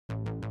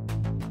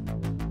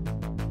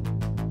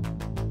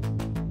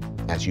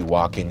As you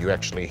walk in, you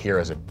actually hear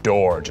as a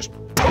door just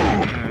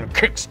boom,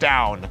 kicks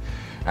down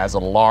as a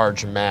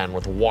large man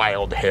with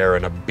wild hair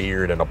and a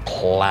beard and a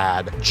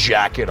plaid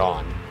jacket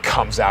on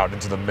comes out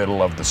into the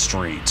middle of the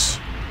street.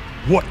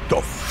 What the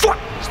fuck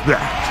is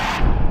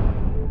that?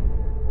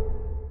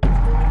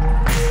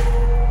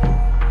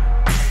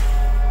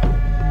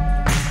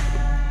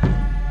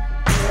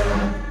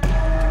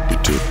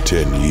 It took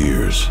 10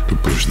 years to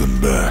push them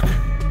back,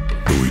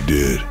 but we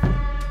did.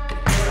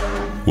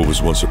 What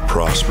was once a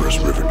prosperous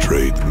river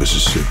trade, the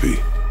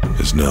Mississippi,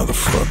 is now the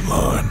front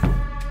line.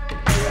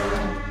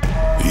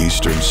 The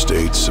eastern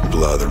states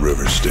supply the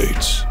river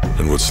states,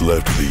 and what's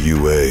left of the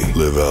UA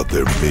live out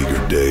their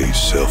meager days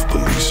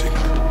self-policing.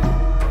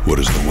 What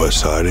is the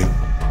West hiding?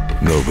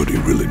 Nobody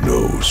really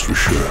knows for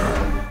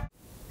sure.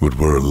 But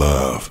we're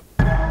alive,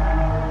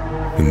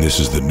 and this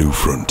is the new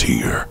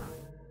frontier.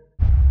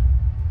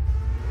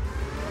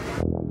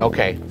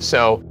 Okay,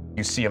 so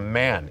you see a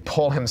man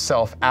pull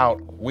himself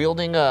out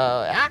wielding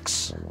a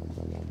axe?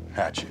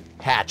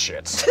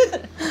 Hatchet.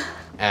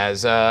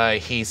 As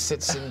he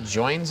sits and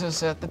joins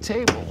us at the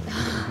table.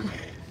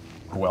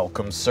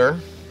 Welcome, sir.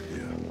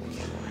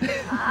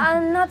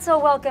 I'm not so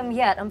welcome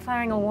yet. I'm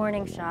firing a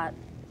warning shot.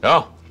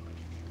 Oh.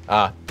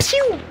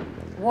 Pew!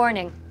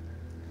 Warning.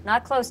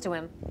 Not close to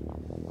him.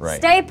 Right.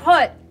 Stay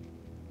put!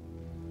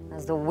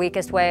 That's the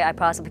weakest way I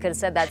possibly could have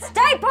said that.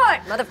 Stay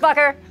put,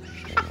 motherfucker!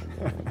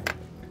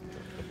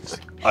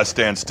 I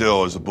stand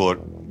still as the bullet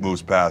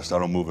moves past. I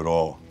don't move at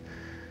all.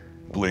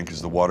 Blink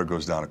as the water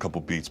goes down, a couple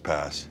beats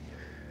pass.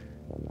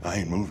 I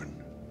ain't moving.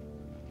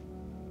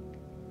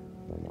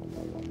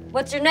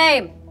 What's your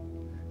name?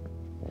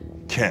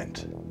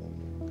 Kent.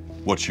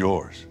 What's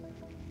yours?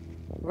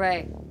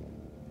 Ray.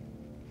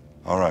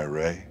 All right,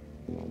 Ray.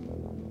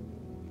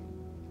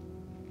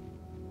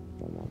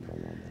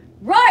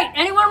 Right!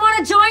 Anyone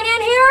want to join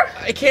in here?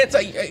 I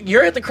can't.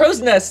 You're at the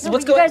crow's nest. No,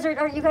 What's you going? guys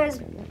are you guys?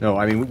 No,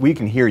 I mean, we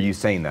can hear you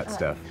saying that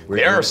stuff.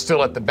 They're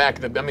still at the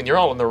back of the, I mean, you're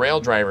all in the rail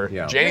driver.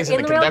 Yeah. Janie's You're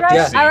in in the the rail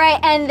conductor's driver? seat. All right,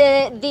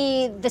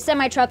 and the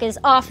semi-truck is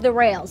off the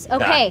rails.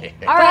 Okay.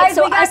 Yeah. All right, Guys,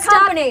 so we got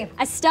company.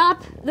 I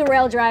stop the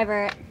rail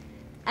driver,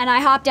 and I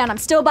hop down. I'm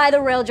still by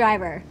the rail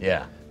driver.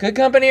 Yeah. Good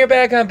company or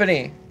bad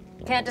company?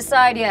 Can't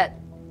decide yet.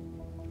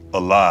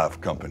 Alive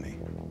company.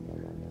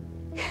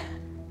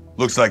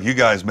 Looks like you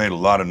guys made a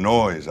lot of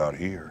noise out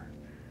here.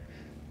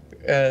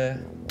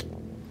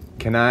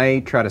 Can I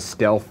try to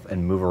stealth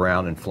and move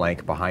around and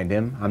flank behind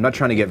him? I'm not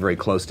trying to get very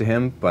close to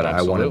him, but I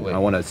Absolutely.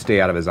 want to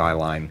stay out of his eye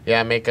line.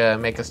 Yeah, make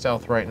a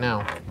stealth right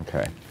now.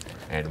 Okay.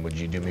 And would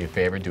you do me a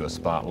favor, do a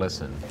spot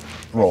listen?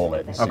 Roll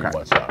it and see Okay.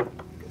 what's up.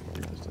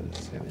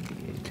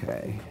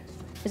 Okay.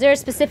 Is there a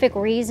specific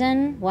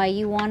reason why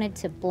you wanted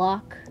to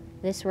block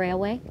this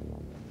railway?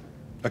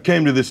 I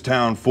came to this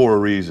town for a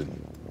reason.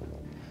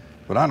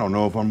 But I don't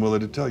know if I'm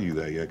willing to tell you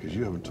that yet, because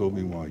you haven't told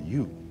me why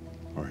you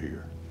are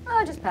here.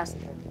 Oh, just pass it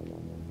through.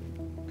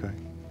 Okay.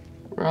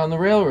 We're on the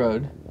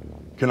railroad.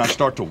 Can I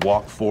start to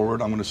walk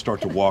forward? I'm going to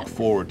start to walk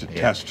forward to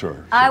test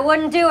her. I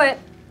wouldn't do it.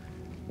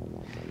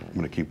 I'm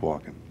going to keep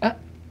walking.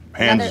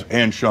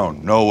 Hands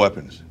shown, no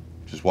weapons.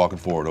 Just walking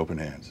forward, open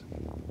hands.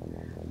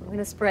 I'm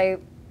gonna spray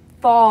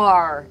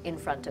far in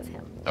front of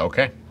him.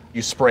 Okay.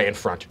 You spray in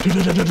front.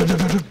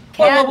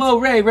 Whoa,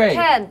 Ray.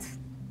 Kent.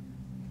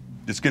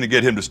 It's going to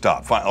get him to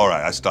stop. Fine. All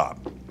right, I stop.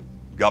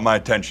 Got my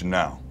attention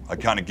now. I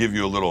kind of give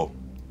you a little...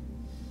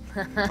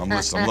 I'm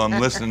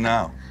listening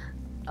now.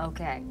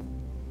 Okay.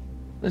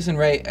 Listen,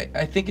 Ray,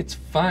 I think it's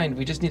fine.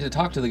 We just need to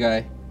talk to the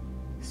guy.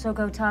 So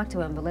go talk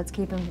to him, but let's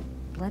keep him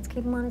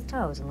on his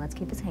toes and let's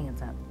keep his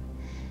hands up.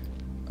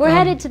 We're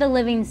headed to the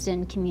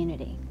Livingston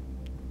community.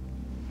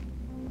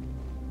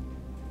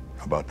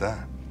 How about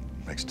that?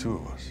 Makes 2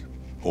 of us.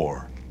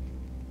 Or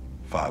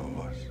 5 of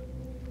us.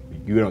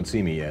 You don't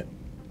see me yet.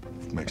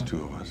 Makes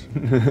 2 of us.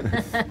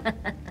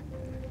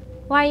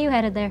 Why are you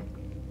headed there?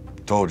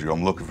 Told you,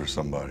 I'm looking for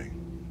somebody.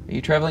 Are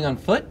you traveling on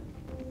foot?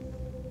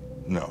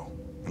 No.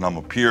 And I'm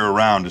gonna peer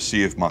around to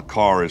see if my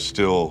car is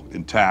still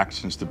intact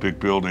since the big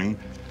building.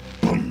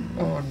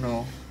 Oh,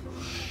 no.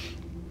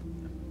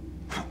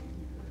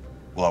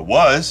 Well, I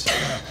was.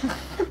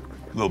 A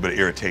little bit of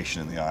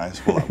irritation in the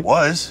eyes. Well, I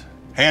was.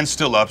 Hand's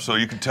still up, so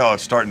you can tell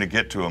it's starting to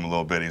get to him a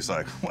little bit. He's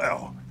like,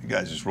 well, you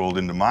guys just rolled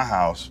into my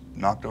house,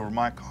 knocked over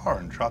my car,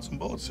 and shot some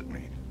bullets at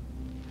me.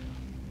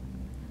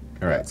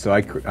 All right, so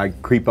I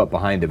creep up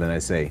behind him and I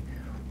say,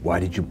 why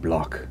did you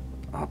block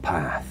our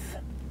path?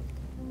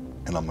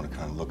 And I'm gonna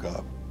kind of look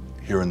up,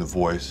 hearing the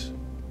voice,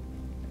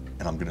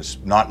 and I'm gonna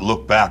not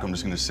look back, I'm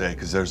just gonna say,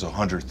 because there's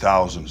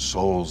 100,000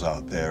 souls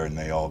out there and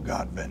they all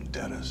got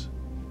vendettas.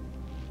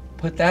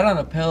 Put that on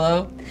a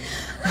pillow.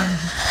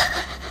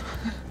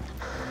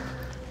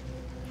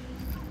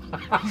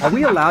 Are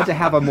we allowed to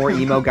have a more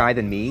emo guy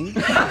than me? Is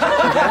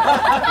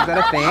that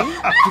a thing?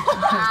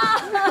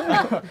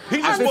 He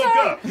just woke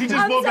up. He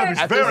just woke up.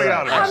 He's very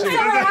out of I'm it.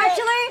 sorry,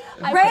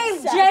 actually, Ray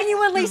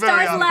genuinely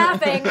starts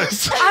laughing.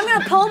 I'm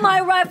gonna pull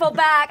my rifle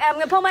back, I'm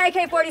gonna pull my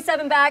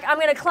AK-47 back, I'm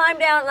gonna climb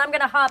down and I'm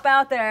gonna hop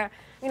out there.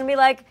 I'm gonna be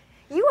like,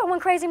 you are one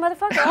crazy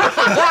motherfucker.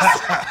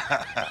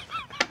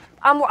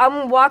 I'm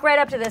gonna walk right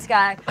up to this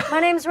guy. My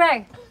name's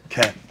Ray.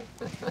 Kent,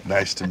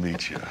 nice to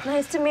meet you.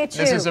 Nice to meet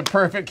you. This is a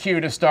perfect cue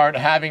to start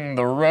having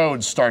the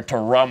road start to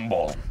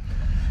rumble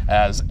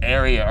as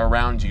area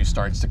around you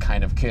starts to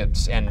kind of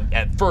kips. And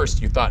at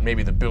first you thought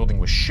maybe the building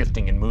was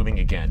shifting and moving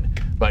again,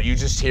 but you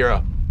just hear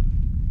a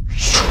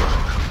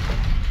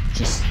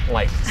just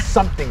like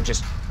something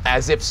just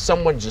as if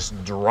someone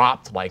just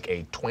dropped like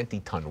a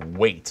 20-ton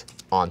weight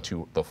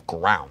onto the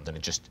ground and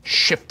it just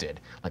shifted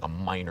like a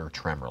minor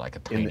tremor, like a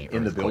tiny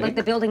in the building? Like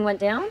the building went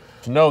down?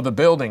 No, the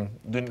building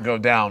didn't go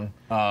down.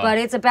 But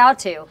it's about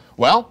to.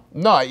 Well,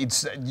 no,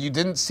 you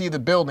didn't see the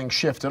building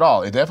shift at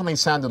all. It definitely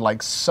sounded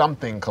like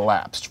something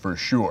collapsed for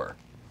sure.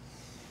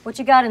 What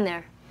you got in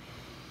there?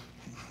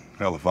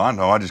 Hell, if I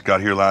know, I just got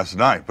here last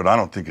night, but I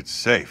don't think it's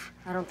safe.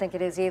 I don't think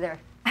it is either.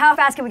 How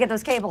fast can we get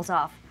those cables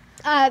off?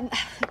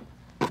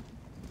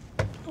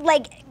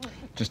 Like,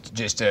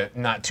 Just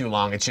not too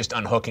long. It's just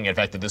unhooking. In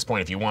fact, at this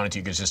point, if you wanted to,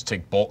 you could just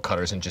take bolt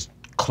cutters and just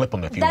clip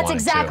them if you wanted to.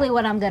 that's exactly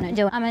what I'm gonna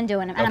do. I'm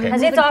undoing them. And Okay. I'm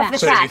Because moving it's off the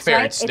fast. So to be tracks, fair,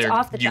 right? It's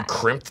off the you tracks.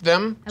 crimped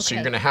them, so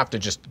you're Okay. gonna have to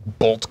just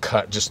bolt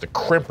cut just the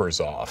crimpers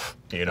off,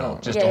 you know,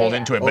 just Yeah, to hold yeah,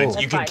 into it. yeah. But Oh. you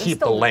That's can fine. keep It's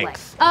the still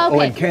length. Oh, Oh,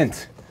 okay. and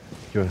Kent,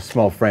 your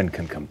small friend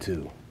can come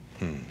too.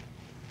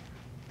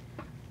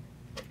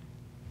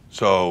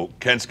 So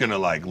Kent's gonna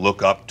like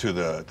look up to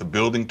the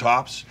building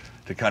tops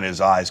to kind of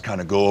his eyes kind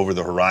of go over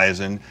the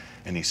horizon,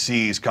 and he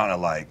sees kind of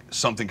like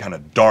something kind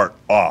of dart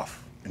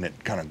off, and it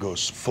kind of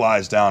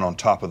flies down on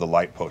top of the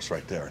light post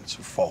right there, and it's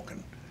a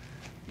falcon.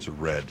 It's a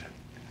red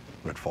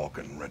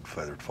falcon, red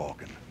feathered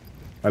falcon.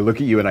 I look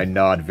at you and I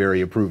nod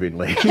very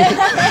approvingly.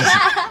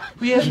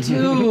 We have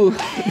two.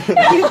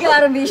 You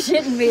gotta be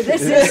shitting me.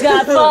 This is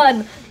not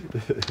fun.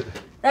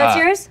 That's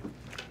yours?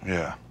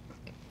 Yeah.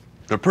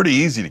 They're pretty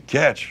easy to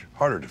catch,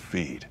 harder to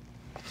feed.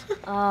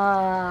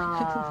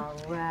 Oh,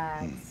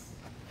 right.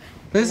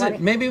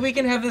 Listen, maybe we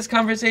can have this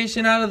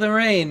conversation out of the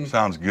rain.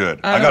 Sounds good.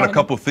 I got a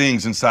couple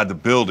things inside the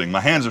building.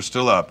 My hands are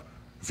still up.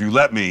 If you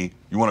let me,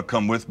 you want to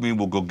come with me,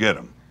 we'll go get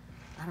them.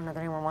 I don't know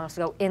that anyone wants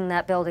to go in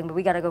that building, but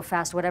we gotta go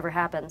fast, whatever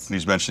happens. And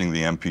he's mentioning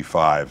the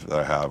MP5 that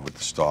I have with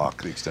the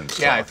stock, the extended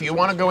stock. Yeah, if you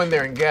want to go in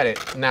there and get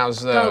it,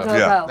 now's the Go, go,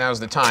 Yeah. go. now's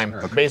the time.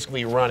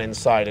 Basically, run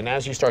inside, and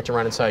as you start to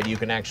run inside, you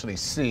can actually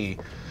see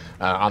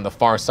on the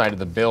far side of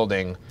the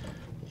building,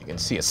 you can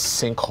see a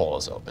sinkhole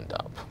has opened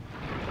up.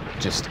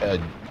 Just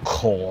a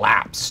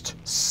collapsed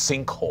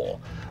sinkhole,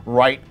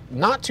 right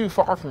not too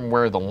far from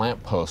where the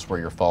lamppost where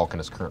your falcon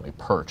is currently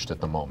perched at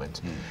the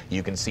moment.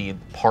 You can see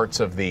parts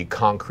of the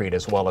concrete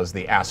as well as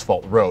the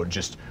asphalt road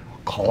just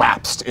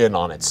collapsed in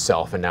on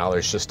itself, and now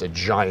there's just a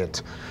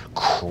giant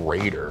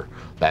crater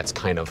that's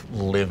kind of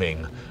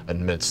living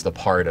amidst the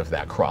part of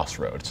that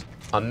crossroads.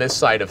 On this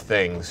side of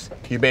things,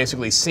 you're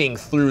basically seeing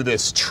through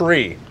this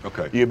tree.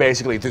 Okay. You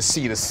basically just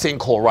see the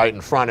sinkhole right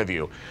in front of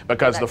you,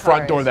 because That the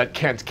front car door is. that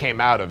Kent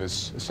came out of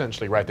is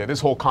essentially right there.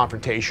 This whole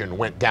confrontation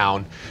went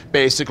down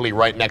basically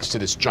right next to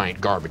this giant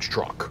garbage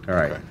truck. All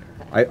right.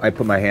 I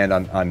put my hand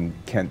on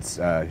Kent's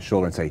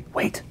shoulder and say,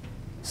 wait,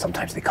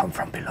 sometimes they come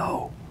from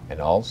below. And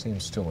all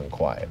seems still and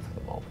quiet for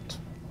the moment.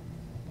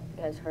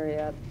 You guys hurry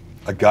up.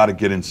 I gotta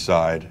get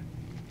inside.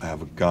 I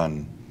have a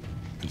gun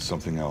and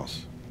something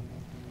else.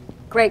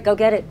 Great, go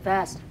get it,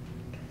 fast.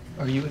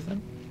 Are you with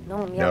them?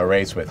 No, I'm No, yelling.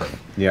 Ray's with him.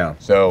 Yeah.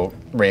 So,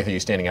 Wraith, are you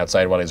standing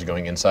outside while he's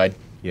going inside?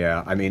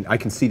 Yeah, I mean, I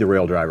can see the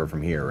rail driver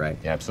from here, right?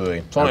 Yeah, absolutely.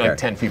 It's only like Okay.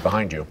 10 feet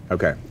behind you.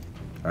 Okay.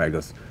 All right, he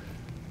goes,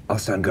 I'll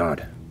stand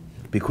guard.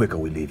 Be quick or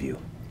we leave you.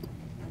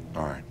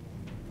 All right.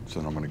 So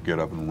then I'm gonna get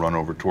up and run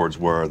over towards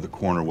where the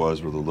corner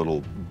was with a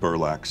little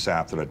burlap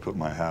sack that I'd put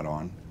my hat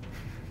on.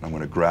 I'm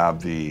gonna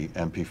grab the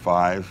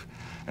MP5,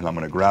 and I'm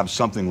gonna grab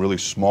something really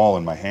small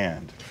in my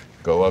hand.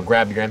 Go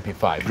grab your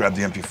MP5. Grab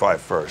the MP5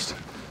 first.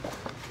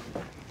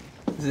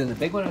 Is it in the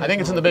big one? I think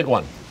it's in the big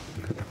one.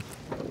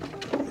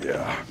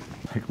 Yeah.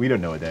 We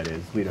don't know what that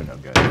is. We don't know,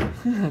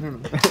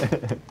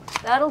 guys.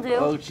 That'll do.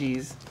 Oh,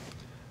 jeez.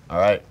 All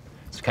right.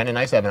 It's kind of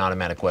nice to have an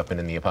automatic weapon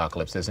in the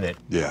apocalypse, isn't it?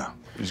 Yeah.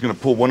 He's gonna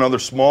pull one other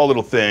small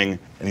little thing,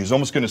 and he's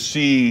almost gonna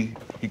see,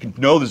 he can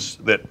know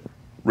that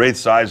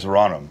Wraith's eyes are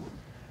on him.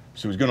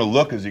 So he's gonna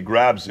look as he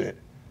grabs it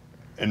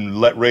and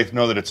let Wraith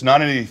know that it's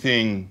not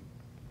anything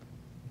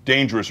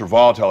dangerous or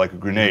volatile like a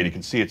grenade. He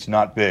can see it's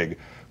not big,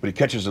 but he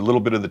catches a little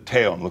bit of the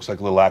tail and it looks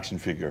like a little action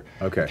figure.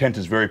 Okay. Kent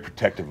is very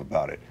protective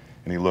about it.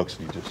 And he looks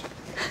and he just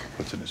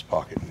puts it in his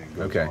pocket and then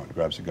goes Okay. on,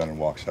 grabs the gun and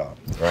walks out.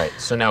 All right.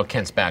 So now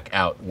Kent's back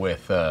out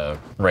with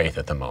Wraith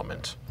at the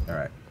moment. All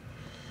right.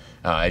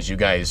 As you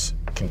guys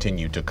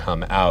continue to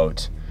come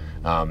out,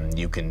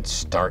 you can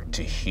start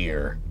to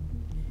hear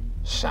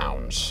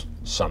sounds,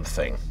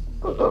 something.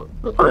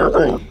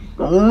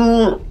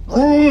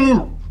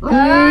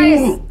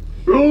 Guys!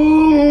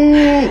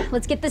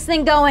 Let's get this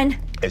thing going.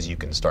 As you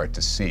can start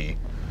to see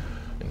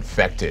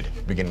infected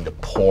beginning to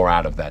pour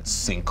out of that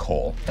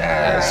sinkhole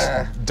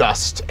as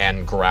dust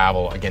and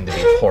gravel begin to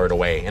be poured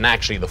away. And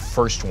actually the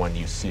first one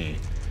you see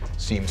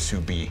seems to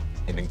be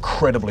an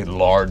incredibly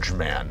large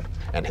man,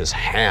 and his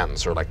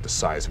hands are like the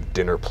size of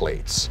dinner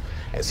plates.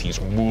 as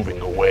he's moving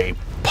away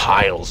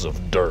piles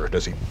of dirt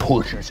as he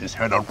pushes his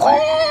head up.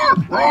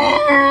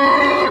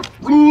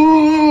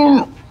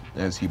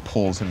 As he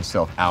pulls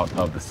himself out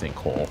of the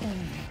sinkhole.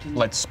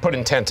 Let's put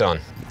intent on.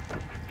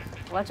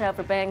 Watch out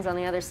for bangs on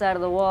the other side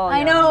of the wall.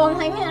 I know. I'm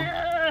like,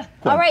 "Ugh."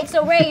 All right,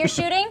 so Ray, you're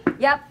shooting?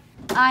 Yep.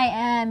 I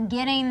am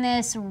getting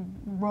this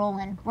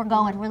rolling. We're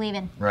going. We're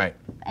leaving. Right.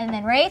 And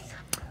then Wraith?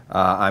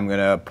 I'm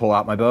gonna pull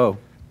out my bow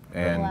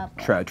and out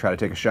try to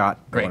take a shot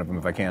at Great. one of them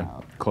if I can.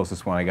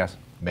 Closest one, I guess.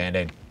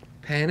 Band-Aid.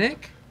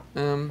 Panic?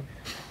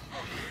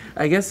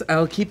 I guess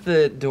I'll keep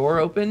the door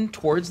open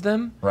towards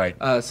them. Right.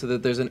 So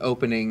that there's an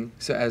opening.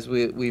 So as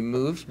we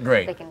move,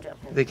 Great. They can jump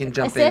in. they can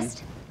jump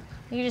Assist?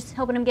 You're just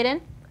helping him get in?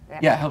 in.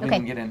 Yeah, helping Okay.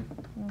 them get in.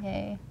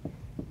 Okay.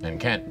 And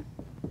Kent.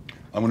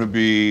 I'm going to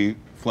be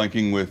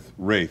flanking with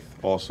Wraith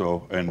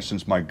also, and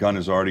since my gun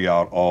is already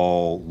out,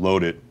 I'll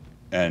load it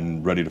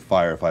and ready to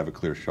fire if I have a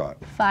clear shot.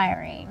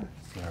 Firing.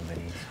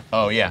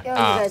 Oh, yeah. Oh, you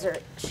guys are.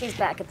 She's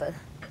back at the.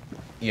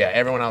 Yeah,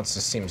 everyone else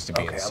just seems to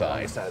be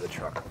inside. side of the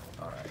truck.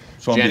 All right.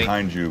 So I'm Jenny.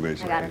 behind you, I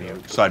got basically,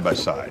 it. side by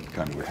side,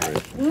 kind of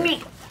with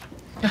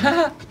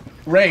Wraith.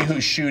 Ray,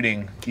 who's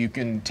shooting, you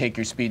can take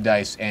your speed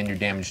dice and your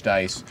damage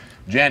dice.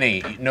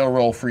 Jenny, no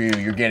roll for you.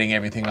 You're getting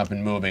everything up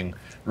and moving.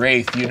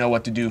 Wraith, you know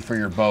what to do for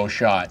your bow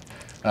shot.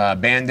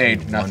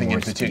 Band-Aid, nothing in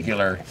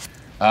particular.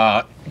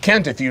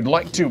 Kent, if you'd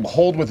like to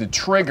hold with the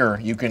trigger,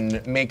 you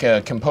can make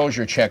a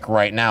composure check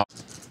right now.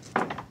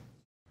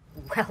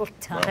 Well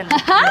done.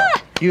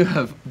 You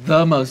have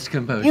the most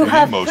composure. You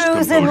have Most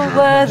proven composure.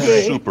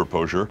 worthy. Super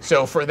posure.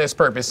 So for this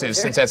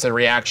purposes, since that's a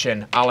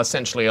reaction, I'll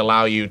essentially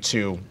allow you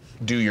to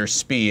do your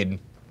speed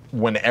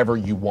whenever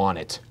you want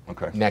it.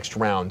 Okay. Next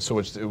round. So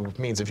it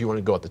means if you want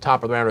to go at the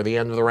top of the round or the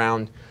end of the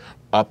round,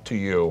 up to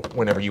you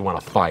whenever you want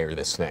to fire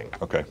this thing.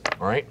 Okay.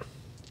 All right?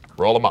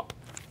 Roll them up.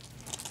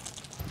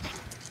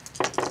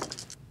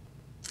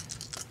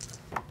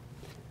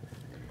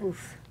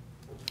 Oof.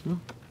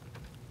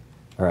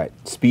 All right.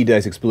 Speed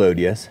dice explode,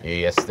 yes?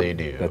 Yes, they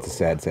do. That's a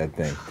sad, sad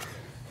thing.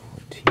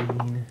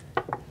 14.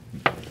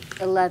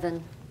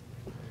 11.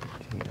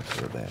 Not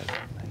so bad.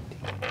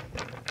 19.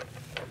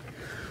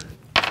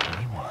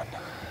 21.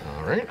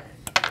 All right.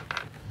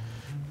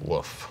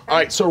 Woof. All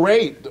right, so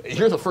Ray,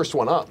 you're the first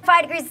one up.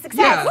 5 degrees of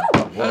success.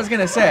 Yeah, I was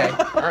gonna say.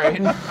 All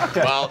right.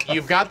 Well,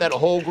 you've got that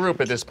whole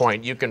group at this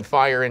point. You can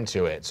fire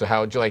into it. So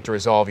how would you like to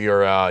resolve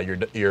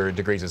your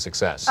degrees of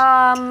success?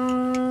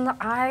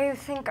 I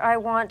think I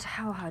want.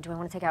 How do I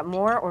want to take out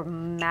more or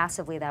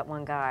massively that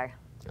one guy?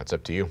 That's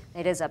up to you.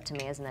 It is up to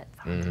me, isn't it?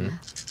 Mm-hmm.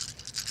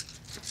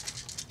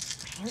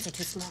 My hands are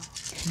too small.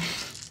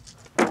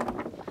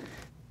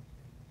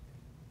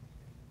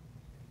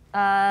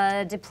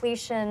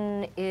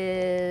 Depletion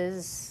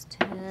is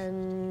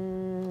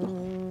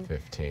 10,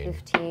 15,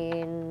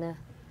 15,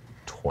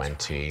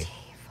 20.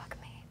 fuck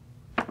me.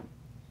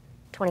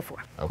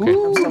 24. Okay.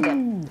 I'm still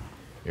good.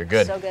 You're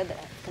good. So good that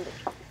I can do.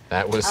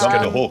 That was Look at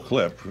the good. whole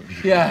clip.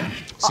 Yeah.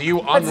 So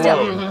you But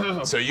still.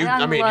 unload. So you, I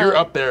I mean, unload. you're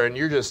up there and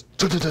you're just,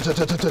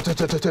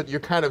 you're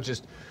kind of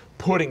just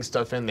putting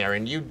stuff in there,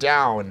 and you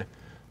down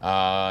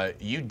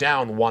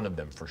one of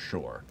them for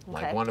sure.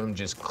 Like Okay. one of them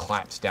just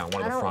claps down,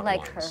 one I of the don't front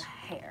like ones. her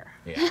hair.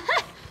 Yeah.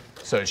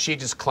 So she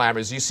just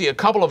clambers. You see a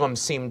couple of them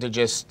seem to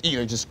just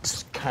either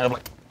just kind of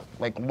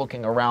like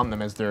looking around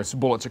them as their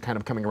bullets are kind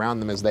of coming around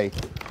them as they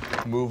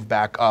move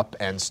back up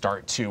and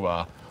start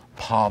to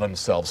paw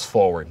themselves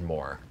forward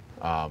more.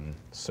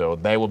 So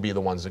they will be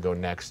the ones that go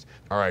next.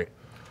 All right.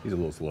 He's a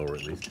little slower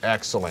at least.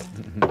 Excellent.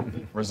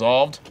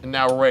 Resolved. And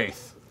now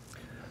Wraith.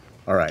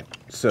 All right.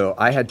 So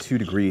I had 2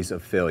 degrees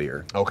of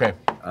failure, Okay.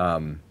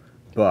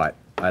 but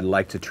I'd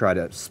like to try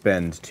to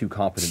spend 2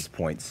 competence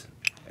points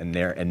and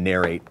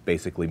narrate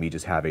basically me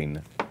just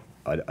having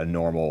a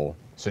normal.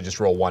 So just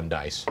roll 1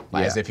 dice,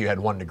 as Yeah. if you had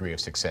 1 degree of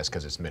success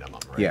because it's minimum,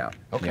 right? Yeah.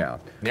 Okay. Yeah.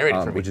 Narrate it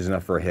for me. Which is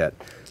enough for a hit.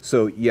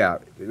 So yeah,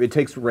 it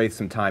takes Wraith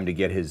some time to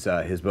get his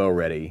bow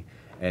ready,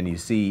 and you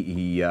see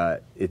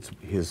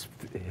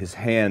his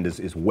hand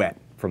is wet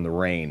from the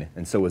rain,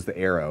 and so is the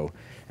arrow,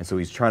 and so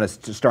he's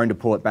starting to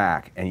pull it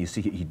back, and you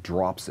see he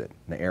drops it,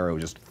 and the arrow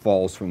just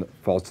falls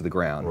to the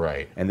ground.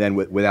 Right. And then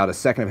without a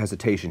second of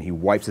hesitation, he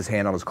wipes his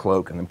hand on his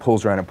cloak, and then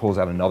pulls around and pulls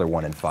out another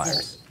one and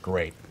fires.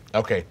 Great.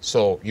 Okay,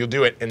 so you'll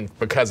do it, and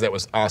because that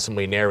was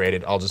awesomely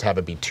narrated, I'll just have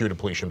it be 2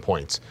 depletion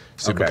points.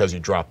 So Okay. because you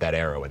dropped that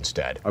arrow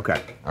instead.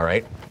 Okay. All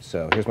right.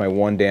 So here's my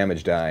 1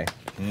 damage die.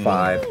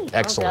 5.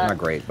 Excellent. Not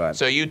great, but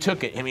So you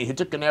took it. I mean, he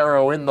took an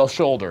arrow in the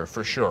shoulder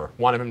for sure.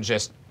 One of them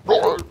just,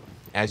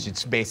 as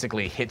it's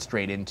basically hit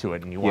straight into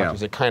it, and you watch Yeah.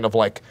 as it kind of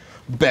like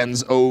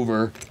bends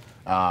over.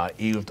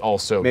 You've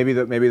also maybe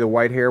the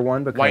white hair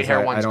one because White hair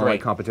I one's don't great.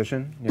 like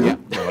competition. Yeah.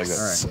 I like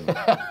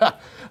that.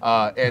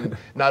 All right. and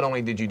not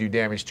only did you do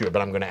damage to it,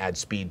 but I'm going to add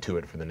speed to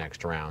it for the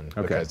next round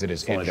because it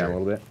is Slow it injured. down a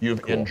little bit?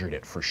 You've injured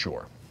it for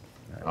sure.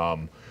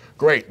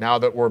 Great. Now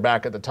that we're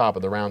back at the top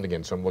of the round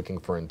again, so I'm looking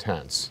for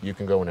intense. You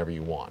can go whenever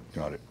you want.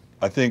 Got it.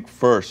 I think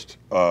first,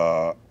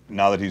 now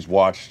that he's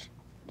watched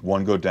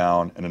one go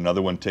down and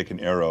another one take an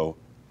arrow,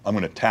 I'm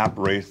going to tap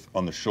Wraith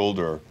on the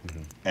shoulder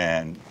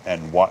and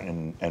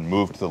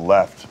move to the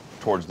left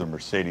towards the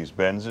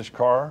Mercedes-Benz-ish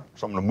car.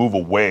 So I'm gonna move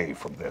away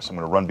from this. I'm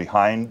gonna run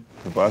behind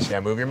the bus. Yeah,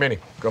 move your mini.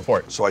 Go for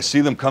it. So I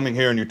see them coming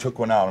here and you took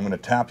one out. I'm gonna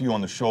tap you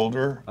on the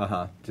shoulder.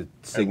 To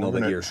signal and we're that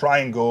gonna you're... try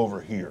and go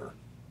over here.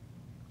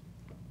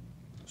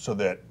 So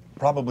that,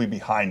 probably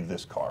behind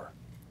this car.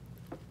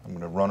 I'm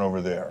gonna run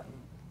over there.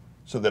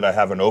 So that I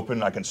have an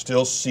open, I can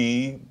still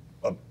see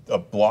a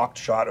blocked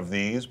shot of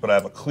these, but I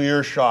have a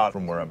clear shot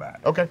from where I'm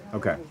at. Okay.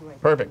 Okay.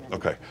 Perfect.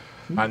 Okay.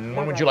 And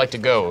when would you like to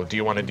go? Do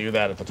you want to do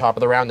that at the top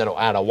of the round, then it'll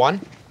add a 1?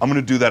 I'm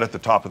gonna do that at the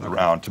top of the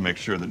round to make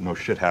sure that no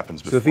shit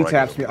happens before So if he I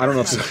taps go. me, I don't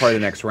know if this is part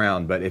of the next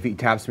round, but if he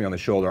taps me on the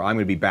shoulder, I'm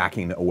going to be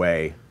backing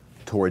away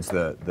towards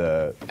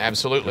the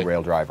Absolutely.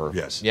 rail driver.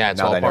 Yes. Yeah, it's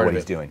now all that I know part what of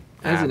he's it. doing.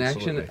 As an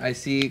Absolutely. action, I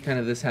see kind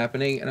of this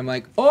happening, and I'm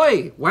like,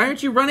 "Oi! Why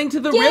aren't you running to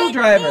the rail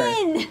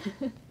driver?"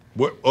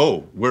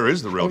 Where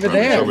is the rail Over driver?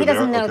 there. It's over He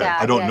doesn't there? know Okay.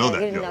 that. I don't Yeah, know he that.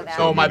 didn't yet. know that.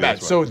 So Oh, my maybe bad.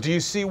 that's So why. do you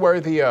see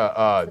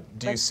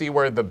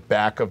where the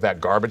back of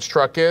that garbage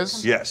truck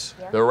is? Yes.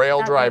 The rail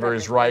That driver one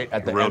is right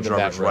at the The rail end of that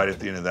driver's road. right at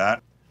the end of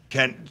that.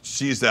 Kent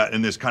sees that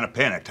and is kind of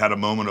panicked, had a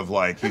moment of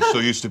like, he's so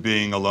used to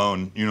being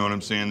alone, you know what I'm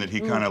saying, that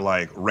he kind of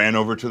like ran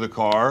over to the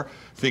car,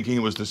 thinking it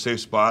was the safe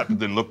spot,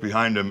 then looked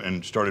behind him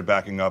and started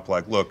backing up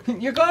like, look.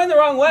 You're going the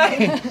wrong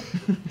way.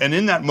 And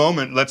in that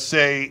moment, let's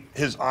say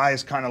his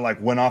eyes kind of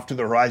like went off to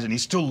the horizon.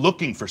 He's still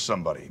looking for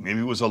somebody. Maybe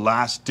it was a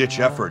last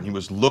ditch effort. And he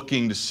was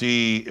looking to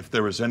see if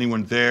there was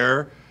anyone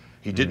there.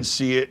 He didn't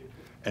see it.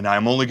 And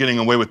I'm only getting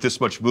away with this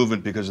much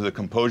movement because of the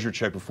composure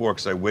check before,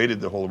 because I waited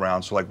the whole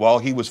round. So like while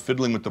he was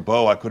fiddling with the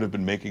bow, I could have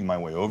been making my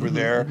way over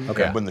there.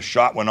 Okay. And when the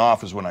shot went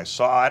off is when I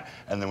saw it.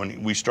 And then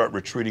when we start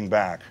retreating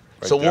back.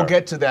 right So we'll there.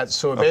 get to that.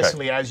 So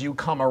basically, as you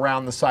come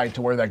around the side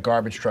to where that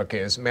garbage truck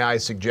is, may I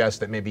suggest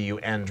that maybe you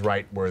end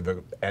right where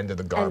the end of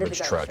the garbage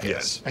truck is?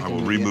 Yes, I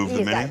will remove the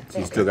He's mini. got-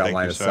 He's still got Thank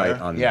line you, of sight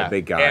sir. on Yeah, the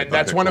big guy. and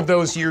that's Okay, one of cool.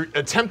 those, you're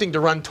attempting to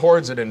run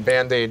towards it, and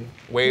Band-Aid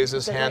waves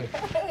his hand,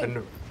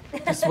 and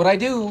That's what I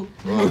do.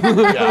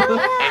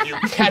 yeah, and you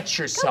catch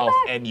yourself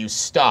and you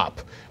stop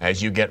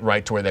as you get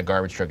right to where that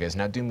garbage truck is.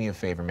 Now do me a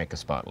favor, make a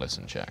spot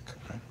listen check.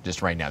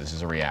 Just right now, this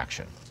is a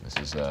reaction. This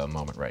is a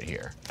moment right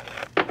here.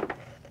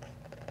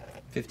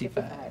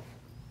 55.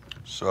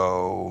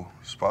 So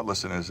spot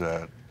listen is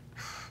at,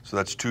 so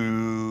that's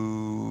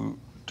 2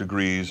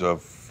 degrees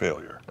of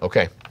failure.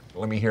 Okay,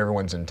 let me hear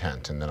everyone's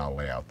intent, and then I'll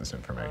lay out this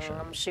information.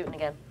 I'm shooting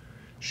again.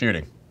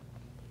 Shooting.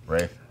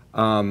 Wraith?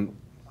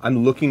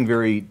 I'm looking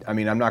very, I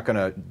mean, I'm not going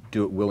to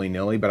do it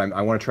willy-nilly, but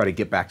I want to try to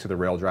get back to the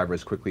rail driver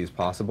as quickly as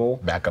possible.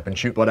 Back up and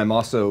shoot. But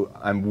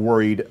I'm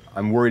worried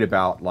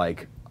about,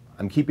 like,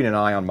 I'm keeping an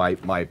eye on my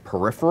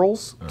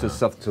peripherals so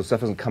stuff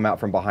doesn't come out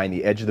from behind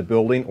the edge of the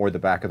building or the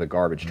back of the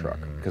garbage truck.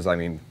 Because, I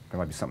mean, there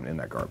might be something in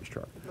that garbage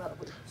truck.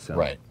 So.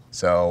 Right.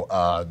 So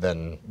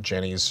then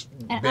Jenny's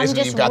And I'm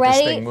basically just you've got this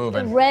thing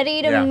moving.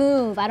 ready to Yeah.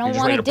 move. I You're don't just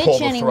want ready to to pull ditch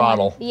the anyone.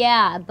 throttle.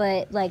 Yeah,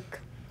 but like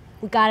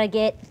we gotta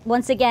get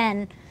once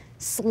again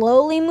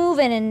slowly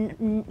moving, and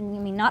I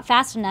mean not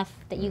fast enough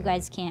that you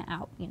guys can't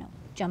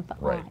jump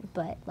Right. on,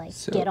 but like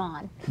So- get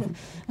on.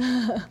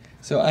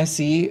 So I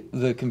see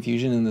the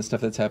confusion and the stuff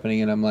that's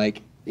happening, and I'm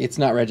like, it's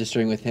not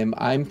registering with him.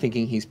 I'm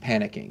thinking he's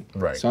panicking.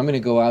 Right. So I'm going to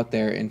go out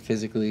there and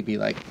physically be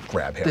like,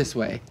 Grab him. this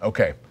way.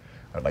 Okay.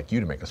 I'd like you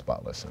to make a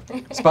spot listen.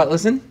 Spot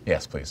listen.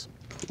 Yes, please.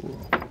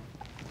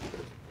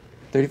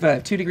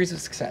 35. 2 degrees of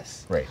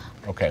success. Great.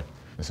 Okay.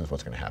 This is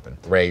what's going to happen.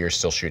 Ray, you're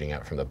still shooting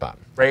out from the bottom.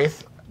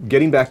 Wraith,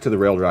 Getting back to the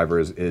rail driver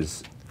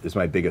is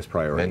my biggest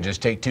priority. then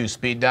just take 2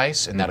 speed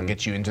dice, and that'll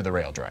get you into the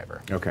rail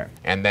driver. Okay.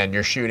 And then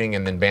you're shooting,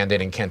 and then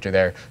Band-Aid and Kent are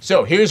there.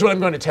 So here's what I'm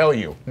going to tell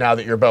you now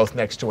that you're both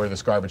next to where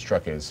this garbage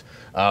truck is.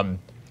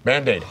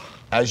 Band-Aid,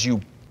 as you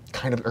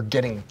kind of are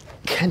getting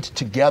Kent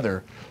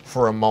together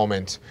for a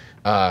moment,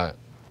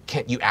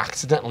 Kent, you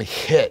accidentally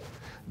hit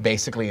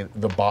basically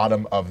the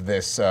bottom of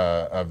this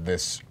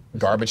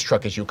garbage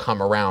truck as you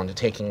come around,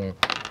 taking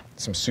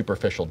some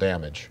superficial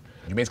damage.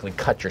 You basically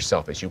cut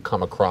yourself as you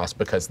come across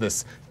because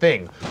this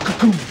thing,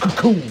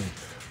 cocoon,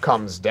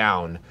 comes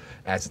down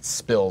as it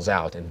spills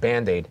out. And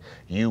Band-Aid,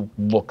 you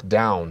look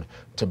down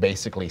to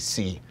basically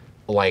see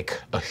like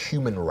a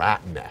human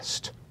rat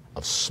nest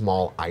of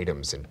small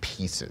items and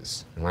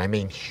pieces. And when I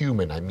mean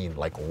human, I mean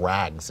like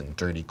rags and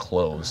dirty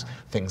clothes,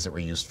 things that were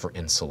used for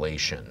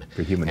insulation.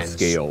 For human and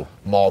scale.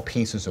 Small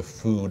pieces of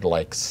food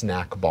like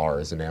snack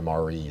bars and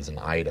MREs and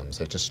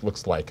items. It just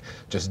looks like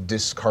just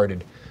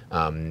discarded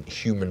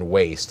human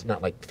waste,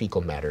 not like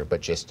fecal matter, but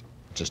just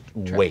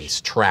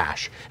waste,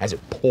 trash, as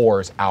it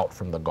pours out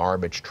from the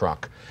garbage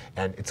truck.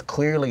 And it's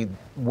clearly,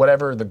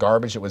 whatever the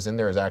garbage that was in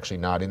there is actually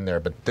not in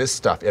there, but this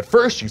stuff, at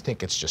first you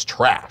think it's just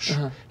trash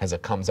as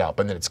it comes out,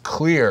 but then it's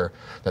clear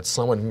that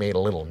someone made a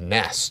little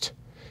nest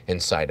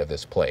inside of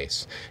this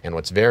place. And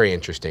what's very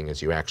interesting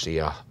is you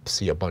actually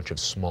see a bunch of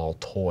small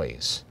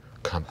toys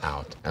come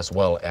out, as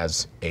well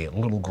as a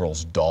little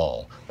girl's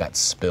doll that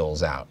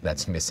spills out,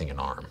 that's missing an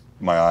arm.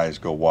 My eyes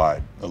go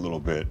wide a little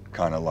bit,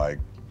 kind of like,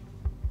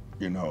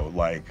 you know,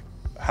 like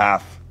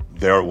half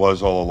there it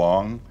was all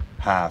along,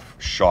 half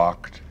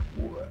shocked.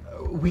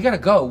 We got to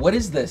go. What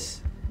is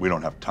this? We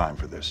don't have time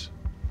for this.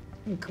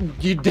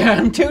 You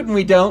damn tootin'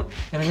 we don't.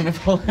 And I'm gonna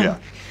pull him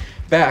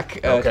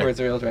back Okay. towards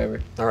the rail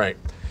driver. All right.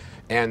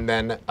 And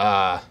then,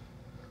 let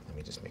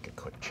me just make a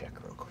quick check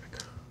real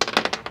quick.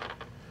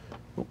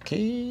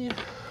 Okay.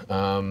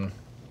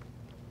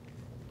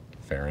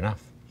 Fair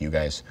enough. You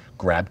guys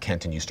grab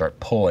Kent and you start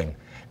pulling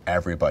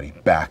everybody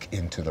back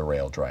into the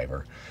rail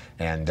driver.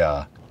 And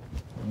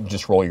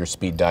just roll your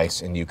speed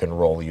dice and you can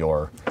roll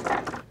your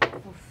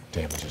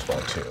damage as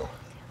well too.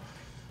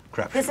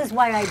 Crap. This is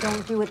why I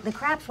don't do it. The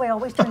crap's way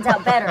always turns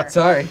out better.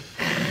 Sorry.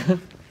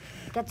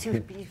 Got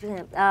 2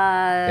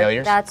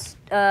 Failures? That's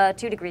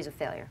 2 degrees of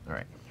failure. All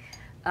right.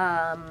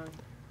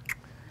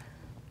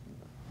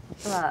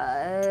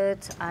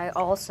 But I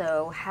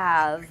also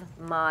have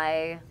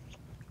my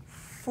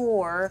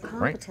 4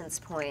 competence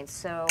points,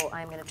 so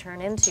I'm going to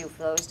turn in 2 of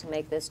those to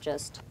make this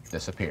just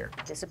Disappear.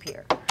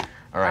 disappear.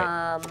 All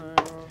right.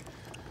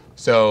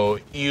 So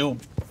you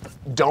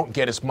don't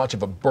get as much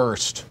of a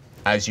burst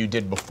as you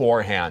did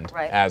beforehand,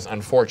 Right. as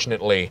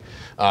unfortunately,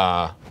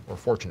 or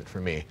fortunate for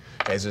me,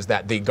 is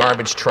that the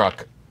garbage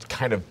truck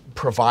kind of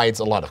provides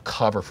a lot of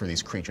cover for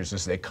these creatures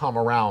as they come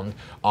around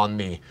on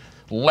the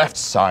left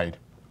side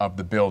of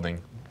the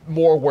building,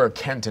 more where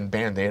Kent and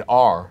Band-Aid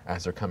are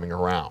as they're coming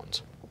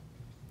around.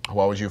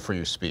 What was you for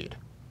your speed?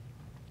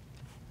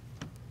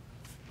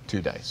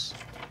 2 dice.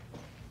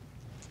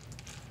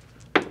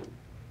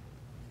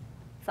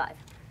 5.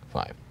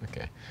 5,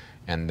 okay.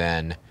 And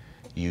then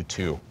you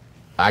two.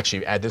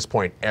 Actually, at this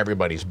point,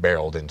 everybody's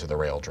barreled into the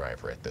rail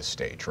driver at this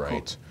stage,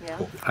 right? Yeah.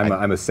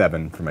 I'm a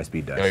 7 for my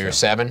speed dice. Oh, you're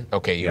so. 7?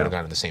 Okay, you would have Yeah.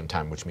 gone at the same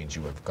time, which means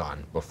you would have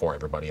gone before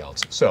everybody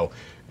else. So,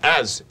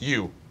 as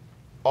you,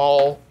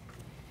 all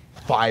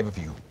 5 of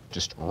you,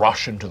 just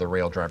rush into the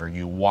rail driver,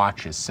 you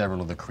watch as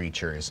several of the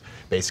creatures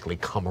basically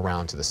come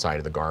around to the side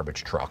of the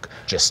garbage truck,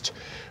 just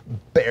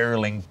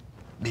barreling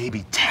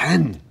maybe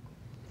 10,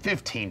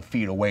 15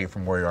 feet away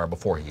from where you are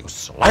before you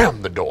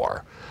slam the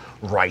door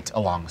right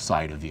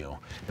alongside of you.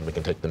 And we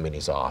can take the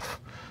minis off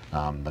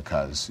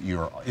because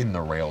you're in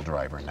the rail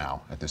driver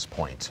now at this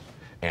point.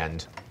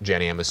 And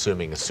Jenny, I'm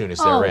assuming as soon as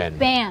they're in,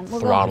 bam, we'll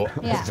go. throttle,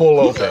 Yeah. full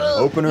open.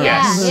 Open her Yeah,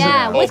 up.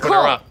 yeah, with Open her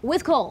coal. up.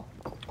 With coal.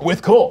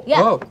 With coal.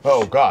 Yeah. Oh.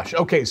 Oh gosh.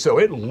 Okay, so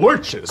it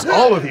lurches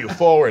all of you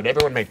forward.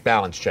 Everyone make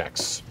balance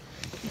checks.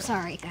 I'm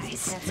sorry,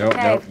 guys. That's Nope,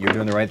 okay. nope, you're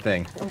doing the right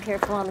thing. I don't care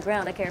if I'm on the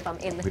ground. I care if I'm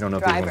in the We don't know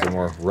if driver. these ones are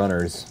more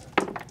runners.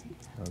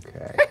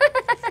 Okay.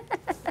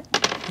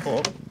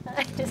 Cool.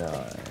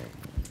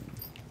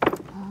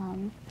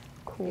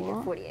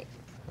 48.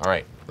 All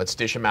right, let's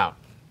dish them out.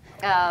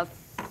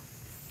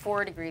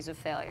 4 degrees of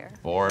failure.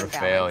 4 Balance.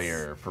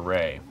 failure for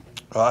Ray.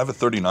 I have a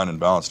 39 in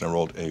balance, and I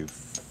rolled a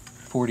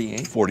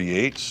 48.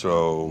 48,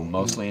 so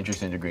Mostly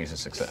interesting degrees of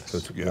success. So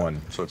it's yeah,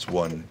 1. So it's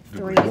 1 3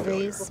 degree of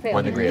degrees. failure.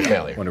 1 degree of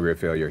failure. 1 degree of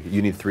failure.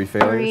 You need 3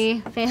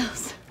 failures? 3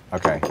 fails.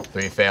 Okay.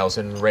 3 fails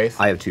in Wraith.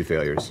 I have 2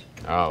 failures.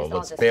 Oh, Just all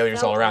let's just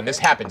failures all fell around. over. This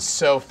happened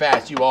so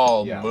fast, you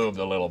all Yeah. moved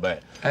a little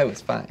bit. I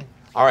was fine.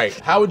 All right,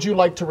 how would you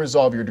like to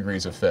resolve your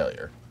degrees of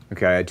failure?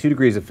 Okay, I had 2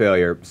 degrees of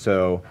failure,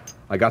 so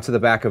I got to the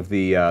back of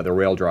the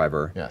rail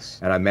driver. Yes.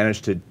 And I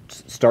managed to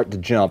start to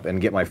jump and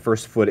get my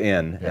first foot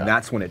in, Yeah. and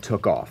that's when it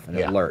took off and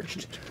Yeah. it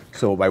lurched.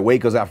 So my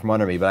weight goes out from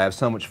under me, but I have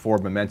so much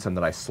forward momentum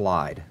that I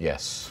slide.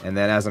 Yes. And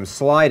then as I'm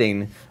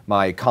sliding,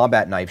 my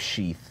combat knife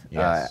sheath,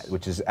 Yes.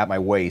 which is at my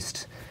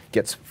waist,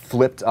 gets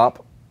flipped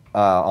up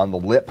on the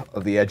lip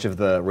of the edge of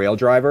the rail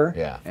driver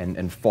Yeah.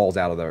 and falls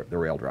out of the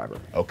rail driver.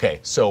 Okay,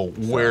 so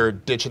we're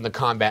ditching the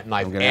combat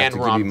knife I'm gonna have and to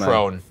we're give on you my-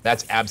 prone.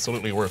 That's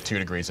absolutely worth 2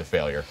 degrees of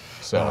failure.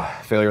 So,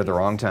 Failure at the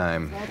wrong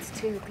time. That's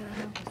 2.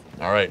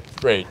 all right,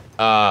 great.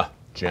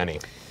 Jenny.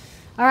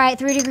 All right,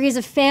 3 degrees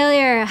of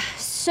failure.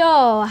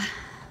 So,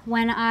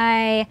 when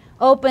I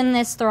open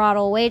this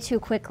throttle way too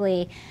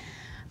quickly,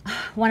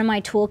 one of my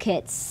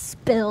toolkits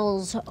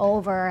spills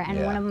over, and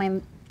Yeah. one of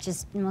my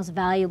just most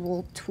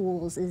valuable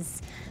tools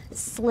is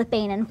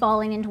slipping and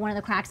falling into one of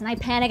the cracks. And I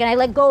panic and I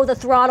let go of the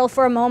throttle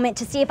for a moment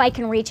to see if I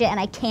can reach it, and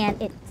I can't.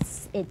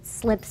 It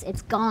slips.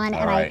 It's gone,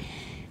 and right.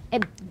 I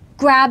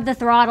grab the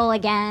throttle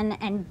again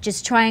and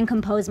just try and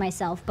compose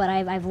myself. But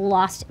I've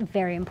lost a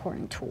very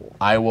important tool.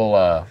 I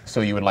will,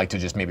 so you would like to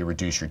just maybe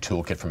reduce your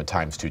toolkit from a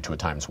 ×2 to a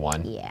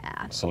 ×1?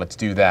 Yeah. So let's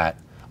do that.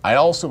 I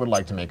also would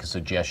like to make a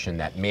suggestion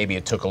that maybe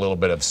it took a little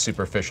bit of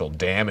superficial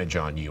damage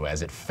on you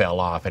as it fell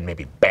off and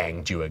maybe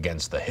banged you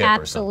against the hip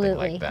or something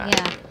Absolutely. like that.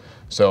 Yeah.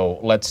 So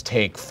let's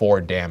take 4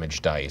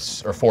 damage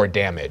dice, or 4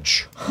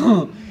 damage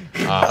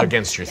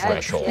against your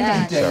threshold.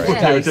 Yeah. Sorry. Four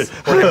dice.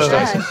 4 damage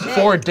dice.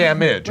 4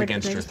 damage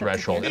against your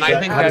threshold. And I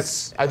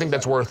think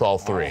that's worth all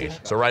 3.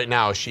 So right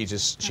now she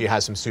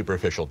has some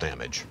superficial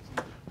damage.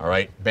 All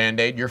right,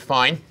 Band-Aid, you're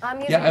fine. I'm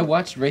using Yeah, I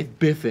watched Wraith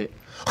biff it.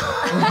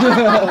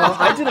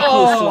 I did a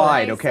cool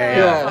slide, okay?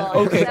 Yeah.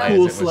 Okay, As cool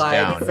it was slide.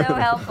 down. so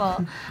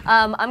helpful.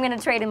 I'm going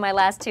to trade in my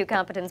last 2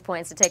 competence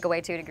points to take away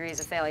 2 degrees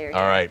of failure.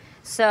 All right.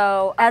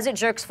 So as it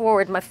jerks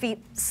forward, my feet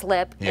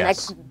slip,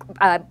 Yes. and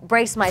I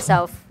brace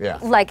myself Yeah.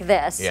 like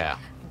this. Yeah.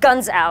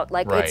 Guns out,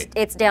 like Right.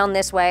 it's down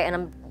this way, and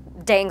I'm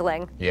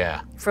dangling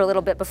Yeah, for a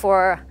little bit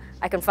before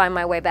I can find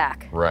my way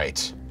back.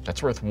 right.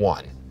 That's worth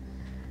 1.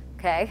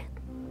 Okay.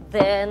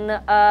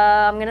 then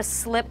I'm gonna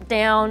slip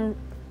down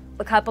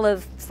a couple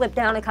of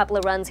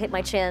runs, hit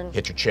my chin.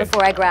 Hit your chin.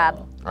 Before I grab.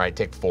 All right,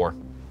 take 4.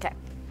 Okay.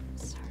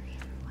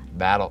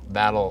 That'll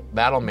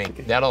make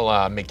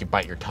you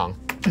bite your tongue.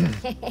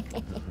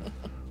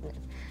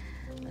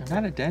 I'm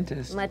not a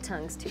dentist. My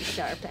tongue's too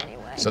sharp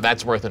anyway. So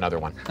that's worth another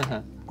one.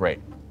 Great.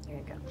 Here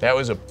you go. That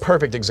was a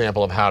perfect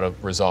example of how to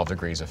resolve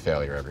degrees of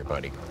failure,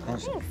 everybody.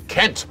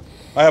 Kent.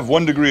 I have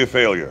 1 degree of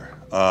failure.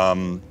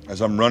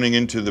 As I'm running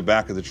into the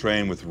back of the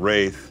train with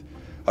Wraith,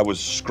 I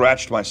was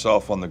scratched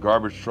myself on the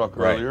garbage truck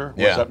earlier.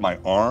 Yeah. Was that my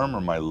arm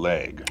or my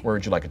leg? Where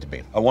would you like it to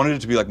be? I wanted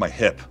it to be like my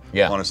hip,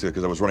 honestly,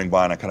 because I was running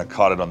by and I kind of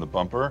caught it on the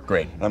bumper.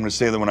 Great. And I'm going to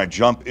say that when I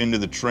jump into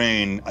the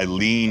train, I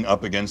lean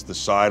up against the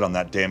side on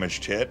that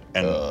damaged hit,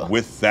 and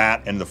with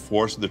that and the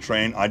force of the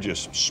train, I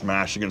just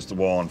smash against the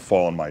wall and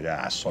fall on my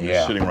ass. So I'm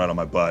just sitting right on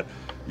my butt.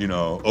 You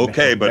know,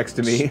 okay, but next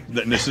to me.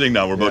 Sitting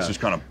down, we're both just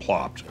kind of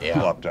plopped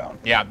down.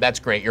 Yeah, that's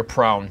great. You're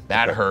prone.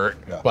 That hurt,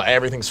 but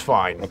everything's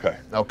fine. Okay.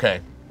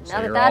 Okay.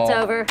 Now that that's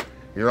over.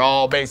 You're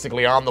all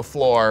basically on the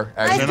floor.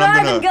 Nice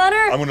driving,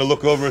 Gunner. I'm gonna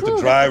look over at the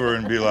driver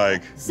and be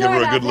like, give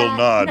her a good little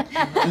nod.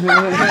 Nice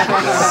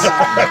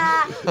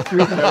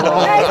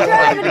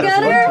driving,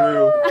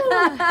 Gunner.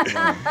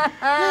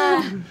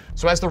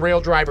 So as the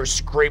rail driver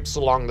scrapes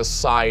along the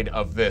side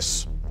of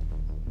this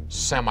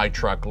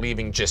semi-truck,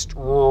 leaving just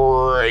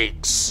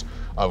rakes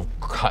of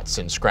cuts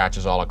and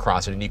scratches all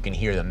across it, and you can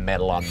hear the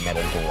metal on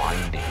metal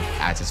grinding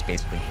as it's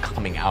basically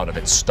coming out of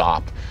its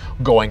stop,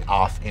 going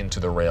off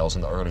into the rails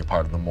in the early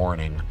part of the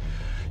morning.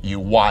 You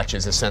watch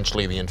as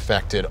essentially the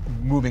infected,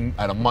 moving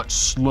at a much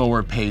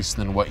slower pace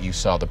than what you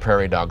saw the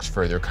prairie dogs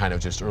further, kind of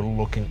just are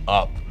looking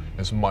up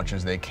as much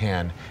as they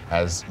can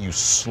as you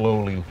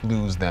slowly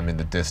lose them in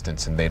the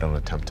distance and they don't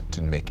attempt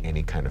to make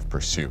any kind of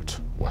pursuit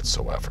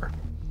whatsoever.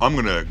 I'm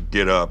gonna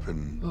get up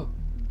and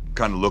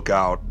kind of look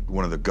out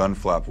one of the gun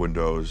flap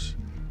windows,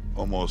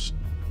 almost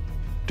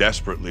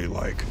desperately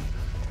like,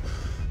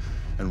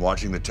 and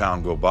watching the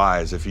town go by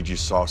as if he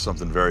just saw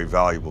something very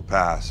valuable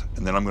pass.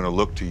 And then I'm gonna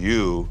look to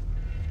you,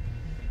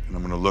 and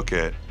I'm gonna look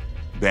at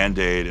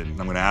Band-Aid,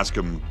 and I'm gonna ask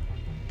him,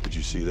 did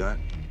you see that?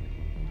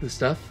 The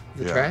stuff?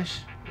 The trash?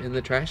 In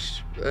the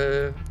trash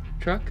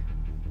truck?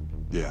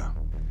 Yeah.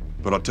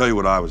 But I'll tell you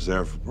what I was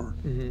there for.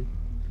 I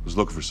was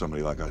looking for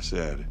somebody, like I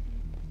said.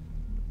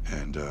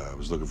 And I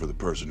was looking for the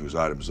person whose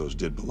items those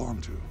did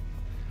belong to.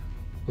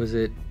 Was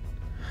it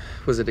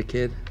a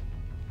kid?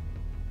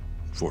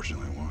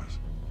 Fortunately, it was.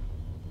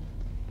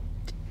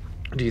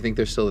 Do you think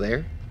they're still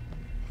there?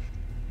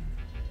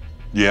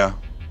 Yeah,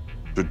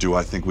 but do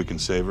I think we can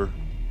save her?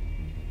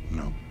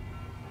 No.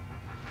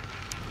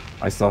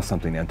 I saw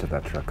something enter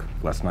that truck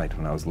last night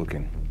when I was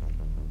looking.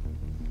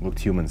 Looked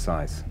human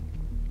size.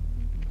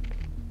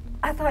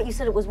 I thought you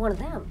said it was one of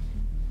them.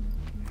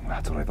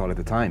 That's what I thought at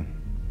the time.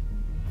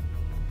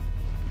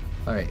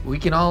 All right, we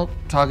can all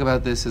talk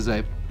about this as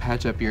I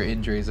patch up your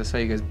injuries. I saw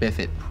you guys biff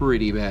it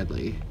pretty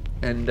badly.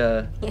 And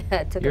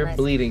it took you're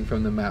bleeding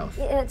from the mouth.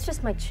 Yeah, it's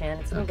just my chin.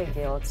 It's no big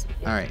deal. All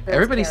right,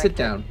 everybody sit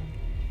down.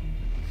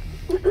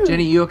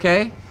 Jenny, you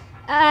okay?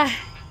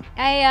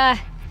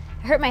 I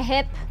hurt my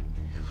hip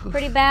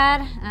pretty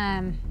bad.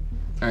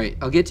 All right,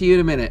 I'll get to you in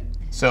a minute.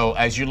 So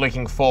as you're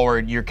looking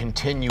forward, you're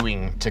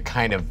continuing to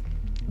kind of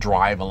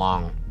drive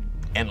along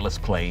endless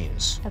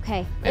plains.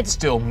 Okay. It's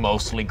still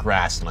mostly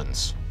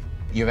grasslands.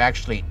 You've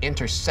actually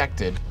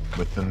intersected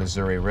with the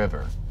Missouri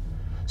River.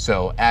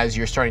 So as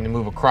you're starting to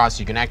move across,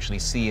 you can actually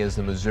see as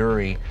the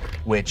Missouri,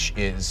 which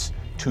is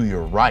to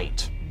your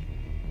right,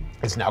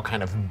 is now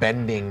kind of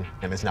bending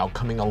and is now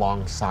coming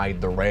alongside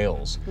the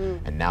rails.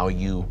 And now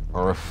you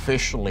are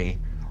officially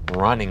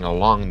running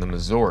along the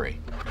Missouri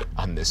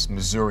on this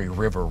Missouri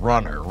River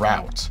runner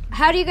route.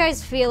 How do you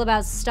guys feel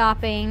about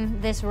stopping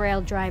this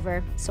rail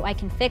driver so I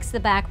can fix the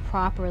back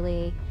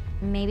properly?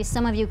 Maybe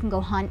some of you can go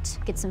hunt,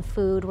 get some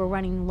food. We're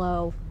running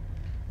low.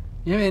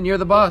 Yeah, man, you're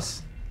the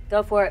boss.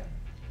 Go for it.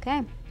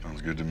 Okay.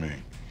 Sounds good to me.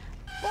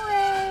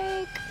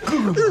 Break.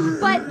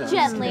 But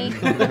gently.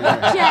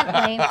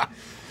 Gently.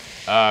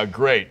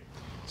 Great.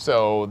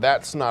 So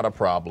that's not a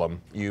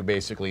problem. You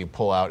basically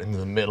pull out into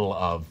the middle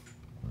of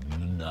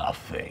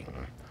nothing.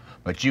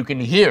 But you can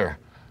hear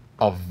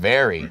a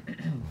very,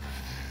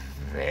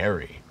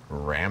 very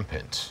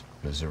rampant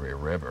Missouri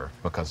River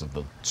because of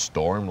the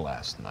storm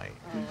last night.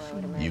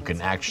 You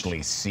can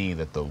actually see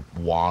that the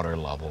water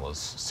level is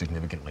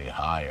significantly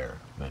higher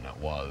than it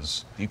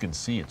was. You can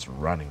see it's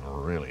running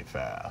really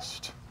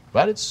fast.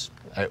 But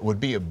it would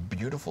be a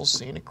beautiful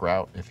scenic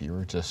route if you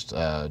were just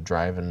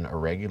driving a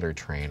regular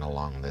train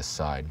along this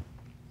side.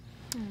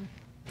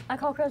 I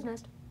call Crow's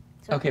Nest.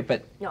 So, Okay,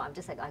 but no, I'm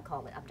just like, I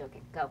called it. I'm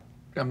joking. Go.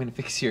 I'm gonna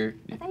fix your.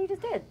 I thought you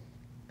just did.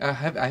 I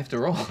have to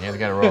roll. Yeah, you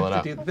gotta roll it to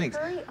up. do the things.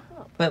 Hurry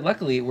up. But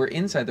luckily, we're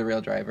inside the rail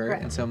driver,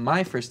 Right. and so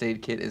my first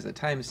aid kit is a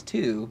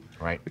 ×2,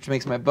 Right. which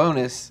makes my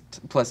bonus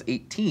plus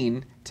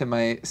 18 to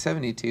my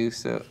 72,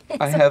 so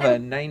I have a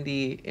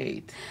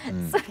 98.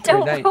 So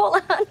don't nine. roll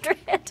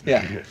 100.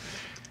 Yeah.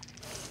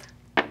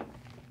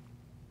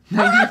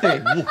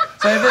 93.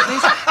 So I have at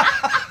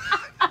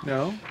least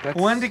No,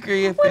 That's- 1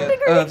 degree of,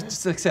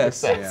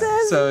 success. Yeah.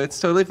 So it's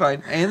totally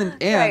fine. And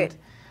Right.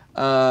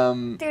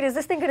 Dude, is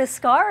this thing gonna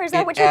scar? Is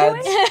that what you're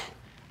doing?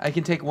 I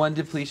can take 1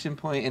 depletion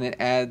point, and it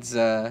adds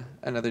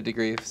another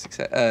degree of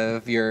success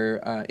of your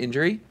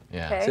injury.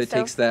 Yeah. Okay. So it so-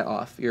 takes that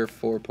off. Your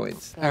 4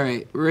 points. All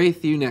right,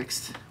 Wraith, you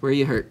next. Where are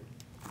you hurt?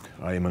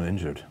 I am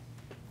uninjured.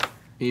 Are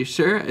you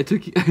sure? I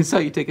saw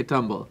you take a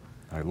tumble.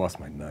 I lost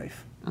my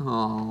knife.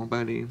 Oh,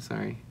 buddy, I'm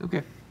sorry.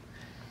 Okay.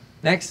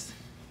 Next.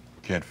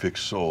 Can't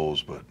fix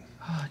soles, but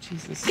Oh,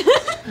 Jesus.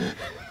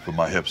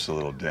 my hip's a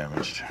little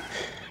damaged.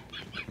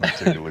 Let's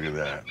take a look at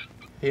that.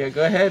 Yeah,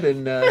 go ahead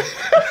and. I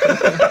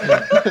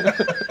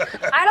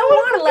don't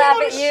want to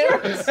laugh at you.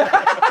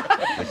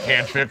 I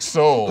can't fix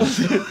soles,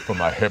 but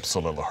my hip's a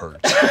little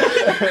hurt.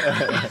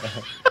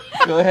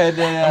 Go ahead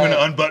and. I'm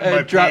gonna unbutton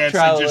my drop pants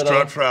trowel and just a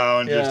little. drop trowel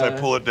and just I Yeah.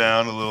 pull it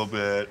down a little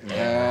bit.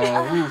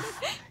 Oof.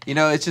 You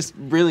know, it's just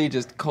really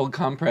just cold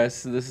compress.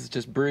 So this is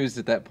just bruised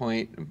at that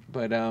point.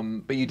 But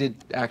you did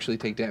actually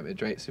take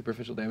damage, right?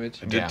 Superficial damage.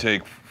 I did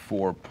take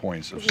 4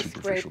 points of Just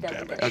superficial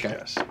scraped up damage. the Okay.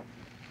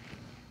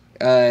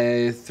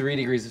 Yes. 3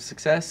 degrees of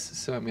success.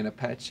 So I'm gonna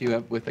patch you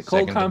up with a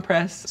cold Second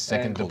compress.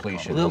 second and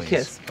depletion, A little please.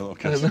 kiss. A little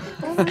kiss.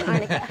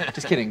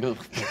 Just kidding. Help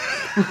me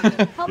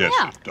Yes,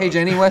 out. it Hey does.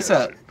 Jenny, what's Yes,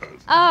 up? it does.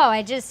 Oh,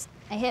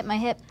 I hit my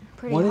hip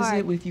pretty What is hard.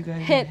 it with you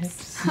guys?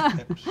 Hips. All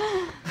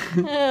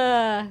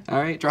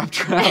right, drop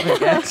trowel, I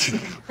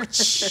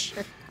guess.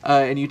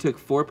 And you took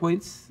 4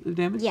 points of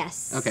damage?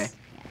 Yes. Okay.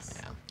 Yes.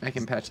 I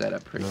can patch that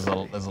up pretty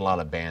There's a lot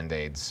of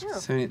band-aids.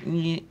 So,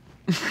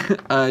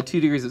 2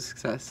 degrees of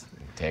success.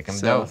 Take them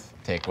So- both.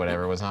 Take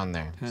whatever was on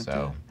there.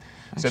 So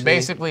Actually-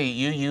 basically,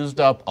 you used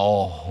up a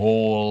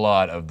whole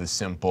lot of the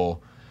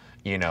simple,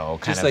 kind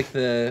Just of like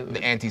the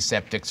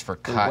antiseptics for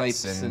the cuts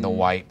wipes and the and-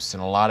 wipes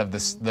and a lot of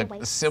this the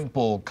wipes.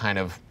 simple kind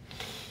of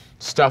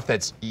stuff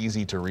that's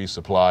easy to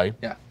resupply.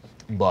 Yeah.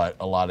 But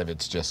a lot of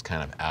it's just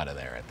kind of out of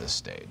there at this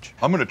stage.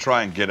 I'm gonna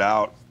try and get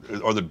out.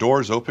 Are the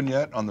doors open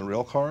yet on the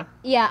rail car?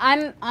 Yeah,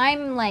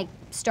 I'm like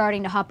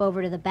starting to hop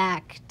over to the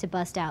back to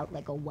bust out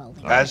like a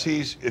welding.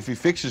 If he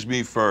fixes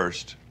me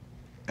first,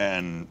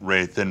 and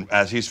Wraith, then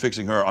as he's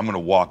fixing her, I'm gonna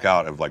walk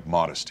out of like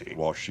modesty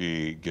while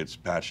she gets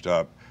patched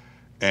up,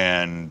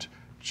 and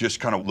just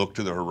kind of look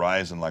to the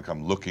horizon like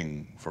I'm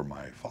looking for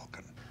my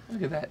falcon.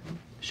 Look at that.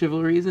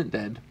 Chivalry isn't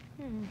dead.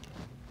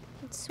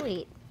 It's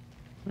sweet.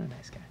 What a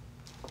nice guy.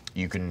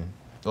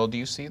 Do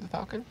you see the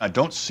falcon? I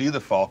don't see the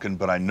falcon,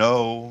 but I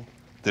know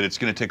that it's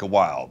gonna take a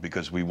while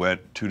because we went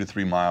 2 to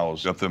 3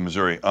 miles up the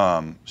Missouri.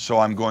 So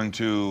I'm going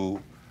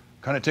to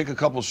kind of take a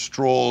couple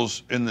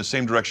strolls in the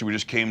same direction we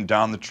just came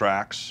down the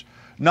tracks.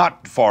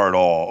 Not far at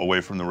all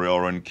away from the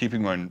railroad, and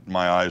keeping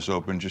my eyes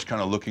open, just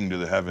kind of looking to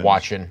the heavens.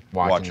 Watching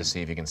to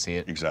see if you can see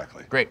it.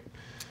 Exactly. Great.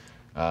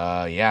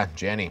 Yeah,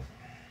 Jenny.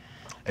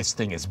 This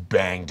thing is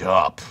banged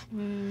up.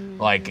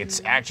 Like,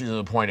 it's actually to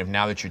the point of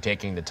now that you're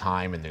taking the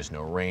time and there's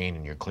no rain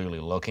and you're clearly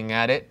looking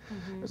at it,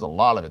 there's a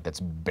lot of it that's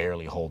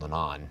barely holding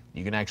on.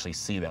 You can actually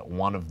see that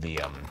one of the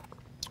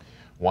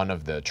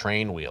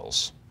train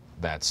wheels,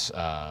 that's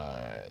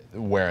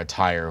where a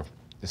tire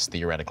is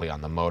theoretically on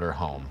the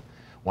motorhome,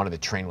 one of the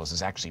train wheels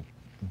is actually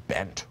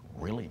bent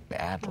really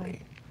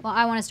badly. Well,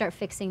 I want to start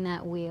fixing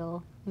that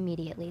wheel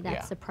immediately.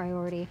 That's Yeah. a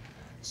priority.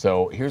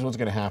 So here's what's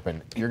gonna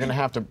happen. You're gonna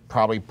have to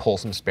probably pull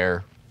some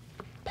spare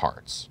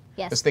parts.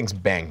 Yes. This thing's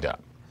banged up,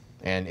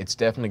 and it's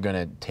definitely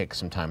gonna take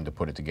some time to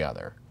put it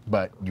together,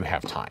 but you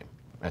have time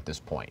at this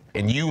point.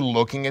 And you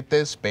looking at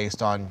this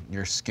based on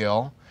your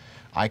skill,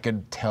 I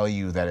could tell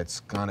you that it's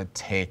gonna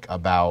take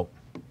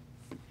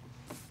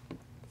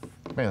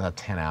maybe about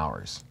 10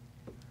 hours.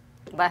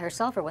 By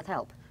herself or with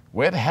help?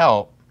 With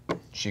help,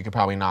 she could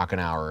probably knock an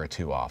hour or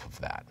 2 off of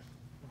that,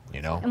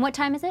 And what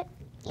time is it?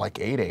 Like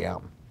 8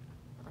 a.m.,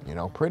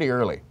 pretty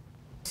early.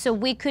 So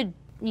we could,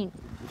 in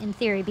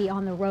theory, be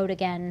on the road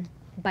again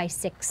by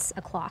 6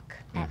 o'clock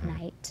at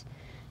night.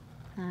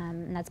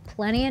 And that's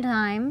plenty of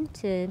time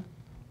to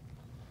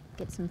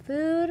get some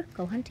food,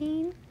 go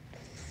hunting.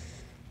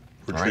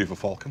 Retrieve a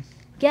falcon.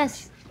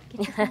 Yes.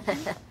 Want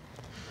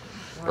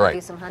Right. to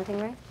do some hunting,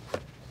 Ray?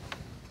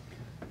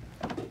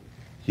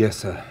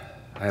 Yes, I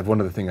have one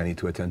other thing I need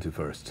to attend to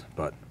first,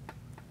 but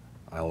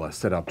I'll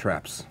set up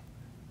traps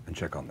and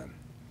check on them.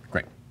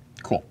 Great,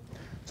 cool.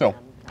 So,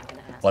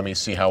 let me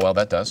see how well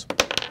that does.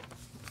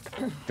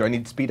 Do I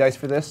need speed dice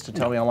for this to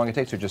tell me how long it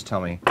takes, or just tell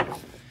me?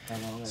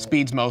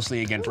 Speed's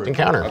mostly again for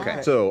encounter.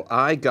 Okay. So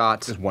I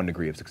got just 1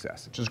 degree of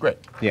success. Which is great.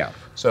 Yeah.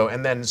 So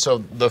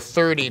the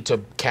 30 to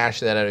cash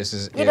that out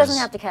is He doesn't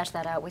have to cash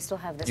that out. We still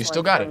have this You one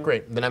still got it, from-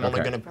 great. Then I'm only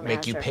Okay. gonna From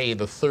make you Asher. pay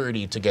the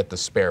 30 to get the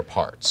spare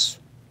parts.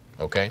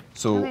 Okay?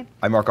 So Okay.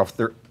 I mark off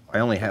I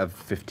only have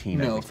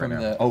 15. I No, think, from right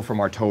now. the- Oh, from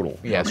our total.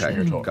 Yes, okay. from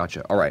your total.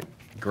 Gotcha. All right.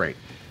 Great.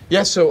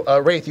 Yeah, so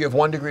Wraith, you have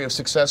 1 degree of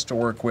success to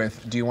work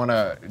with. Do you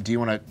wanna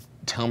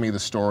tell me the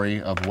story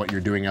of what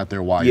you're doing out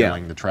there while you're Yeah.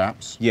 laying the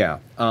traps? Yeah.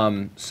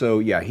 So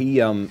yeah,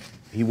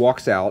 he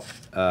walks out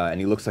and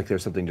he looks like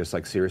there's something just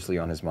like seriously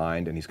on his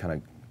mind, and he's kind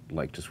of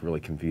like just really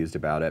confused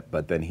about it.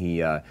 But then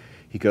he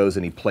goes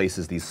and he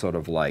places these sort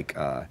of like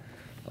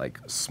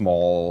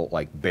small,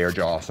 like bear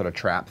jaw sort of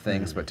trap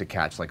things, but to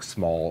catch like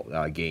small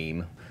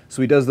game.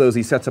 So he does those.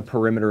 He sets a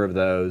perimeter of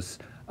those,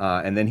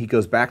 and then he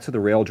goes back to the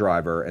rail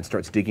driver and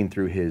starts digging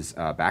through his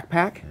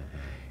backpack,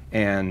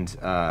 and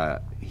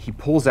he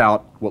pulls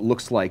out what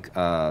looks like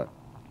a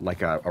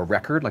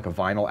record, like a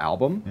vinyl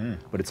album,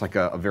 but it's like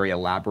a very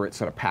elaborate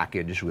sort of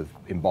package with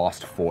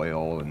embossed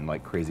foil and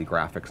like crazy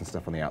graphics and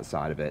stuff on the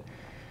outside of it.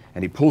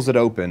 And he pulls it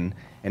open,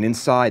 and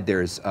inside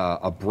there's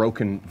a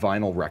broken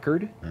vinyl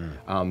record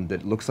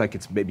that looks like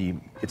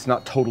it's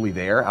not totally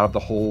there. Out of the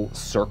whole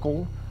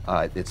circle,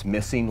 it's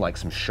missing like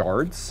some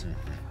shards.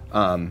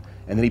 And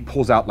then he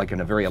pulls out like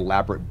a very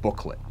elaborate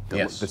booklet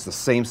that's the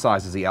same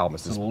size as the album.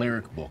 It's a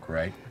lyric book,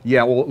 right?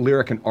 Yeah, well,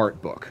 lyric and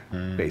art book,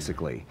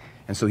 basically.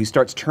 And so he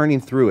starts turning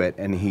through it,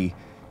 and he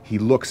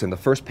looks, and the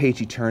first page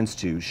he turns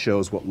to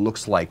shows what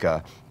looks like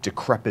a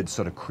decrepit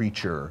sort of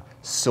creature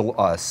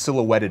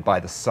silhouetted by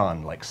the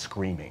sun, like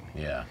screaming.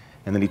 Yeah.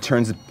 And then he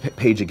turns the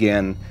page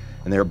again,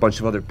 and there are a bunch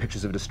of other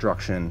pictures of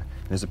destruction.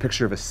 There's a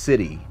picture of a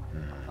city,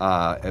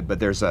 but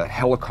there's a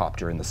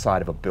helicopter in the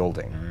side of a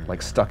building,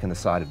 like stuck in the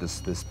side of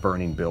this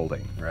burning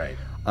building. Right.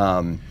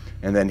 And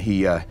then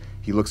he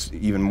looks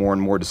even more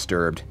and more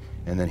disturbed,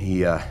 and then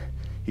he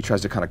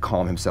tries to kind of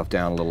calm himself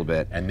down a little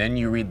bit. And then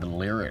you read the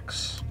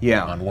lyrics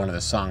on one of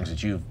the songs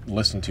that you've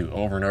listened to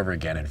over and over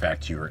again. In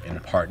fact, you were in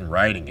part in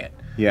writing it.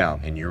 Yeah.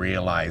 And you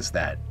realize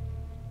that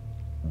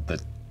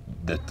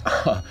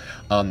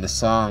on the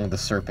song "The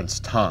Serpent's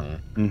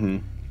Tongue"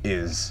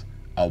 is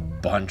a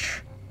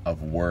bunch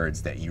of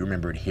words that you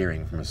remembered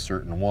hearing from a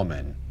certain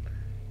woman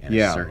in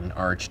a certain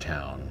arch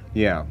town.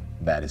 Yeah.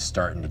 That is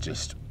starting to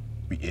just.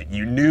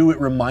 You knew it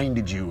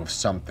reminded you of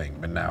something,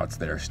 but now it's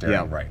there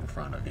staring right in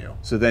front of you.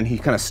 So then he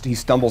kind of he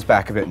stumbles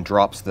back of it and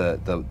drops the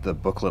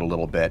booklet a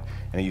little bit,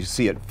 and you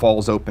see it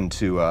falls open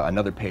to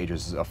another page.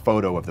 Is a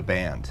photo of the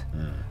band,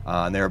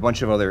 and there are a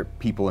bunch of other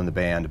people in the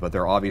band, but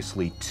there are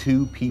obviously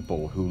two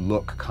people who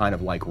look kind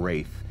of like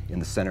Wraith in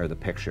the center of the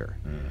picture,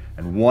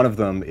 and one of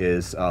them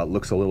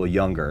looks a little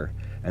younger,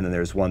 and then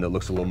there's one that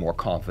looks a little more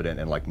confident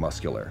and like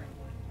muscular.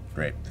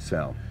 Great.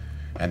 So,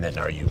 and then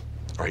are you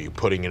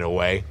putting it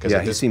away?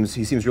 Yeah, he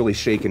seems really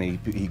shaken.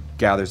 He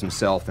gathers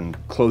himself and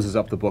closes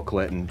up the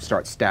booklet and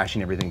starts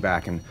stashing everything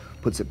back and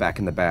puts it back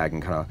in the bag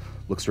and kind of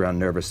looks around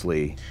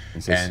nervously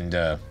and says,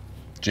 and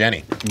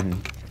Jenny,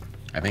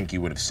 I think you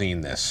would have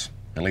seen this,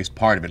 at least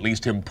part of it, at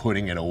least him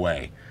putting it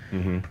away.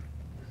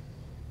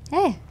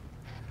 Hey,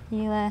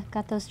 you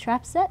got those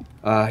traps set?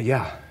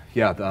 Yeah,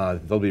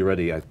 they'll be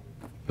ready.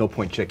 No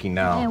point checking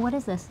now. Hey, what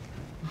is this?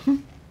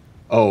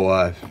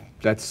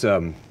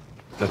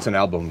 That's an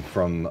album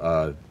from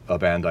a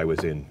band I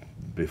was in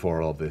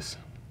before all this.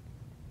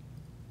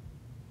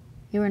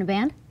 You were in a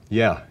band?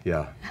 Yeah.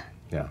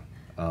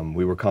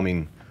 We were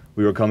coming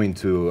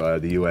to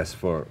the U.S.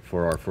 for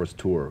our first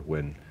tour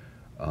when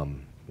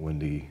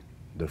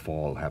the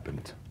fall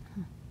happened.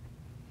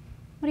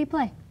 What do you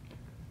play?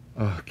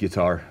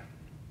 Guitar.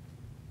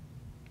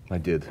 I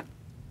did.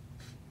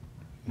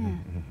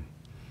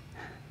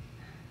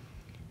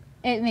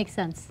 It makes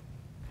sense.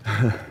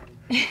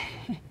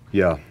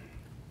 Yeah.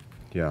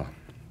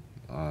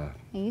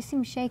 You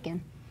seem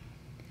shaken.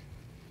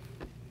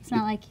 It's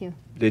not like you.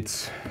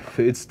 It's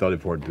not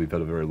important. We've had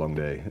a very long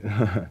day.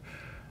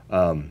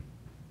 I'm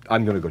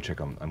gonna go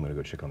check on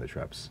the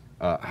traps.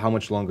 How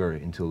much longer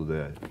until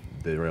the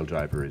rail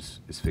driver is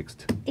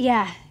fixed?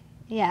 Yeah.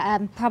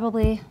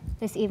 Probably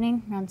this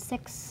evening around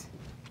 6.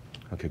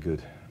 Okay,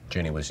 good.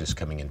 Jenny was just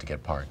coming in to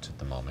get parts at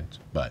the moment,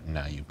 but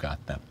now you've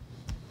got them.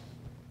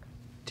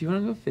 Do you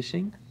want to go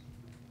fishing?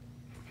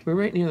 We're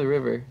right near the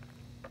river.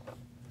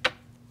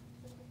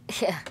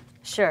 Yeah,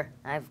 sure.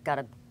 I've got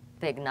a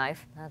big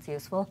knife. That's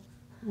useful.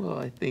 Well,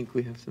 I think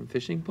we have some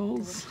fishing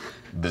poles.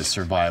 The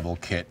survival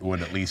kit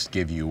would at least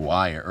give you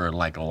wire, or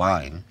like a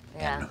line,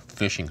 and a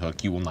fishing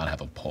hook. You will not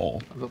have a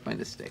pole. I'll go find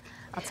a stick.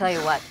 I'll tell you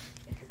what.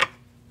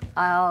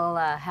 I'll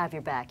have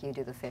your back. You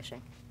do the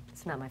fishing.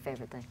 It's not my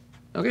favorite thing.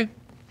 Okay.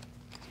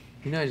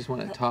 You know I just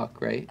want to talk,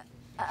 right?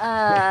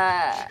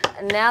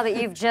 Now that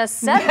you've just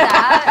said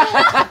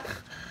that,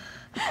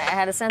 I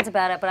had a sense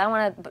about it, but I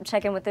want to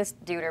check in with this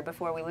duder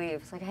before we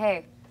leave. It's like,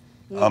 hey.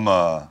 I'm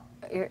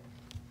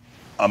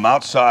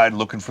outside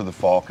looking for the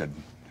falcon,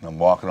 and I'm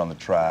walking on the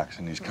tracks,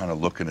 and he's kind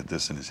of looking at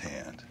this in his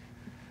hand,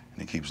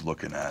 and he keeps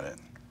looking at it,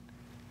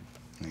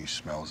 and he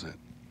smells it,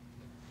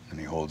 and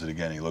he holds it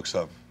again. He looks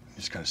up, he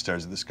just kind of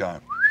stares at the sky,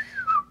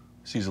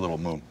 sees a little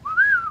moon.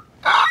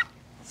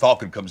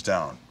 Falcon comes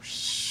down,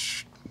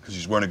 because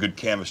he's wearing a good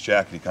canvas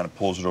jacket. He kind of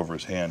pulls it over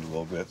his hand a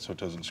little bit so it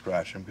doesn't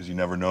scratch him, because he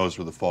never knows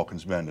where the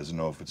falcon's been. Doesn't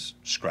know if it's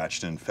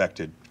scratched and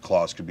infected.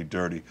 Claws could be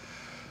dirty.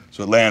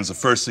 So it lands. The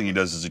first thing he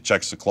does is he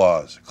checks the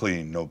claws.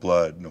 Clean, no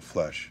blood, no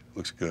flesh.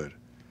 Looks good.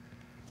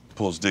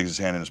 Digs his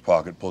hand in his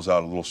pocket, pulls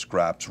out a little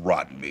scrap. It's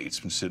rotten meat. It's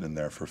been sitting in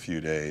there for a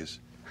few days.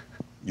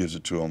 Gives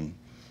it to him.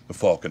 The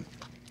falcon.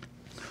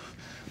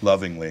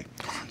 Lovingly.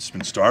 It's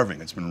been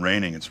starving. It's been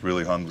raining. It's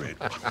really hungry.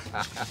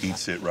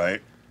 Eats it, right?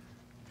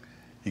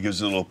 He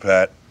gives it a little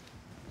pet.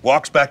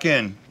 Walks back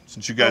in.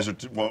 since you guys are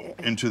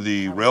into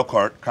the rail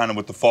cart, kind of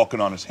with the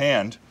falcon on his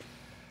hand,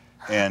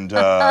 and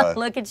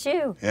Look at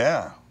you.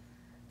 yeah,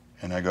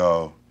 and I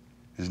go,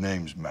 his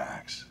name's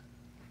Max,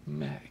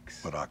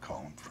 Max. but I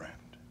call him friend.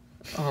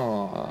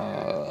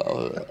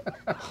 Oh.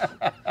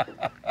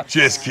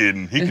 Just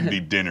kidding. He can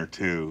be dinner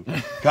too,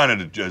 kind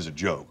of as a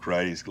joke,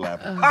 right? He's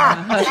laughing.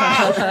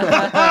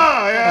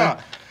 Yeah.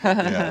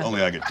 Yeah.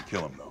 Only I get to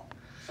kill him though.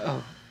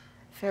 Oh.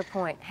 Fair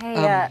point.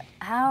 Hey,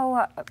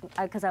 how?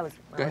 Because I was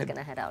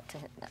gonna head out to.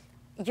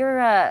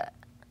 You're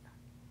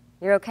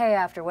okay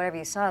after whatever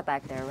you saw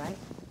back there, right?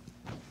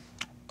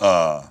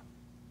 I'm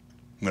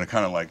gonna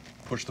kind of like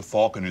push the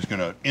falcon, who's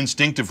gonna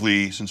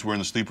instinctively, since we're in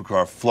the sleeper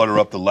car, flutter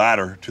up the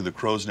ladder to the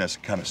crow's nest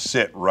and kind of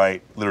sit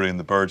right, literally in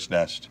the bird's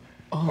nest,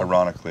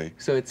 ironically.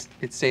 So it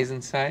stays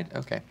inside?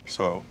 Okay.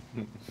 So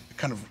it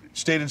kind of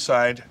stayed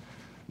inside,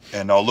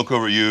 and I'll look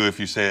over at you if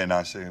you say it, and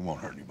I say it won't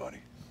hurt anybody.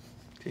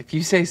 If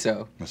you say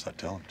so. Unless I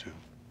tell him to.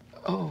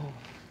 Oh.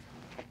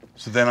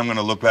 So then I'm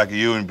gonna look back at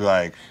you and be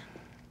like,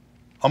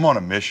 I'm on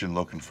a mission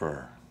looking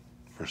for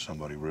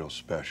somebody real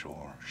special,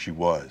 or she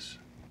was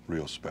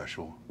real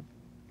special.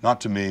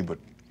 Not to me, but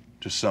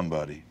to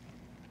somebody.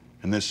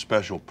 And this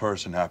special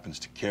person happens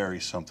to carry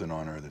something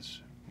on her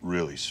that's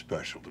really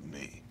special to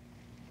me.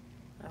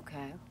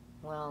 Okay.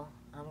 Well,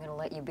 I'm gonna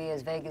let you be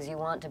as vague as you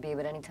want to be,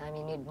 but anytime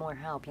you need more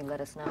help, you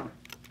let us know.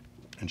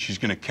 And she's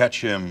gonna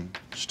catch him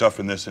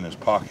stuffing this in his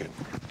pocket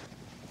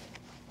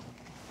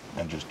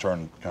and just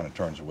kind of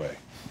turns away,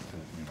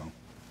 you know.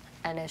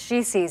 And as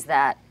she sees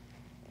that,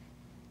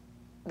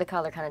 the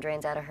color kind of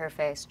drains out of her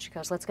face. She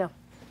goes, "Let's go."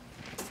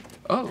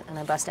 Oh. And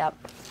I bust out.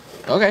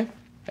 Okay.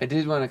 I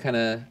did want to kind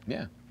of,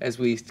 Yeah. as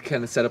we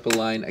kind of set up a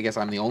line, I guess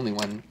I'm the only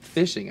one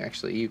fishing,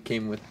 actually. You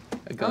came with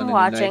a gun I'm and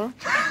watching. a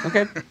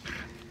knife.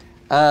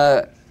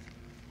 Okay.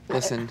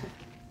 Listen,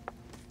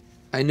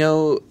 I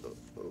know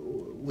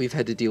we've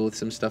had to deal with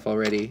some stuff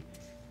already,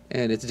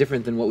 and it's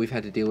different than what we've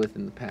had to deal with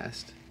in the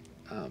past.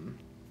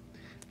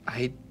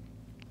 I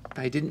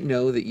didn't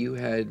know that you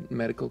had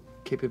medical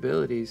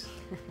capabilities.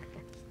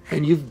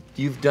 And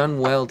you've done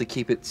well to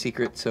keep it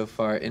secret so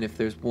far, and if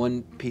there's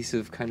one piece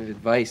of kind of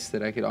advice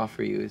that I could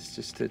offer you is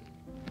just to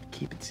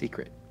keep it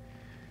secret.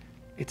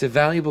 It's a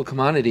valuable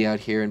commodity out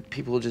here, and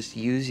people just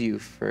use you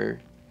for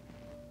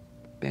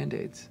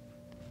Band-Aids.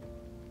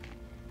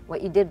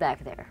 What you did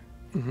back there.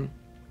 Mm-hmm.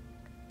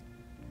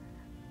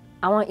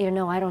 I want you to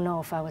know I don't know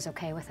if I was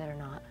okay with it or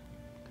not.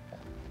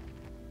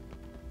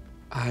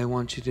 I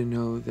want you to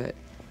know that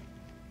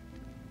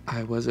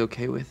I was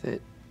okay with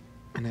it,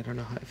 and I don't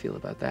know how I feel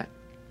about that.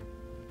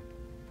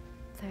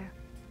 Fair.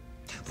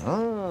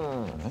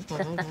 Oh.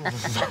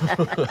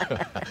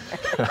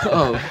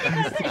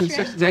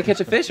 Did I catch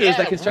a fish, or is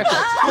that construction?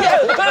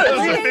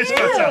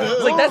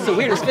 It's like, that's the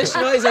weirdest fish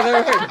noise I've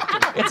ever heard.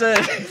 It's a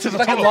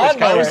fucking It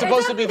lawnmower. was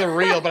supposed to be the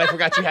reel, but I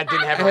forgot you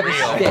didn't have a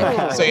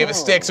reel. So you have a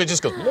stick, so it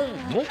just goes. No,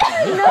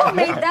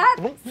 made that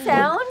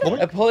sound.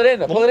 I pull it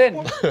in.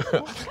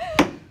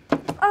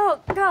 Oh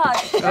God.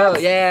 Oh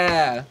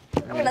yeah.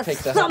 I'm gonna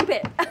thump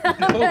it.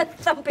 I'm gonna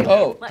thump it.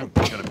 Oh. I'm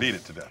gonna beat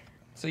it to death.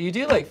 So you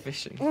do like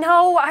fishing?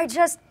 No, I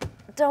just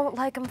don't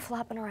like them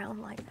flopping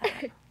around like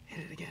that.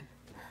 Hit it again.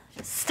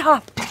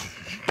 Stop.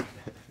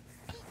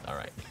 All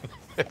right.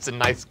 It's a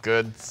nice,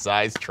 good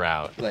sized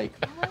trout. Like.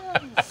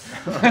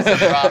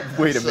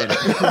 Wait a minute.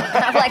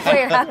 I'm like,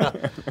 wait, now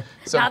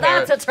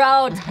that's a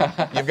trout.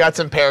 You've got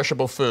some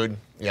perishable food.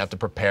 You have to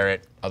prepare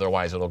it,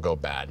 otherwise it'll go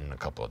bad in a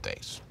couple of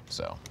days.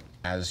 So,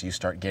 as you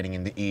start getting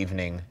in the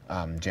evening,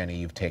 Jenny,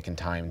 you've taken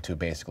time to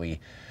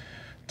basically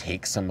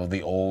take some of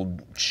the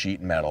old sheet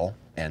metal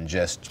and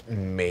just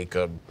make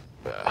a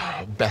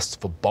best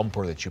of a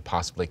bumper that you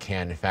possibly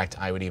can. In fact,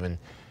 I would even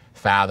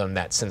fathom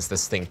that since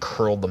this thing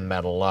curled the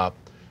metal up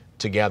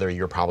together,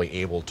 you're probably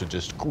able to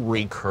just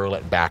recurl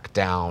it back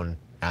down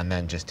and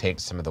then just take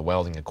some of the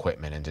welding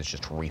equipment and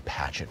just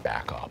repatch it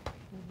back up,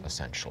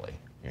 essentially.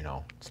 You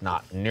know, it's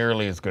not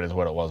nearly as good as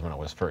what it was when it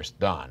was first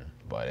done,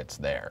 but it's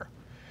there.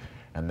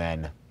 And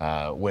then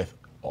with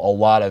a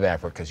lot of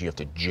effort, because you have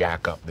to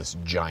jack up this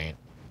giant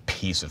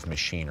piece of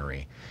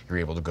machinery, you're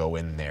able to go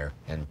in there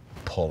and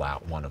pull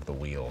out one of the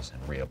wheels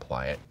and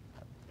reapply it.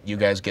 You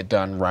guys get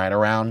done right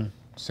around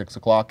 6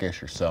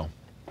 o'clock-ish or so,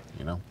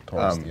 you know,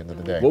 towards the end of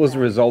the day. What was the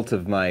result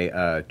of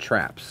my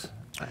traps?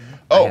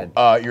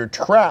 Your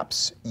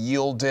traps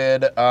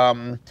yielded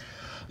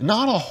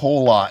not a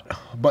whole lot,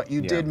 but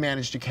you did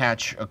manage to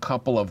catch a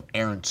couple of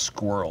errant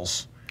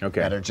squirrels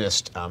that are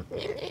just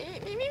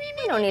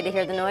You don't need to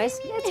hear the noise.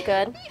 It's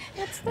good.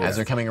 as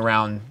they're coming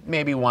around.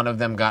 Maybe one of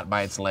them got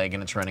by its leg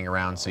and it's running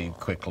around, so you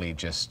quickly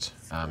just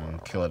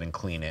kill it and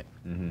clean it.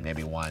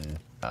 Maybe one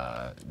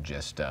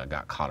just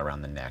got caught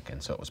around the neck,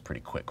 and so it was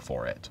pretty quick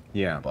for it.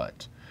 Yeah.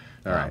 But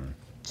All right.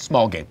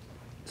 small game.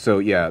 So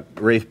yeah,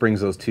 Rafe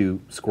brings those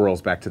two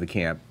squirrels back to the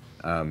camp,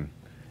 and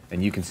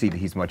you can see that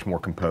he's much more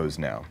composed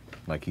now.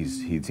 Like he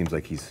seems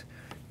like he's,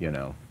 you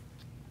know,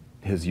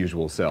 his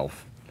usual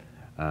self.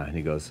 And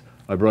he goes,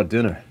 "I brought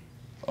dinner."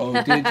 Oh,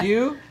 did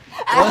you?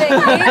 I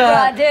think he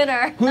brought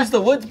dinner. Who's the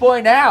woods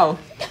boy now?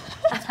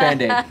 It's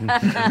Band-Aid.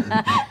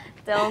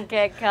 Don't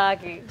get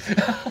cocky.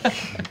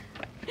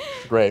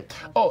 Great.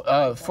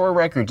 Oh, for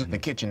record, the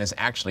kitchen is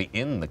actually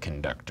in the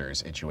conductor's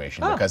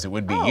situation because it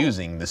would be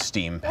using the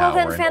steam power.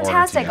 Well, then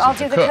fantastic. I'll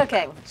do the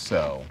cooking.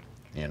 So,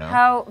 you know.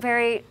 How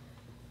very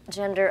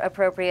gender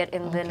appropriate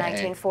in the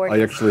 1940s.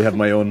 I actually have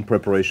my own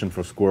preparation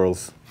for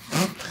squirrels.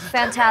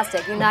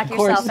 Fantastic. You knock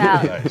yourself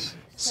out. Nice.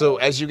 So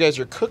as you guys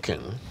are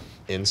cooking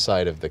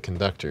inside of the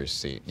conductor's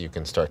seat, you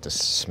can start to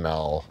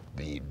smell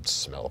the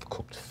smell of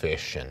cooked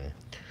fish and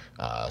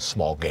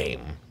small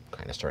game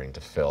kind of starting to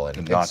fill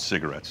in. Not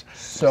cigarettes.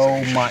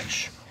 So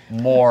much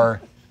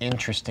more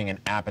interesting and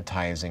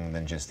appetizing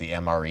than just the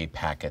MRE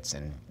packets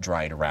and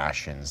dried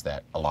rations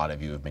that a lot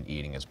of you have been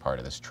eating as part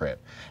of this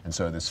trip. And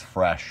so this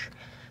fresh,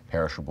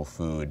 perishable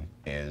food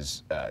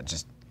is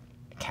just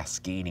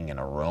cascading an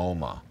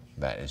aroma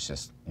that is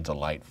just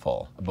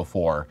delightful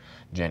before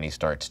Jenny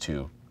starts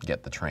to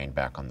get the train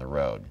back on the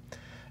road.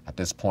 At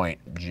this point,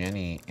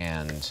 Jenny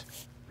and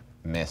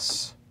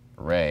Miss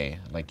Ray,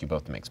 I'd like you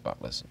both to make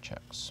spot listen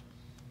checks.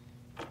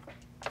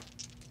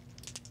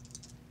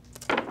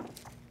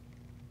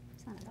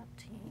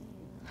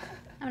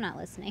 I'm not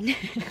listening.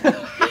 I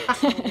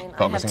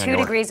have 2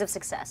 degrees of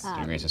success.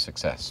 2 degrees of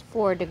success.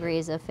 4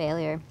 degrees of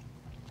failure.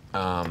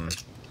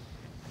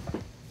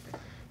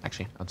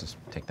 Actually, I'll just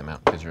take them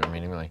out because you're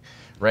really.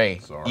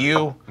 Ray,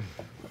 you,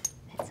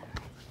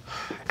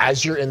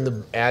 as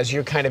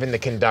you're kind of in the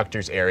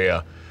conductor's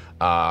area,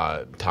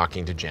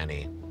 talking to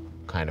Jenny,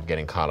 kind of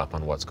getting caught up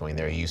on what's going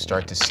there, you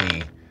start to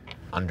see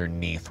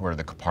underneath where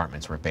the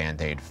compartments where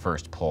Band-Aid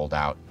first pulled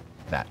out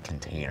that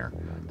container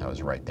that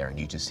was right there, and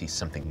you just see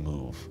something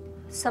move.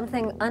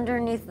 Something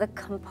underneath the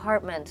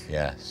compartment.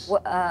 Yes.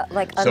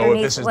 Like So underneath.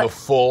 if this is the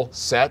full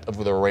set of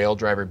the rail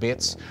driver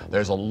bits,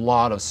 there's a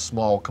lot of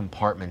small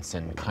compartments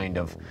and kind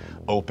of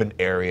open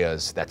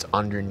areas that's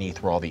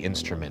underneath where all the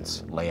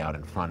instruments lay out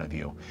in front of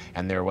you.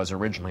 And there was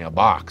originally a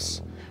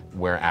box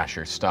where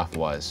Asher's stuff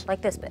was.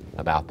 Like this bit.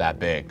 About that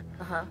big.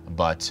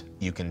 But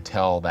you can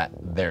tell that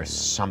there's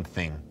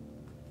something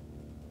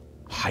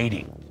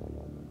hiding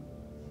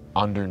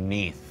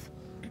underneath.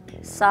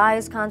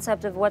 Size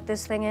concept of what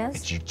this thing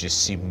is? You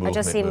just see movement. I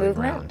just see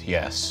movement? Around.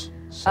 Yes.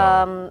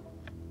 So,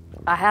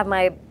 I have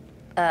my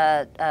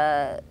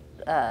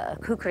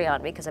kukri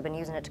on because I've been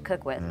using it to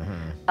cook with.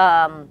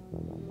 I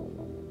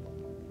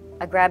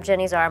grab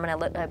Jenny's arm and I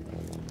look.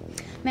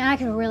 Man, I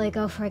could really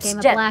go for a game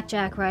of Jen-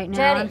 blackjack right now.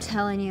 Jenny. I'm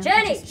telling you.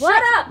 Jenny, Just-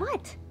 shut up!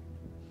 What?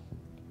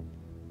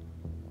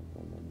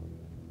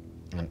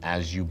 and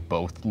as you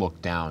both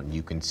look down,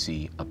 you can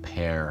see a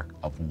pair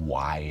of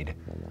wide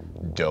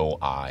doe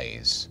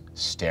eyes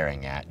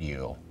staring at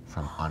you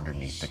from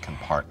underneath the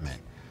compartment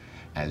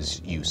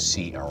as you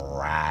see a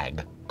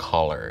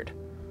rag-colored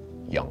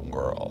young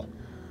girl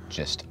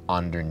just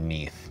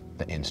underneath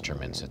the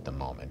instruments at the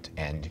moment.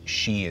 And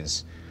she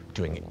is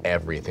doing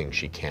everything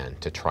she can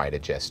to try to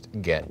just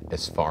get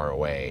as far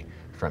away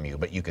from you.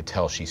 But you could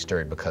tell she's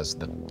stirred because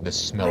the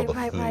smell of the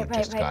food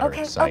just got her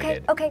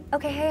excited. Okay,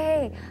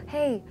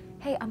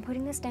 hey, I'm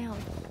putting this down.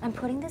 I'm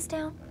putting this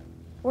down.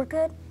 We're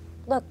good.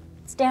 Look,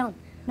 it's down.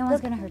 No one's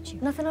gonna hurt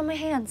you. Nothing on my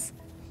hands,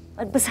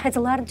 besides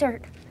a lot of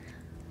dirt.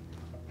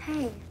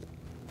 Hey,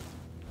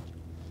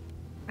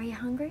 are you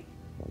hungry?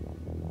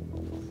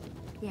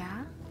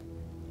 Yeah?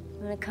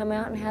 You wanna come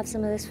out and have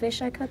some of this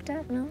fish I cooked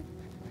up? No?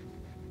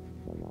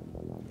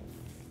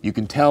 You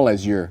can tell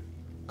as you're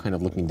kind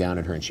of looking down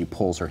at her and she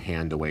pulls her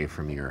hand away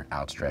from your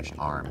outstretched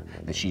arm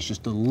that she's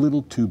just a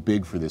little too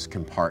big for this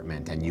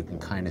compartment, and you can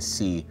kind of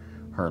see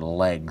her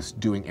legs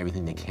doing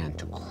everything they can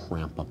to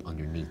cramp up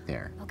underneath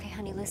there. Okay,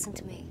 honey, listen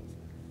to me.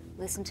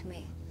 Listen to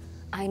me.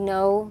 I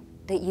know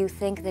that you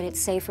think that it's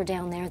safer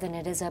down there than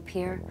it is up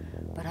here,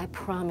 but I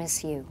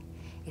promise you,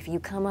 if you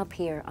come up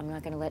here, I'm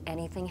not gonna let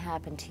anything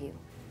happen to you.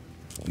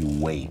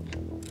 You wait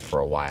for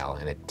a while,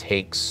 and it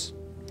takes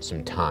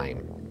some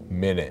time,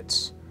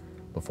 minutes,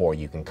 before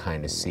you can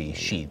kind of see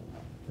she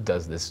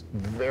does this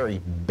very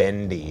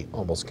bendy,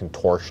 almost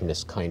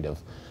contortionist kind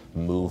of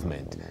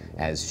movement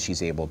as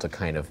she's able to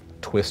kind of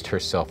twist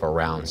herself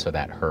around so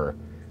that her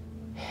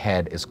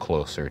head is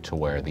closer to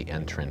where the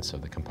entrance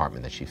of the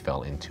compartment that she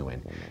fell into,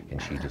 and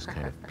she just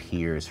kind of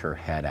peers her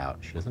head out.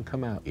 She doesn't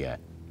come out yet,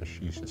 but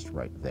she's just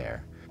right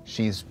there.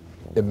 She's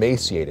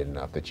emaciated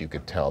enough that you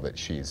could tell that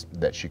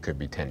she could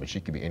be 10, but she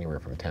could be anywhere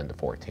from 10 to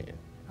 14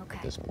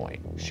 at this point.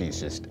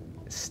 She's just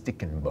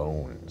sticking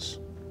bones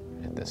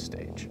at this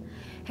stage.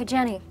 Hey,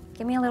 Jenny,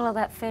 give me a little of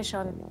that fish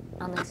on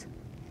this.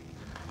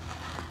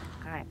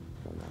 All right.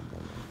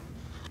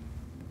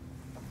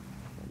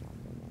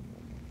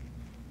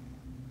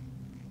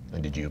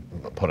 And did you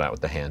put it out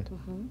with the hand?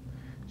 Mm-hmm.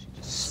 She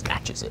just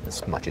snatches it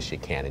as much as she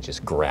can and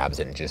just grabs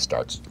it and just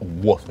starts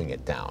woofing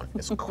it down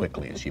as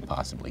quickly as she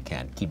possibly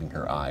can, keeping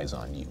her eyes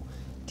on you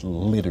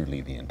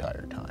literally the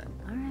entire time.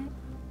 All right.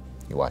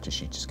 You watch as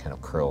she just kind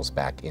of curls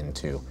back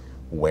into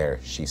where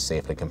she's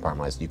safely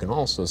compartmentalized. You can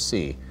also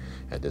see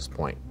at this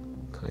point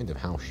kind of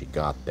how she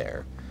got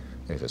there.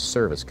 There's a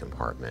service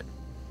compartment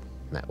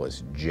that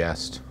was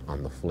just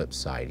on the flip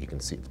side. You can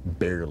see it's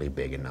barely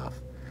big enough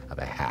of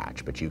a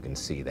hatch, but you can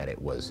see that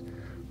it was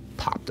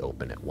popped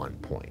open at one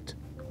point.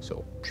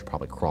 So she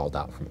probably crawled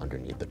out from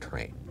underneath the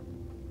train.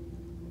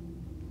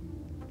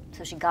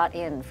 So she got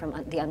in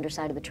from the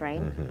underside of the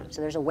train? So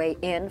there's a way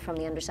in from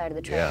the underside of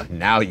the train? Yeah,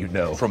 now you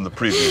know. From the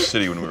previous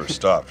city when we were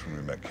stopped, when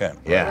we met Kent.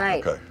 Yeah.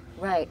 Right, Okay.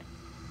 right.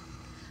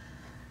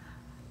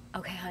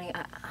 Okay, honey,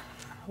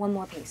 one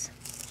more piece.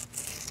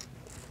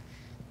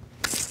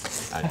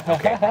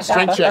 Okay,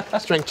 strength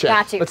check, strength check.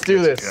 Got you. Let's do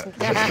this.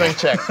 Strength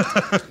check.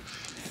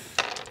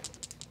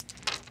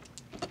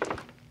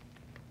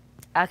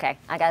 Okay,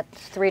 I got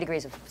 3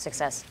 degrees of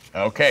success.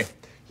 Okay.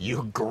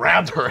 You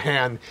grabbed her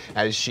hand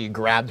as she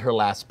grabbed her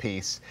last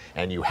piece,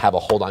 and you have a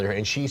hold on her,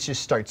 and she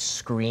just starts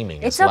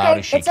screaming It's as loud okay,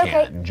 as she it's can.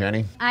 okay.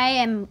 Jenny?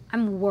 I'm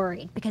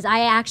worried because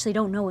I actually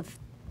don't know if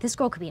this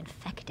girl could be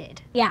infected.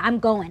 Yeah, I'm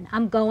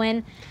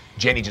going.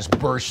 Jenny just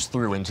bursts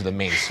through into the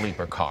main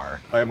sleeper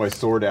car. I have my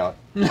sword out.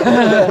 We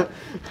got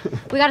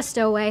a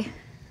stowaway.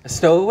 A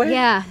stowaway?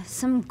 Yeah,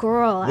 some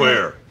girl.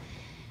 Where?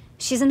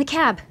 She's in the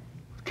cab.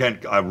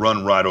 Kent, I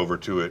run right over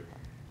to it.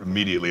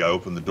 Immediately, I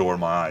open the door,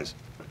 my eyes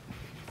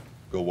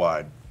go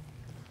wide.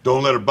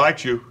 Don't let her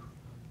bite you.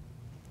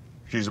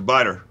 She's a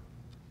biter.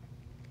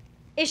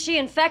 Is she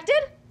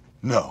infected?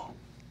 No,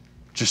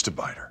 just a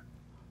biter.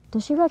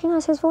 Does she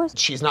recognize his voice?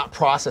 She's not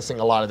processing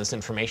a lot of this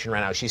information right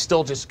now. She's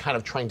still just kind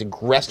of trying to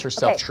wrest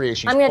herself Okay, free as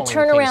she's I'm gonna pulling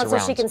turn things around so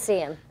she can see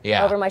him.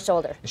 Yeah. Over my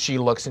shoulder. She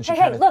looks and she Hey,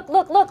 kind hey, of... look,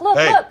 look, look, look,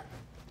 Hey. look!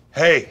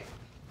 Hey.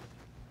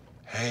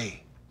 Hey.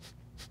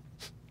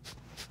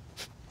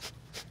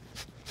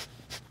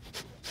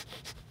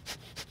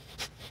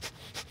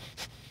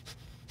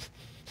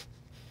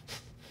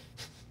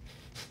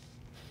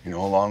 You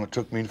know how long it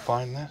took me to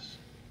find this?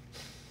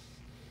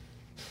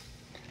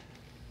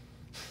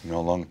 You know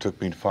how long it took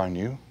me to find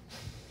you?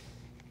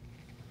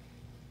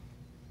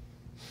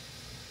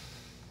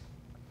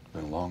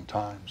 Been a long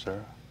time,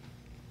 Sarah.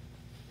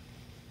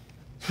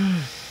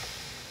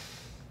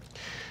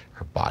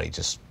 Her body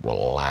just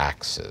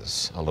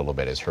relaxes a little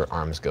bit as her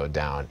arms go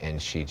down,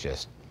 and she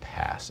just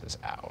passes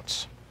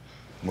out.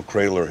 I'm gonna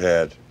cradle her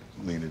head,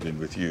 lean it in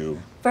with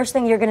you. First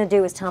thing you're gonna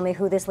do is tell me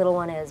who this little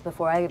one is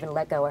before I even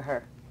let go of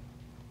her.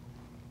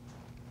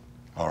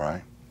 All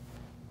right.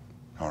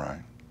 All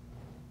right.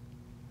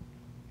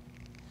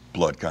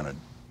 Blood kind of,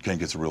 Ken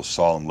gets a real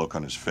solemn look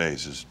on his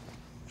face as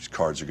his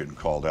cards are getting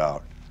called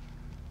out.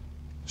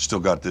 Still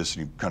got this,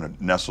 and he kind of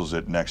nestles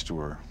it next to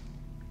her.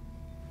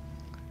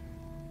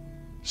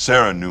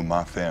 Sarah knew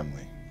my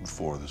family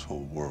before this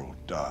whole world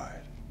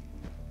died.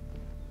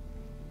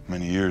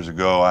 Many years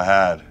ago, I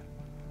had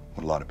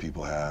what a lot of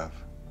people have: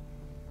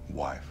 a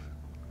wife,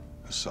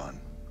 a son,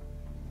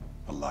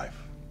 a life,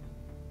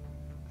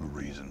 a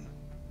reason.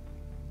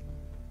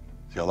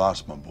 See, I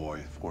lost my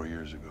boy 4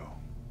 years ago.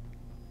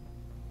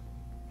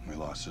 We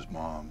lost his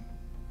mom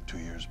 2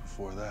 years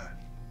before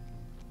that.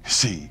 You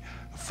see,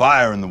 the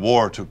fire and the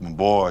war took my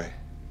boy,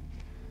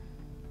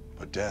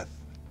 but death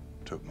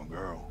took my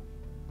girl.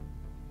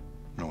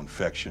 No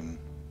infection,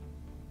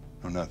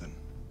 no nothing.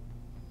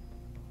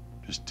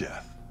 Just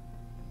death.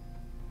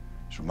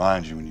 Just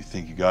reminds you when you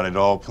think you got it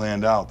all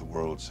planned out, the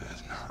world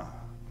says, nah.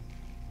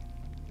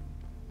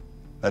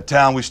 That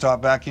town we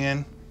stopped back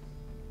in,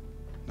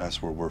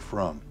 that's where we're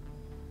from.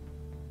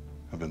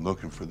 I've been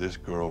looking for this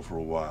girl for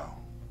a while.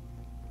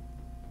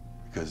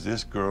 Because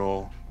this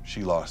girl,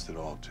 she lost it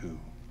all too.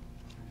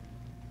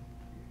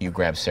 You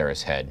grab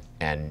Sarah's head,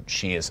 and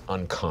she is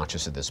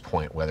unconscious at this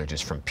point, whether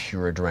just from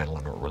pure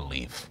adrenaline or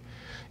relief.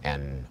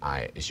 And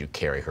as you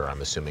carry her,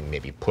 I'm assuming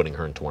maybe putting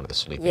her into one of the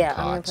sleeping Yeah, I'm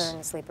gonna cots. put her in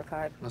the sleeper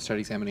card. I'll start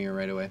examining her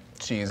right away.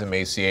 She's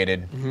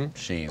emaciated.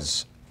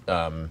 She's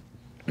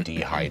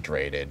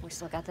dehydrated. We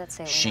still got that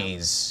saline.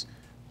 She's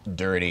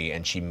dirty,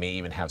 and she may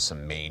even have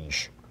some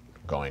mange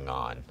going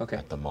on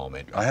at the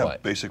moment. I have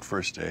but, basic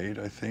first aid,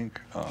 I think.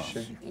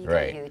 You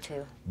right. You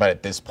too. But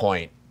at this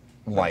point,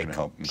 like, gonna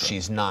help. Okay.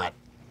 she's not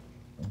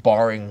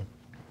barring,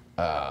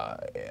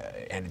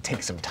 and it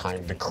takes some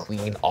time to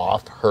clean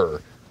off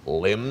her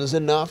limbs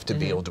enough to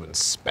be able to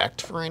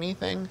inspect for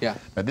anything. Yeah.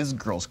 But this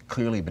girl's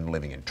clearly been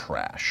living in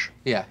trash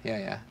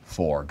Yeah.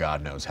 for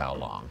God knows how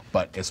long.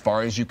 But as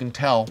far as you can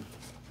tell,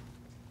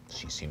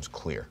 she seems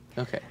clear.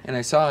 Okay. And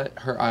I saw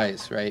her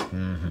eyes, right?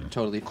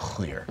 Totally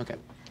Clear. Okay.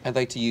 I'd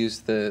like to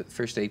use the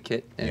first aid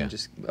kit and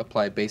just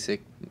apply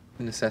basic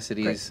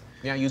necessities.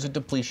 Yeah, use a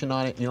depletion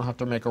on it. You don't have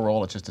to make a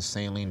roll. It's just a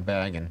saline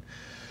bag and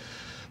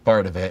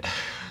part of it.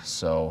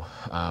 So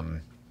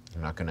I'm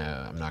not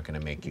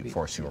gonna make you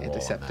force you a roll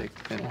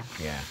Antiseptic. on that.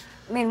 Yeah.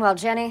 Meanwhile,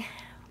 Jenny,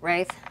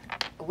 Wraith,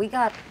 we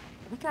got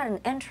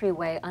an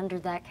entryway under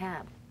that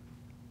cab.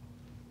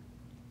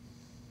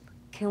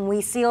 Can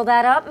we seal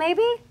that up,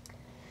 maybe?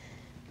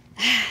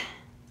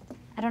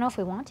 I don't know if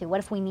we want to. What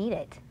if we need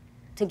it?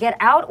 To get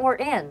out or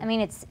in? I mean,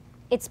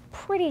 it's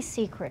pretty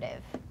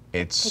secretive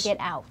It's to get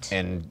out.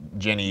 And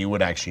Jenny, you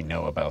would actually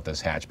know about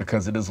this hatch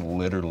because it is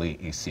literally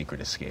a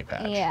secret escape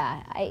hatch.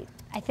 Yeah,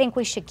 I think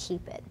we should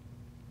keep it.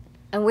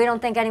 And we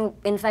don't think any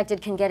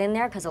infected can get in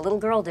there? Because a little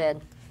girl did.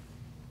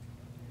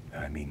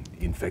 I mean,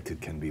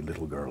 infected can be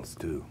little girls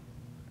too.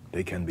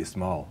 They can be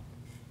small.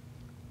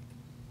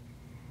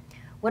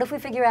 What if we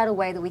figure out a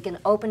way that we can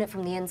open it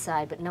from the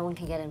inside, but no one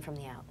can get in from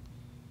the out?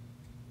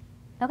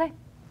 Okay.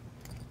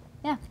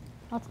 Yeah,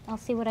 I'll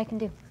see what I can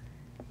do.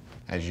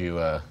 As you,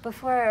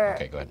 Before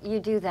Okay, go ahead. you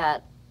do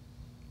that,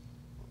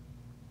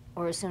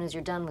 or as soon as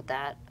you're done with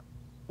that,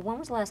 when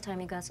was the last time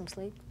you got some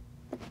sleep?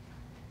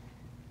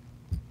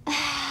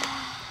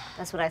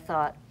 That's what I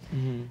thought.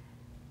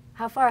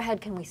 How far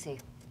ahead can we see?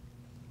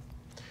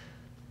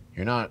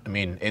 you're not, I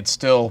mean, it's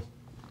still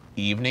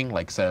evening,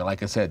 like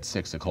I said,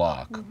 6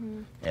 o'clock.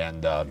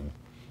 And,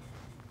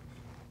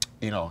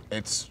 you know,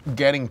 it's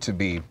getting to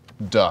be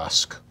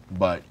dusk,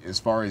 but as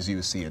far as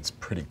you see, it's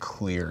pretty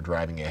clear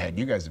driving ahead.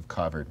 You guys have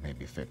covered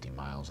maybe 50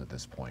 miles at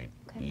this point,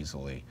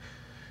 easily.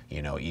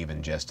 You know,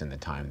 even just in the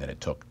time that it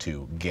took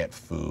to get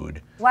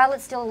food. While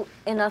it's still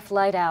enough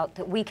light out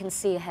that we can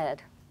see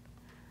ahead,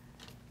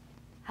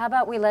 how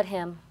about we let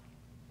him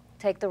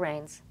take the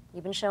reins?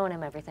 You've been showing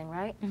him everything,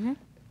 right?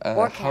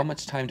 Or How can-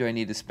 much time do I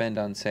need to spend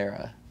on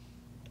Sarah?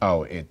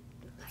 Oh,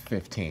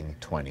 15,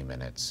 20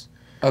 minutes.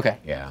 Okay.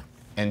 Yeah.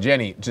 And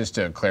Jenny, just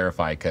to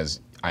clarify,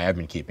 because I have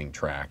been keeping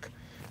track,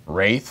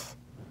 Wraith,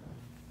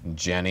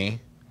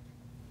 Jenny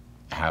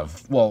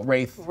have, well,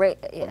 Wraith,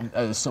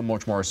 yeah. so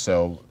much more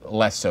so,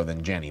 less so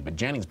than Jenny, but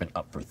Jenny's been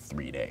up for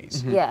 3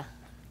 days. Yeah.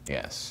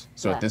 Yes.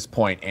 So Yeah. at this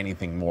point,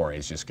 anything more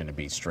is just going to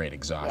be straight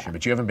exhaustion.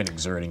 But you haven't been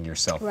exerting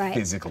yourself Right.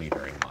 physically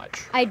very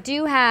much. I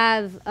do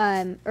have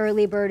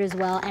early bird as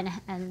well, and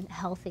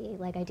healthy.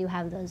 Like I do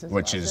have those as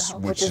Which well. is so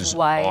healthy. which is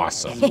why-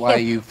 awesome. Why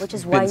you've Which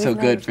is why been so you've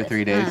good for managed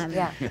 3 this.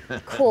 days. Yeah.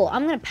 Cool.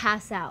 I'm gonna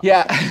pass out.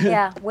 Yeah.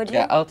 Yeah. Would you?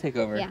 Yeah, I'll take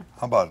over. Yeah.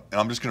 How about,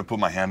 I'm just gonna put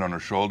my hand on her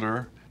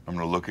shoulder, I'm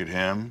gonna look at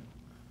him,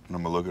 and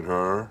I'm gonna look at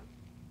her,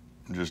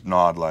 and just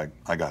nod like,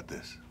 I got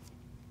this.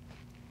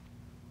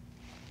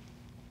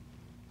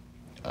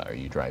 Are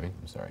you driving?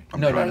 I'm sorry. I'm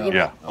No, driving. no, no.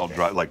 Yeah, I'll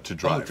drive, like to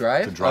drive.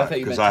 drive? To Oh, I drive, thought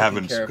you because meant I taking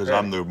haven't, care of because her.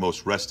 I'm the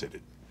most rested.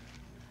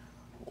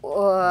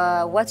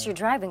 What's your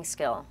driving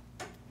skill?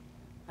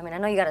 I mean, I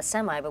know you got a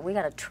semi, but we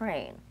got a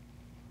train.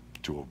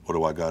 What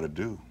do I gotta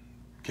do?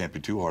 Can't be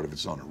too hard if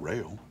it's on a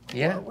rail.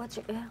 Yeah. What's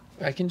your, yeah.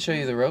 I can show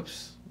you the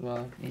ropes.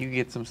 Well, you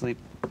get some sleep.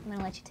 I'm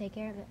gonna let you take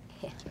care of it.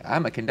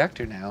 I'm a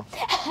conductor now.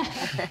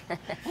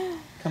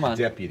 Come on.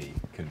 Deputy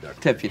conductor.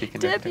 Deputy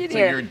conductor.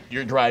 So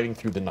you're driving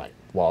through the night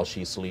while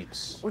she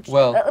sleeps.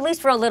 Well, At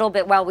least for a little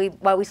bit while we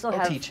still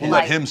have teach We'll him. let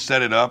light. him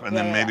set it up, and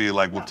then Yeah, maybe yeah.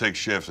 like we'll take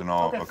shifts and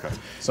all. Okay.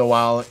 So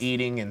while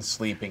eating and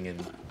sleeping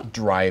and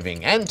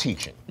driving and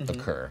teaching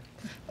occur,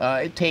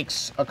 it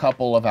takes a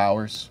couple of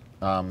hours.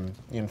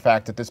 In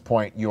fact, at this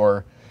point,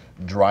 you're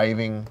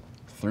driving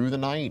through the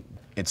night.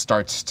 It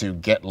starts to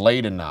get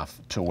late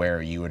enough to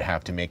where you would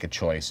have to make a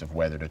choice of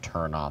whether to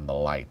turn on the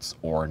lights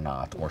or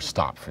not, or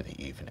stop for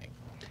the evening.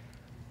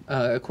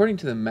 According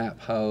to the map,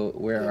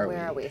 where are we?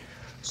 Where are we?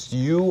 So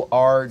you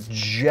are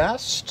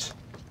just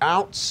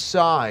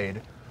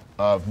outside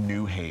of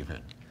New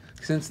Haven.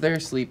 Since they're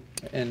asleep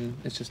and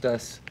it's just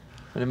us,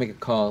 I'm gonna make a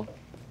call.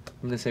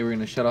 I'm gonna say we're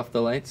gonna shut off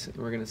the lights and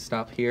we're gonna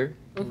stop here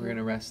and we're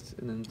gonna rest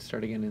and then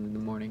start again in the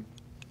morning.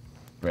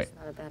 Right.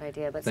 Not a bad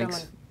idea, but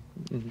Thanks.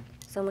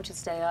 someone should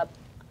stay up.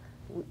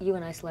 You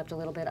and I slept a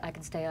little bit. I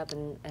can stay up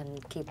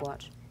and keep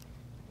watch.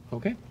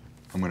 Okay.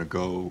 I'm gonna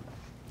go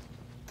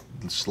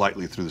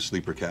slightly through the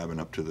sleeper cabin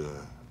up to the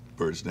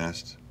bird's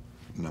nest,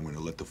 and I'm gonna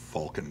let the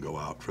falcon go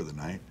out for the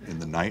night, in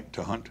the night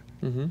to hunt.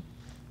 Mm-hmm.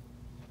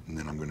 And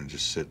then I'm gonna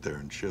just sit there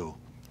and chill.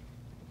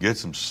 Get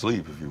some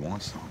sleep if you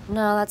want some.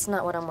 No, that's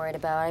not what I'm worried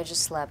about. I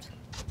just slept.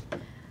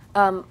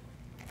 I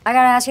gotta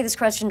ask you this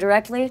question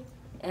directly,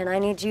 and I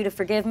need you to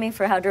forgive me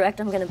for how direct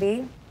I'm gonna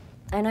be.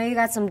 I know you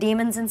got some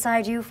demons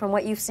inside you from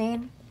what you've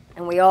seen,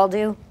 and we all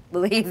do.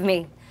 Believe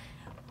me,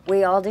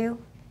 we all do.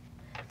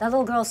 That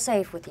little girl's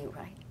safe with you,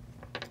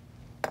 right?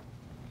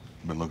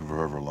 I've been looking for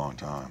her for a long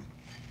time.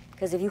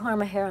 Because if you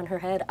harm a hair on her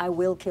head, I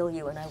will kill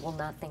you, and I will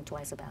not think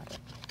twice about it.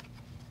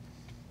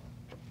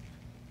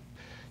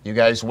 You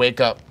guys wake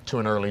up to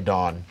an early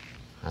dawn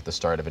at the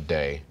start of a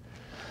day.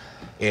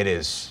 It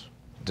is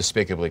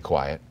despicably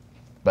quiet,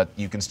 but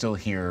you can still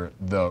hear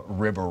the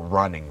river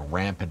running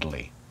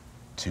rampantly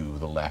to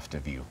the left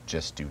of you,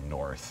 just due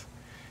north.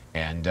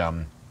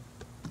 And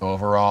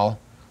overall,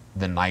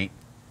 the night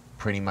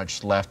pretty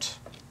much left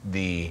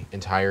the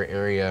entire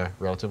area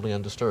relatively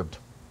undisturbed.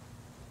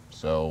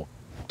 So,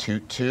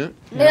 toot toot.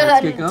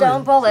 let's get going.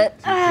 Don't pull it.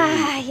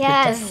 Ah,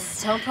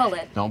 yes. Don't pull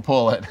it. Don't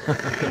pull it.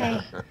 Okay.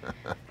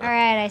 All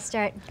right, I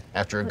start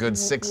After a good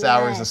 6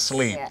 hours of Yes.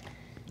 sleep, Yeah.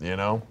 you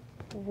know?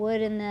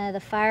 wood in the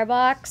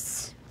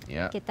firebox.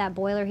 Yeah. Get that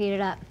boiler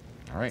heated up.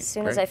 All right. As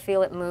soon as I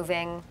feel it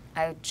moving,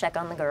 I check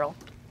on the girl.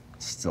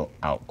 Still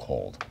out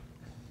cold.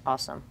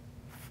 Awesome.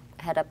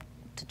 Head up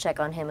to check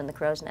on him in the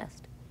crow's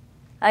nest.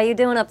 How you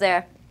doing up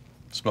there?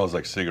 Smells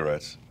like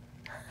cigarettes.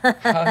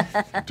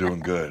 Doing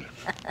good.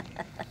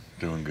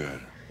 Doing good.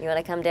 You want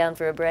to come down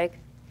for a break?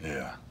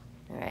 Yeah.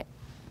 All right.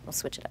 We'll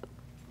switch it up.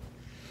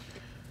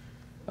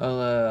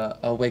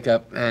 I'll wake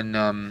up and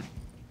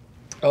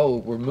oh,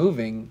 we're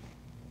moving.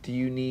 Do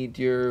you need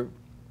your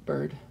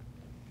bird?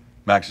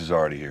 Max is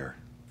already here.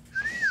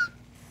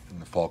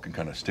 And the falcon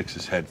kind of sticks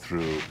his head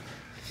through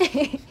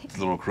the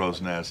little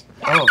crow's nest.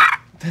 Oh,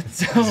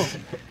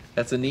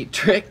 that's a neat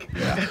trick.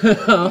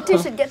 You two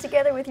should get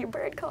together with your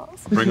bird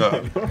calls.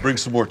 Bring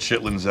some more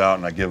chitlins out,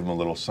 and I give him a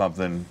little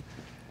something,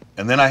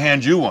 and then I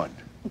hand you one.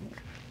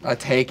 I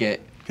take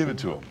it. Give it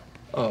to him.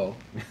 Oh.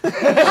 You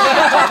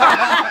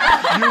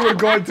were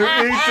going to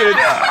eat it.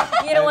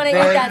 You don't want to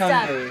eat Very that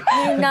hungry.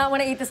 stuff. You do not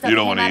want to eat the stuff You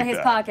that don't came want to out eat of his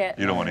that. pocket.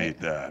 You don't want to eat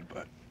that,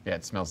 but Yeah,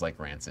 it smells like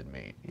rancid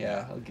meat.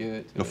 Yeah, I'll give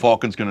it. the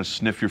falcon's gonna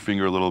sniff your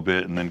finger a little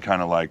bit, and then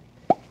kind of like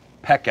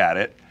peck at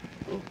it.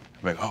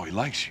 Like, oh, he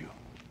likes you.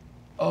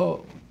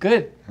 Oh,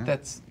 good.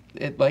 That's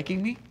it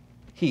liking me?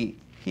 He?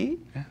 You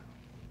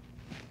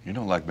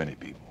don't like many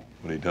people,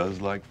 but he does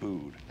like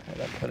food.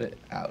 How'd I put it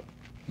out?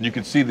 You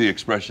can see the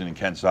expression in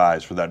Kent's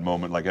eyes for that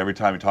moment. Like every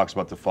time he talks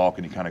about the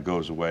falcon, he kind of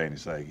goes away and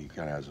he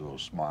kind of has a little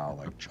smile,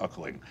 like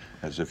chuckling,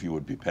 as if you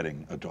would be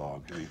petting a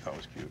dog that he thought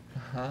was cute.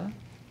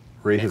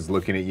 Wraith is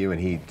looking at you, and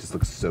he just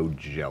looks so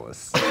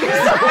jealous. And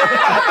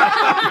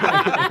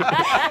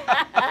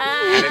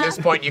at this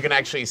point, you can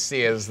actually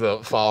see as the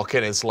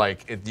falcon is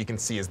like, you can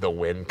see as the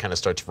wind kind of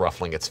starts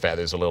ruffling its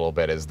feathers a little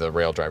bit as the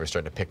rail driver's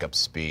starting to pick up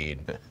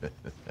speed.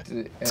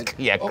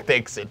 Yeah,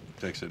 takes it.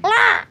 Takes it.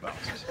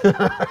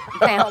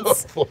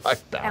 Bounce.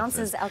 Like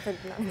Bounces out the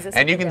non-existent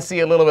And you can window. see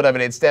a little bit of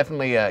it. It's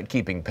definitely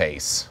keeping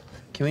pace.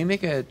 Can we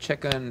make a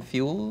check on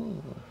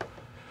fuel?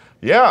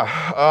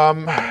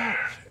 Yeah.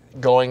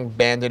 Going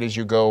bandit as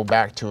you go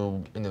back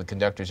into the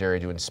conductor's area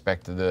to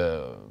inspect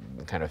the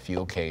kind of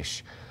fuel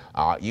cache,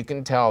 you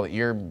can tell that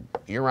you're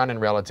running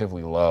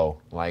relatively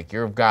low. Like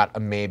you've got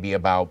maybe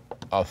about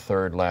a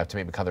third left,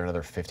 maybe cover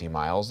another 50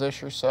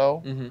 miles-ish or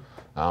so.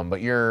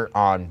 But you're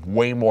on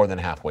way more than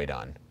halfway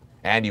done.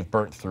 And you've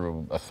burnt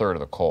through a third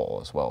of the coal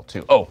as well,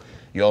 too. Oh,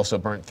 you also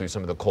burnt through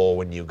some of the coal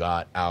when you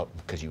got out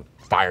because you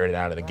fired it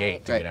out of the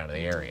gate to get out of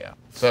the area.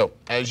 So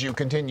as you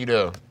continue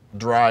to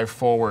drive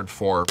forward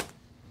for,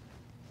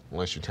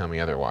 unless you tell me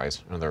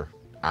otherwise, another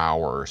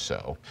hour or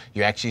so,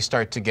 you actually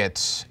start to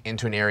get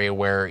into an area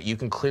where you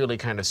can clearly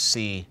kind of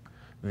see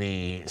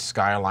the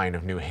skyline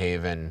of New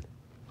Haven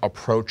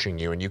approaching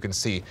you, and you can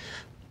see,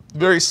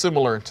 very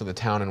similar to the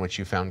town in which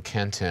you found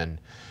Kenton,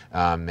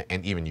 and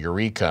even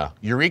Eureka.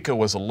 Eureka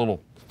was a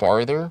little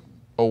farther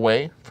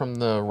away from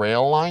the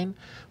rail line,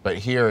 but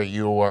here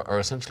you are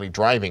essentially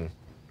driving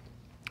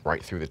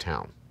right through the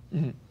town.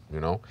 You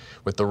know,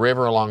 with the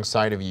river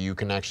alongside of you, you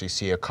can actually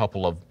see a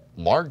couple of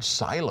large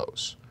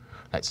silos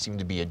that seem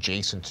to be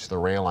adjacent to the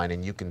rail line,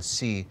 and you can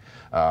see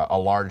a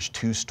large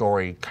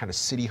two-story kind of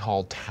city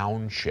hall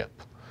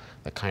township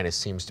that kind of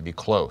seems to be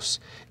close.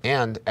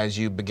 And as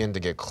you begin to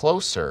get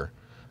closer,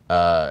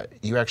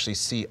 you actually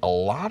see a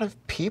lot of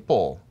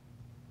people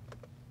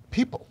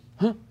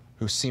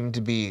who seem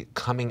to be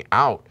coming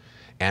out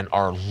and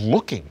are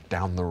looking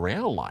down the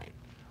rail line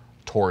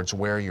towards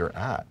where you're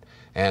at.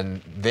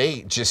 And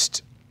they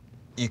just,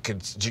 you could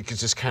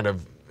just kind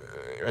of,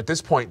 at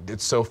this point,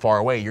 it's so far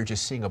away, you're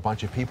just seeing a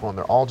bunch of people and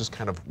they're all just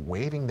kind of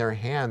waving their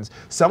hands.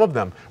 Some of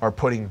them are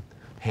putting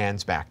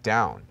hands back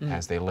down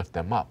as they lift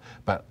them up.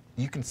 But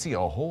you can see a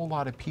whole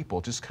lot of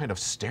people just kind of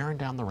staring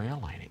down the rail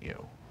line at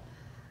you.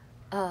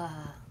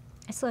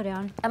 I slow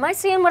down. Am I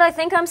seeing what I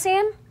think I'm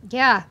seeing?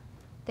 Yeah,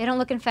 they don't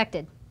look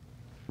infected.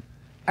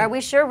 Are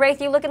we sure,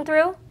 Wraith, you looking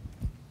through?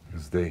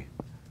 Because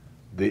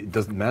it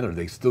doesn't matter.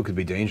 They still could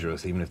be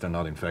dangerous, even if they're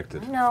not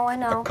infected. No, I I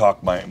know.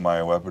 cock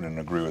my weapon and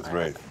agree with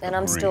Wraith. And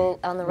I'm Agree. still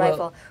on the Well-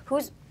 rifle.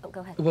 Who's? Oh,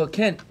 go ahead. Well,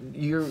 Kent,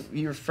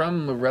 you're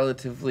from a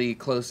relatively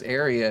close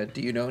area.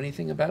 Do you know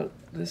anything about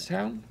this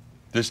town?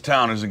 This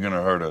town isn't going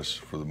to hurt us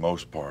for the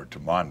most part, to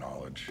my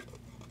knowledge.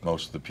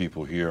 Most of the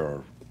people here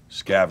are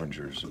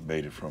scavengers that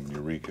made it from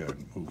Eureka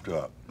and moved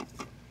up.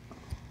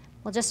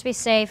 Well, just to be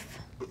safe,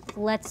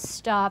 let's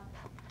stop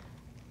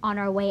on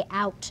our way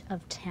out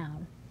of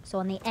town. So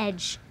on the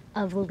edge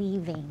of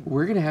leaving.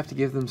 We're gonna have to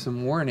give them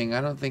some warning.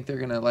 I don't think they're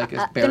gonna like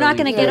us barely. They're not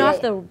going to get Yeah.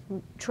 off the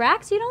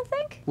tracks, you don't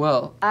think?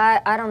 Well,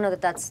 I don't know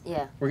that that's,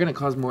 yeah. we're gonna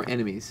cause more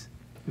enemies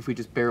if we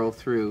just barrel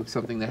through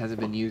something that hasn't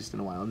been used in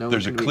a while. No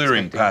There's a one's gonna be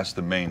clearing expecting- past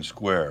the main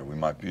square we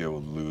might be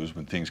able to lose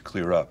when things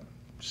clear up.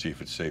 See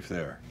if it's safe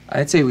there.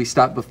 I'd say we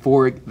stop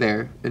before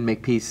there and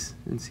make peace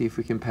and see if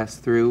we can pass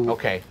through.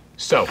 Okay,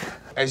 so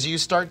as you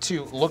start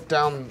to look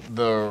down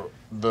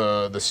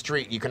the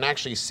street, you can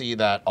actually see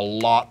that a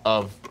lot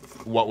of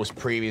what was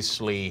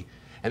previously,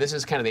 and this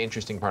is kind of the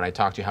interesting part, I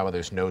talked to you how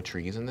there's no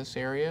trees in this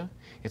area.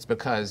 It's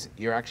because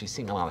you're actually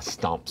seeing a lot of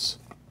stumps.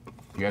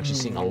 You're actually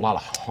seeing a lot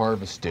of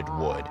harvested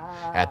wood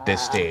at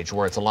this stage,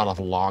 where it's a lot of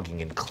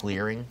logging and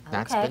clearing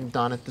that's Okay. been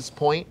done at this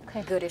point.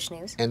 Okay, goodish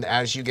news. And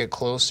as you get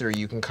closer,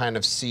 you can kind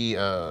of see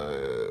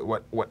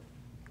what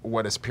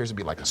appears to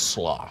be like a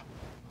slough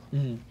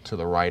to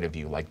the right of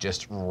you, like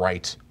just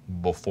right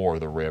before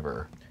the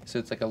river. So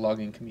it's like a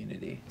logging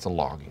community. It's a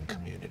logging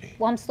community.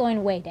 Well, I'm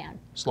slowing way down.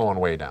 Slowing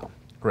way down.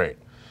 Great.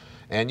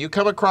 And you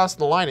come across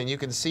the line and you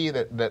can see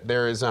that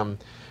there is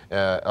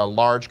a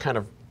large kind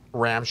of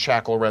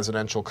ramshackle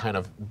residential kind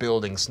of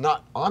buildings,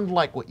 not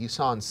unlike what you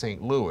saw in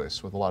St.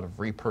 Louis with a lot of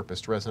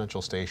repurposed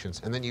residential stations.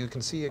 And then you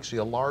can see actually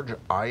a large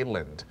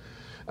island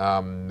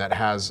that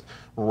has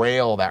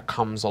rail that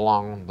comes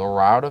along the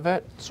route of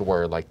it, so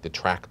where like the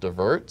track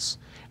diverts,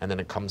 and then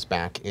it comes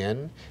back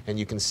in, and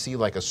you can see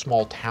like a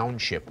small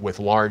township with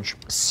large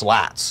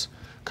slats,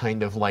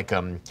 kind of like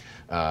the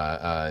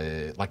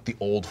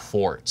old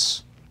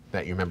forts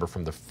that you remember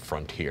from the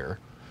frontier,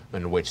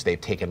 in which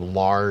they've taken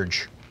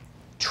large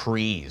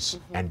trees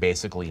and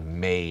basically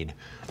made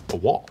a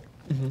wall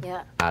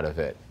out of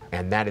it.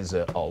 And that is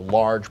a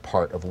large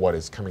part of what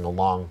is coming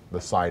along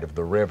the side of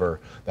the river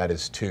that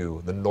is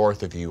to the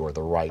north of you or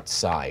the right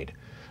side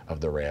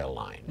of the rail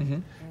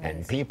line.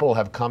 And people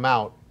have come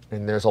out,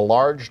 and there's a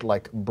large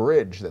like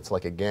bridge that's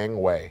like a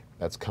gangway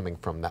that's coming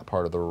from that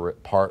part of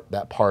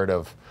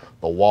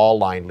the wall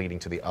line leading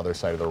to the other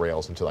side of the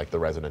rails into like the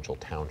residential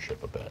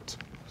township a bit.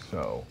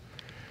 So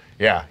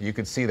yeah, you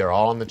can see they're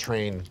all on the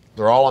train,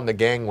 they're all on the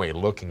gangway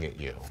looking at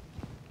you.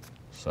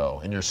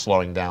 So, and you're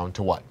slowing down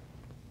to what?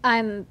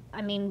 I'm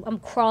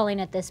crawling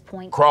at this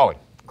point. Crawling.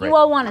 Great. You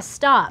all want to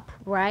stop,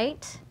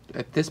 right?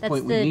 At this That's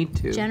point, the we need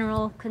to.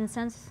 general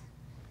consensus.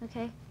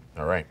 Okay.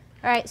 All right.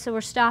 All right, so we're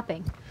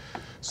stopping.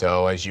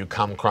 So as you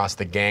come across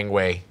the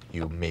gangway,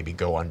 you maybe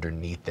go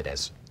underneath it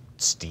as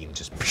steam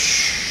just,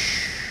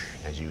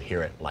 as you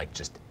hear it like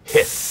just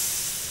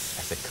hiss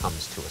as it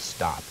comes to a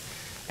stop.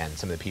 And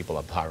some of the people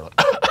are probably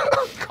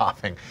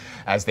coughing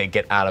as they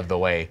get out of the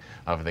way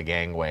of the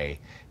gangway,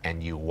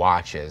 and you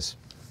watch as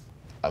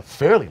a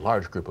fairly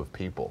large group of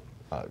people,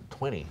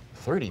 20,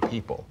 30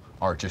 people,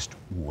 are just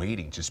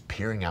waiting, just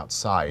peering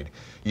outside.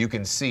 You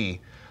can see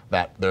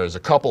that there's a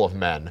couple of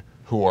men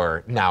who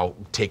are now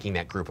taking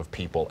that group of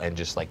people and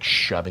just like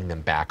shoving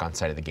them back on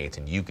side of the gates,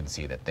 and you can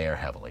see that they're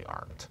heavily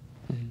armed,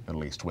 at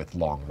least with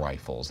long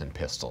rifles and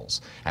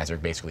pistols, as they're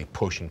basically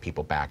pushing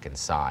people back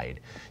inside.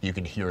 You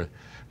can hear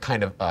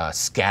kind of a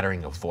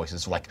scattering of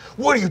voices like,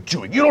 "What are you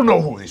doing? You don't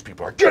know who these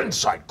people are. Get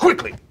inside,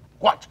 quickly.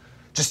 What?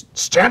 Just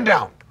stand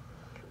down."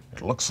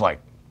 It looks like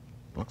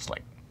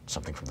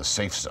something from the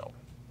safe zone.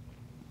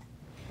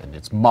 And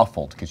it's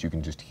muffled because you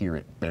can just hear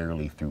it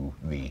barely through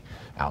the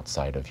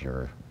outside of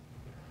your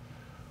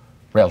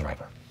rail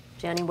driver.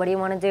 Jenny, what do you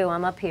want to do?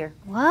 I'm up here.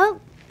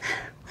 Well,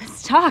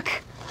 let's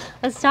talk.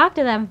 Let's talk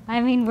to them. I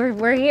mean,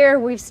 we're here.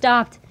 We've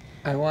stopped.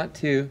 I want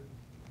to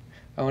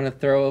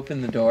throw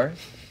open the door,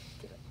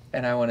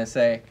 and I want to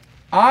say,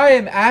 "I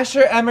am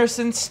Asher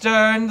Emerson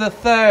Stern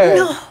III."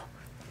 No.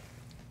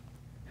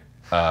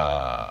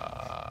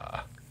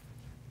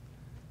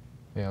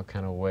 Yeah,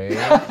 kind of wave.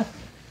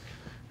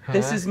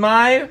 This is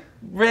my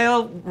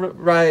rail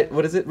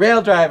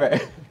driver.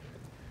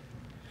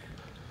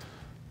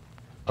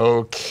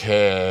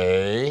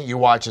 Okay. You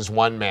watch as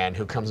one man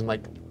who comes in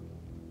like,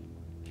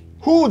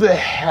 "Who the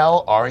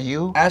hell are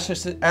you?"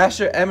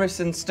 Asher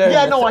Emerson Stern.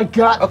 Yeah, no, I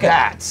got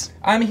that.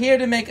 I'm here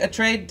to make a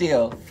trade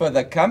deal for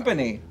the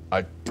company.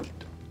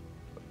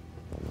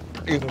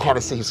 You can kind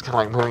of see he's kind of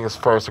like moving his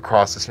furs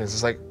across his face.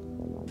 It's like,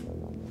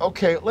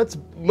 okay,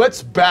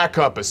 let's back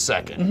up a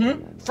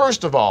second.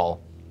 First of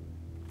all,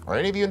 are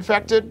any of you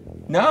infected?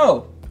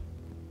 No.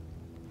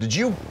 Did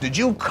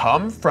you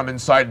come from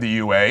inside the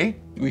UA?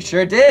 We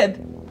sure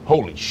did.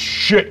 Holy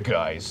shit,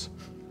 guys.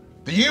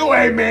 The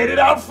UA made it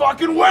out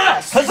fucking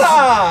west!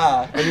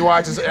 Huzzah! And you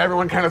watch as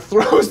everyone kind of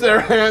throws their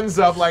hands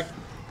up like,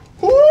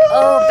 woo!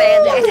 Oh,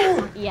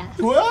 Band-Aid. Yes.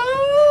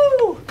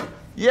 Woo!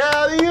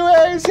 Yeah, the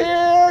UA's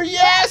here,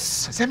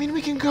 yes! Does that mean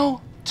we can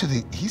go to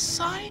the east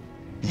side?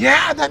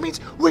 Yeah, that means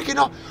we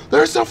can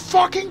there's a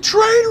fucking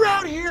trade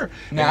route here!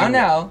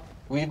 Now,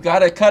 we've got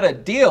to cut a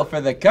deal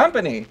for the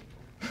company.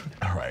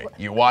 All right,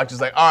 you watch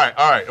as like, all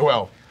right,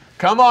 well,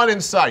 come on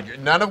inside.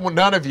 None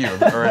of you.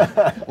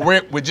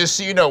 We just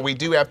so you know, we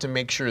do have to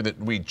make sure that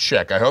we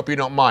check. I hope you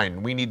don't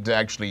mind. We need to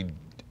actually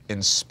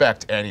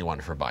inspect anyone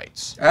for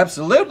bites.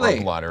 Absolutely.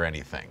 Or blood or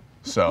anything.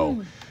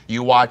 So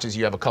you watch as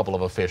you have a couple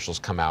of officials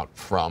come out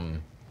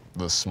from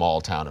the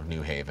small town of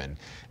New Haven,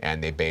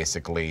 and they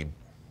basically,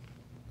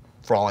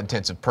 for all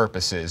intents and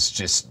purposes,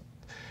 just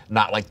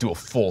not like do a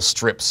full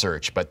strip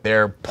search, but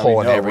they're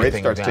pulling everything Ray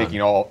starts down.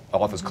 taking all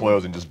off his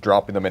clothes and just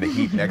dropping them in a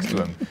heap next to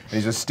him, and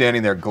he's just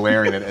standing there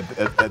glaring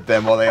at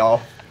them while they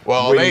all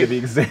waiting to be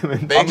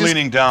examined. I'm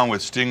leaning down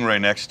with Stingray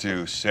next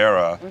to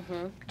Sarah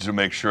to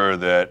make sure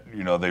that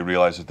they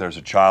realize that there's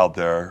a child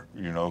there,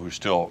 who's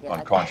still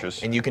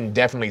unconscious. And you can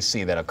definitely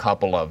see that a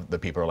couple of the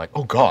people are like,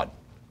 "Oh God!"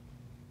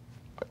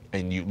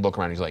 And you look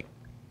around, and he's like,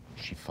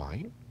 "Is she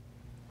fine?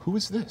 Who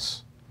is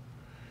this?"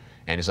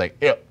 And he's like,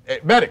 "Yeah,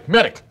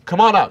 medic,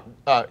 come on out.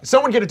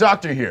 Someone get a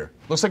doctor here.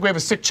 Looks like we have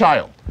a sick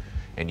child."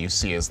 And you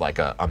see is like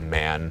a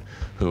man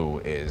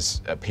who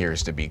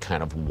appears to be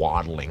kind of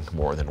waddling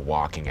more than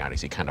walking out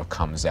as he kind of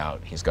comes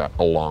out. He's got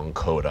a long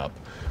coat up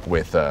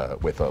with a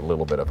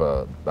little bit of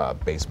a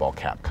baseball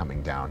cap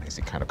coming down as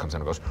he kind of comes out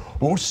and goes,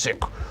 "Who's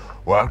sick?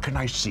 Well, can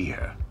I see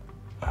her?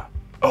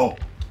 Oh,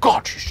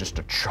 God, she's just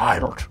a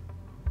child.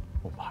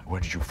 Oh my,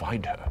 where did you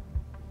find her?"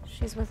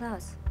 She's with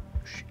us.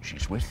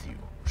 She's with you.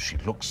 She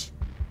looks...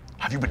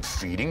 Have you been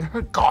feeding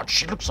her? God,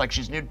 she looks like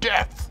she's near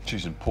death.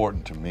 She's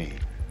important to me.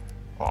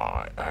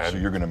 So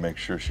you're going to make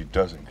sure she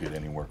doesn't get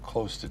anywhere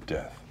close to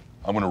death.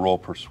 I'm going to roll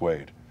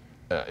persuade.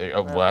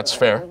 Well, that's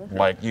fair.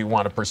 Like, you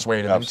want to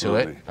persuade him into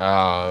it.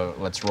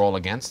 Let's roll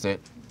against it.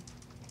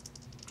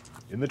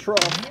 In the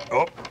trough.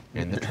 Oh,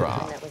 In the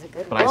trough. That was a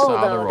good But I roll,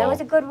 saw the though. roll. That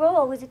was a good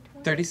roll. Was it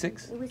 20?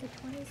 36. It was a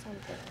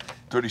 20-something.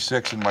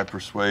 36 and my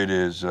persuade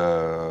is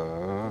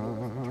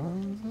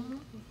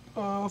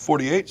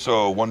 48,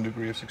 so 1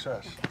 degree of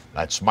success.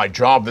 That's my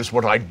job. That's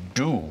what I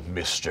do,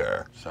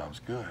 Mr. Sounds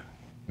good.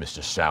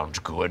 Mr. Sounds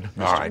Good.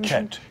 Mr. All right.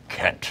 Kent.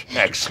 Kent.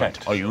 Excellent.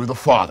 Kent. Are you the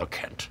father,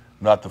 Kent?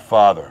 Not the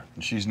father,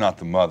 and she's not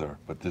the mother,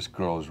 but this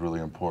girl is really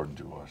important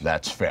to us.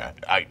 That's fair.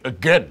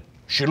 Again,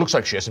 she looks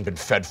like she hasn't been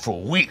fed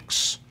for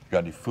weeks.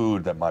 Got any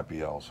food that might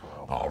be also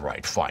helpful? All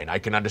right, fine. I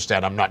can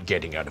understand I'm not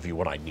getting out of you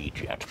what I need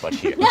yet, but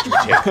here,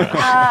 take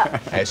her.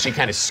 As she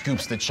kind of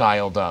scoops the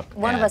child up.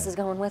 One of us is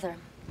going with her.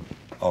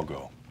 I'll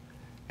go.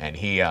 And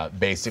he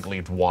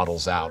basically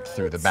waddles out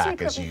through the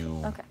back as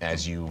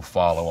you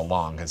follow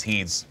along, because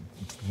he's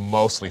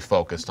mostly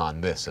focused on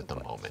this at the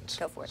moment.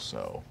 Go for it.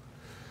 So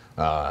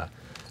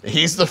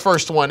he's the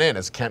first one in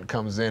as Kent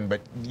comes in, but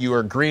you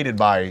are greeted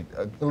by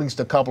at least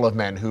a couple of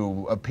men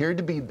who appeared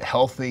to be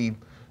healthy,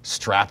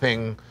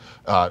 strapping,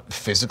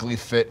 physically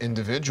fit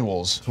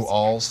individuals who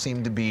all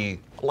seem to be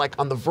like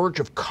on the verge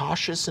of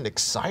cautious and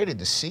excited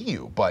to see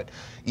you. But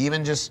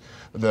even just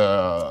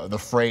the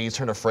phrase,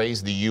 turn of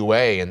phrase, the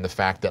UA, and the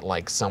fact that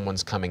like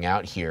someone's coming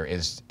out here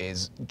is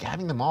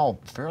having them all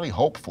fairly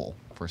hopeful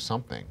for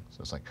something.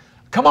 So it's like,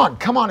 come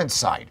on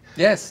inside.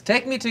 Yes,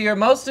 take me to your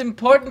most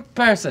important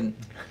person.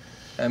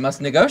 I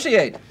must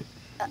negotiate.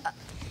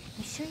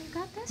 You sure you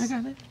got this? I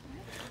got it.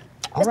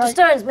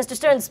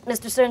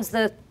 Mr. Stearns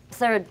the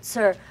third,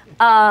 sir.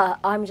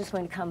 I'm just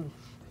going to come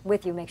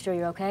with you, make sure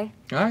you're okay.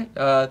 All right,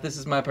 this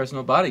is my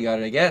personal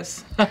bodyguard, I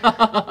guess. He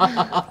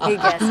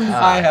guesses.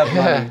 I have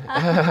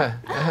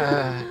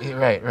money.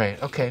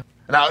 Right, okay.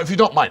 Now, if you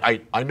don't mind,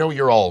 I know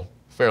you're all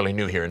fairly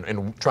new here,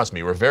 and trust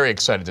me, we're very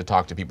excited to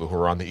talk to people who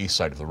are on the east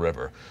side of the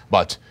river,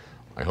 but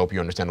I hope you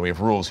understand we have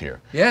rules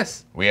here.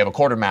 Yes. We have a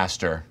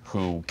quartermaster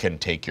who can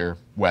take your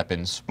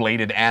weapons,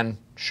 bladed and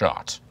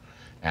shot,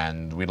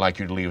 and we'd like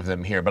you to leave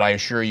them here. But I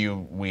assure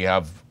you, we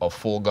have a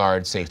full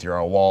guard safety.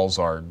 Our walls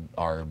are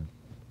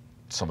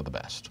some of the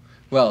best.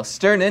 Well,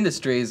 Stern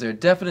Industries are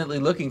definitely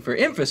looking for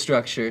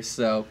infrastructure,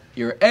 so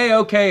you're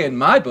A-okay in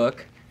my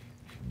book.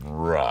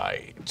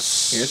 Right.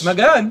 Here's my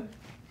gun.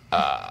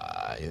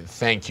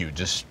 Thank you.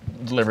 Just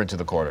deliver it to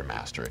the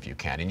quartermaster if you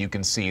can. And you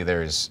can see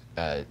there's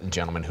a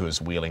gentleman who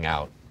is wheeling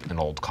out an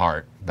old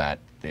cart that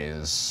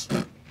is,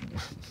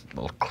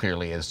 well,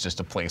 clearly is just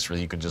a place where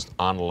you can just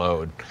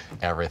unload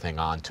everything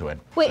onto it.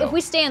 Wait, So- if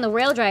we stay on the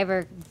rail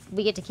driver,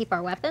 we get to keep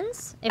our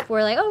weapons? If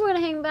we're like, oh, we're gonna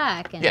hang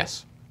back? And...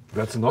 Yes.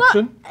 That's an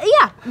option?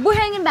 Yeah, we're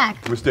hanging back.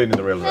 We're staying in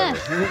the rail driver.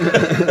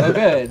 Oh,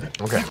 good.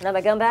 Okay. Now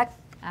my gun back?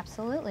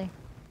 Absolutely.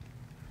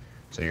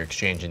 So you're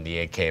exchanging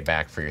the AK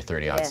back for your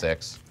 30-06, and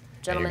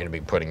you're Gentlemen. going to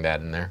be putting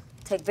that in there.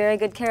 Take very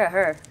good care of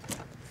her.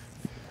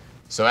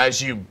 So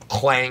as you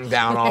clang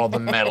down all the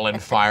metal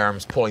and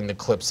firearms, pulling the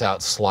clips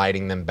out,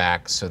 sliding them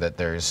back so that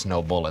there's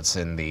no bullets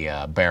in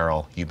the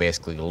barrel, you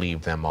basically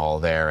leave them all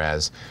there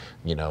as,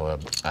 you know,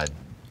 a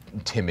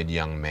timid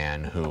young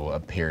man who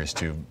appears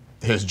to,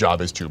 his job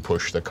is to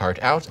push the cart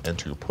out and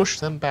to push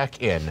them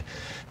back in,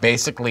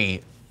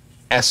 basically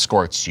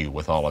escorts you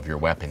with all of your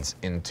weapons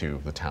into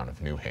the town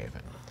of New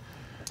Haven.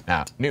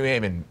 Now, New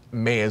Haven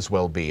may as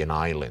well be an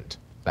island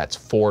that's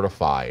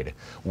fortified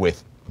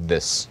with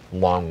this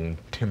long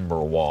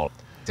timber wall.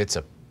 It's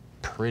a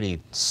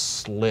pretty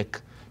slick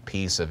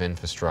piece of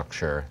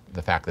infrastructure.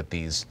 The fact that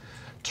these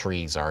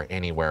trees are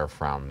anywhere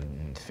from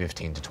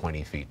 15 to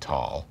 20 feet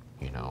tall,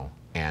 you know,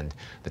 and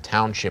the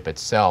township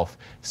itself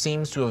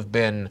seems to have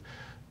been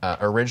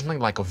originally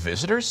like a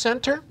visitor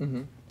center.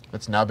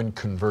 That's now been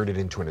converted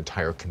into an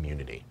entire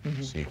community.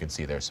 So you can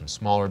see there's some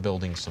smaller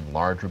buildings, some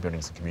larger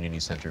buildings, the community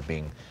center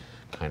being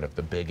kind of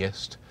the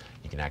biggest.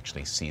 You can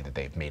actually see that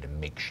they've made a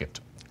makeshift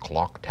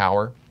clock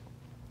tower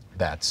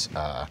that's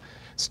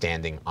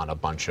standing on a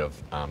bunch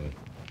of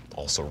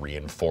also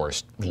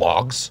reinforced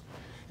logs.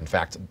 In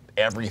fact,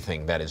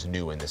 everything that is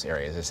new in this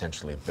area is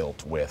essentially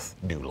built with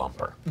new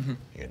lumber,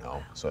 you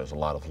know? So there's a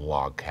lot of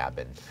log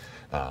cabin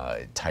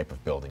type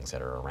of buildings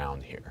that are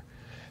around here.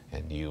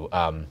 And you,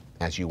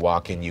 as you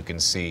walk in, you can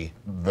see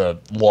the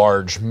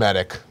large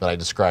medic that I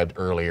described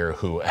earlier,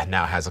 who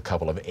now has a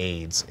couple of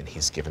aides, and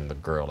he's given the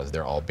girl as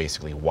they're all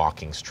basically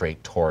walking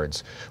straight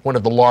towards one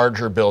of the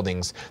larger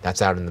buildings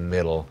that's out in the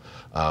middle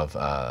of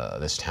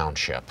this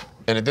township.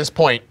 And at this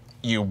point,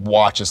 you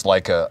watch as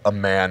like a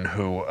man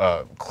who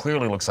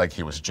clearly looks like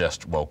he was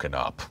just woken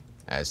up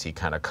as he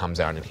kind of comes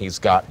out, and he's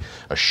got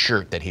a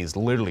shirt that he's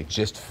literally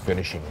just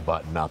finishing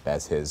button up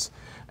as his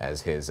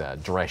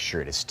dress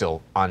shirt is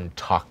still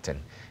untucked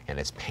and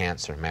his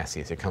pants are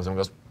messy. As he comes in and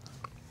goes,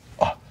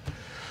 "Oh,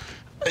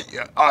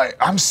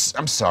 I'm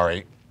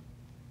sorry.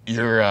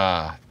 You're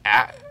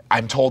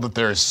I'm told that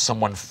there's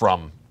someone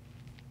from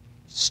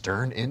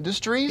Stern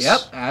Industries." Yep,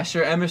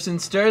 Asher Emerson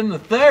Stern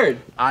III.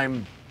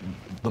 I'm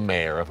the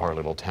mayor of our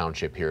little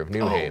township here of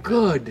New Haven.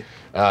 Good.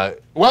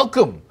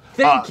 Welcome.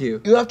 Thank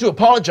you. You have to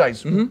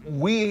apologize.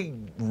 We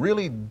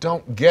really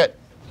don't get.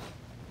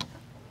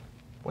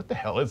 What the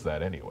hell is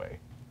that anyway?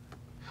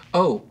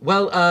 Oh,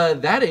 well,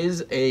 that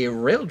is a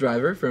rail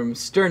driver from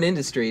Stern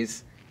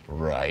Industries.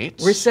 Right.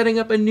 We're setting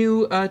up a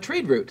new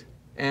trade route,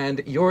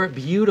 and your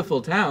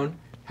beautiful town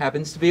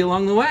happens to be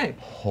along the way.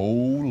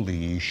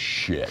 Holy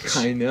shit.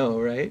 I know,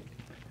 right?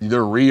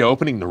 They're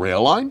reopening the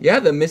rail line? Yeah,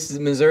 the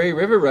Missouri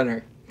River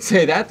Runner.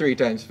 Say that 3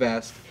 times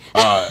fast.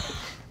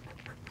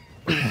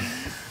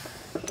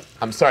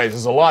 I'm sorry,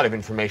 there's a lot of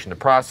information to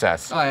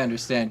process. I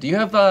understand. Do you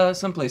have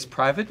someplace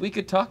private we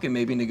could talk and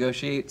maybe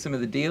negotiate some of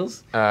the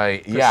deals? Yeah,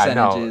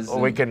 no.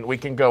 Percentages We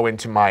can go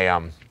into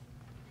my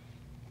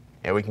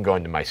we can go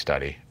into my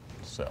study.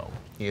 So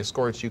he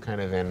escorts you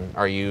kind of in.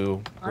 Are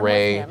you I'm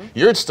Ray? with him.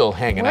 You're still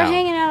hanging We're out.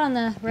 hanging out on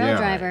the rail Yeah.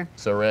 driver.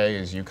 So Ray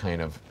is you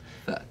kind of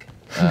Fuck.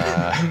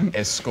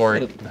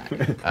 escort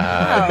So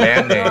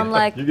Band-Aid. I'm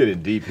like, You're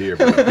getting deep here,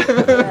 bro.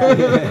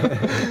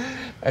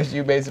 As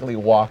you basically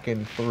walk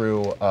in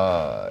through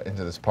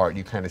into this part,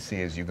 you kind of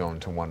see as you go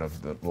into one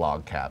of the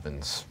log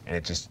cabins, and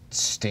it just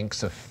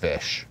stinks of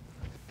fish.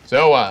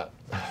 So,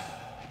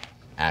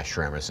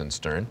 Asher Emerson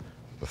Stern,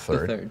 the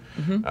third.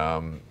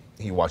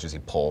 He watches. He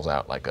pulls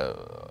out like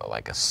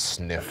a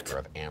snifter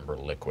of amber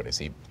liquid as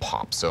he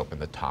pops open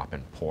the top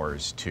and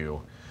pours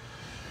 2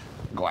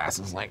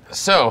 glasses like this.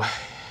 So,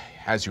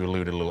 as you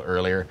alluded a little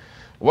earlier,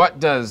 what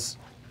does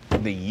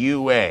the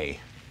UA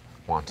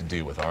want to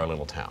do with our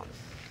little town?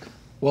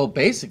 Well,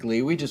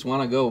 basically, we just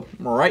want to go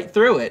right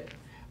through it.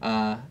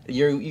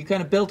 You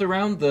kind of built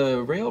around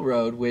the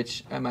railroad,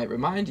 which I might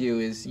remind you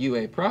is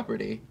UA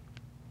property.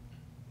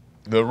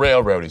 The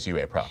railroad is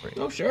UA property.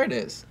 Oh, sure it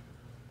is.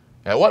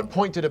 At what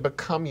point did it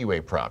become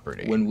UA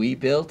property? When we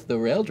built the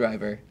rail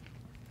driver.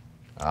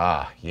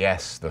 Ah,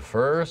 yes, the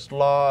first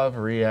law of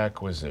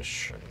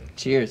reacquisition.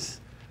 Cheers.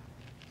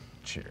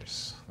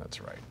 Cheers.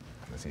 That's right.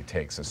 As he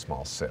takes a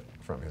small sip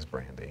from his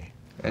brandy.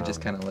 I just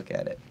kind of look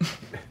at it.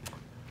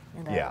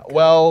 Yeah,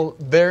 well,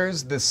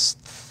 there's this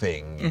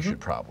thing you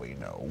should probably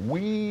know.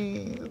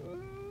 We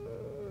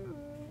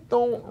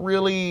don't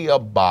really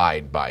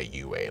abide by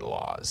UA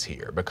laws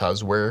here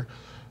because we're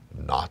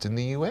not in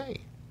the UA.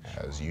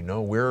 As you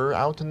know, we're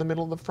out in the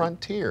middle of the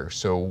frontier,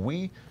 so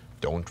we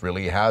don't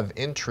really have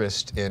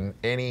interest in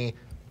any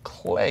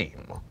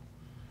claim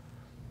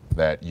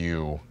that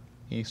you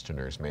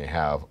Easterners may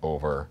have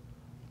over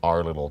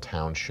our little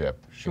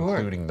township, Sure.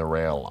 including the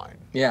rail line.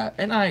 Yeah,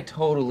 and I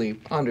totally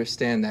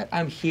understand that.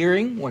 I'm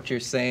hearing what you're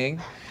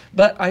saying,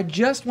 but I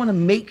just want to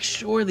make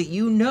sure that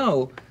you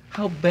know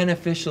how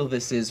beneficial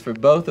this is for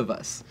both of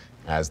us.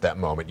 As that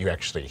moment, you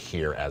actually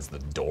hear as the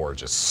door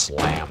just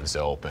slams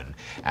open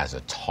as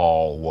a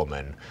tall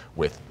woman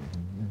with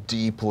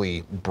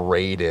deeply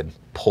braided,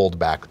 pulled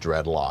back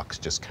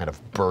dreadlocks just kind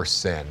of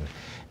bursts in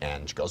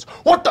and she goes,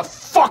 "What the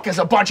fuck is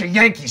a bunch of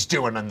Yankees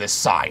doing on this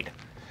side?"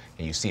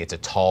 And you see it's a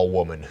tall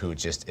woman who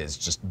just is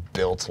just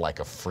built like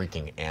a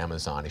freaking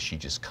Amazon as she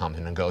just comes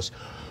in and goes,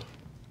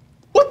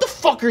 "What the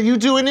fuck are you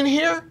doing in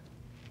here?"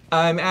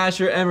 I'm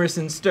Asher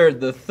Emerson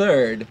Sterd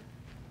III.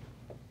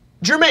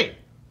 Jermaine,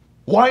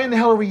 why in the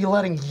hell are we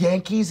letting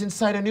Yankees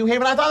inside of New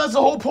Haven? I thought that's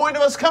the whole point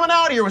of us coming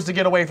out here was to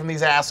get away from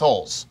these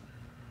assholes.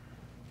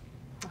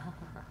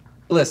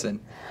 Listen,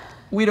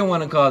 we don't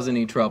want to cause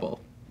any trouble.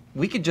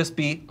 We could just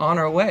be on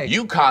our way.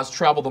 You caused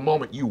trouble the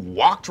moment you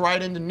walked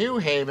right into New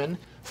Haven.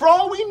 For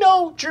all we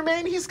know,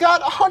 Jermaine, he's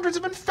got hundreds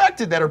of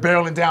infected that are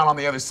barreling down on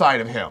the other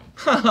side of him.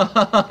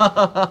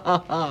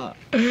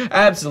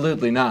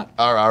 Absolutely not.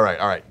 All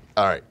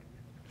right.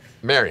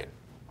 Marion,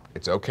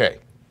 it's okay.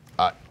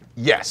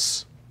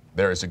 Yes,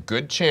 there is a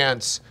good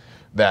chance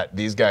that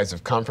these guys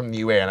have come from the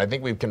UA, and I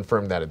think we've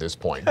confirmed that at this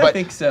point. I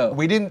think so.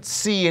 We didn't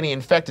see any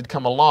infected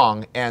come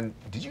along, and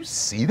did you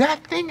see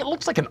that thing? It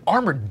looks like an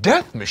armored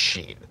death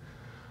machine.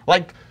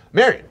 Like,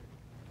 Marion,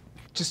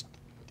 just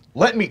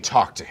let me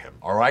talk to him,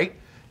 all right?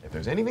 If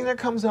there's anything that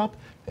comes up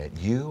that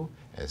you,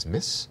 as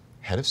Miss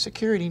Head of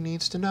Security,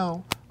 needs to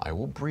know, I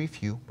will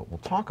brief you, but we'll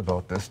talk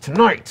about this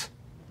tonight.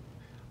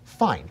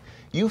 Fine.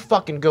 You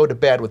fucking go to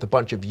bed with a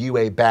bunch of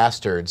UA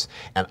bastards,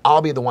 and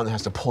I'll be the one that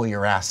has to pull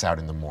your ass out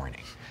in the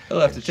morning. He'll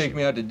have to take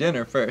me out to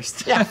dinner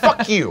first. Yeah,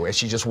 fuck you, as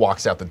she just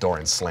walks out the door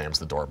and slams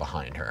the door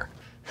behind her.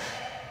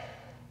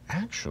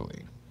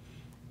 Actually,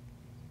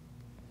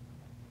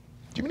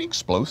 do you have any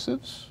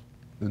explosives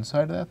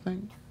inside of that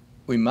thing?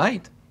 We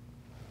might.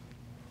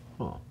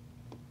 Huh.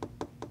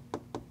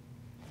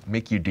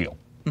 Make you a deal.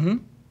 Mm-hmm.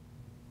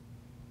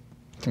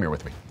 Come here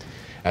with me.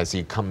 As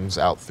he comes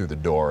out through the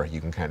door, you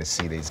can kind of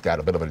see that he's got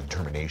a bit of a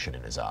determination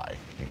in his eye.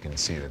 You can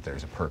see that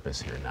there's a purpose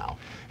here now.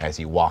 As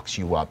he walks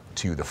you up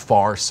to the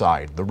far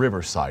side, the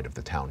river side of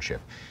the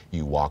township,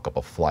 you walk up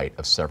a flight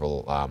of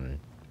several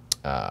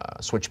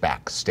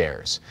switchback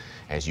stairs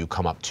as you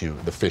come up to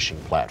the fishing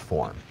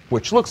platform,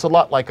 which looks a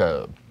lot like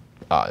a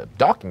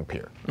docking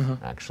pier,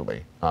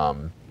 actually.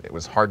 It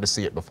was hard to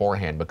see it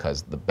beforehand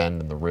because the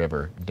bend in the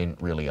river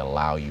didn't really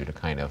allow you to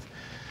kind of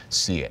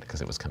see it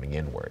because it was coming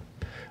inward.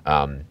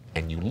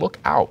 And you look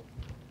out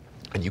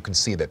and you can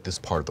see that this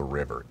part of the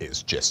river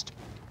is just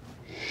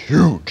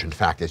huge. In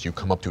fact, as you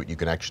come up to it, you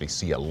can actually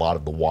see a lot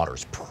of the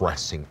waters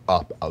pressing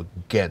up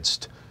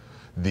against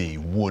the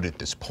wood at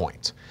this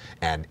point,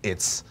 and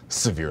it's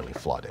severely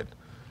flooded.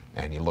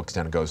 And he looks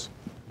down and goes,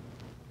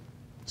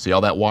 see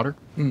all that water?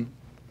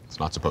 It's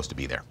not supposed to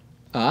be there.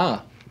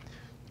 Ah.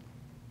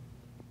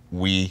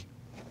 We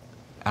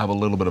have a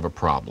little bit of a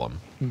problem.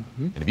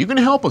 And if you can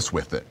help us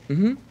with it,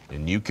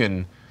 and you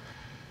can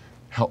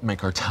help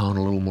make our town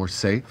a little more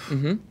safe,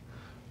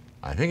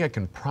 I think I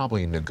can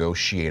probably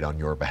negotiate on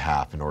your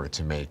behalf in order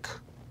to make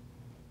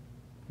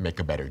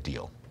a better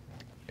deal.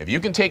 If you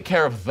can take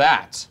care of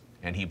that,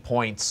 and he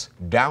points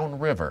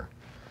downriver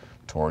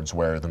towards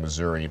where the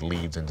Missouri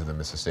leads into the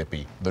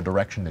Mississippi, the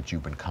direction that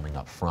you've been coming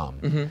up from,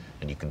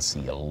 and you can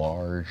see a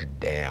large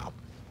dam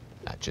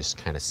that just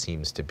kind of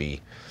seems to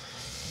be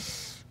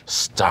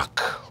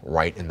stuck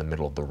right in the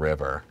middle of the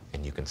river,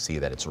 and you can see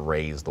that it's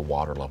raised the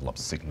water level up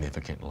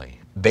significantly.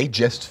 They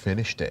just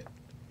finished it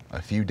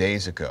a few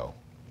days ago,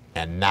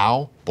 and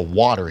now the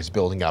water is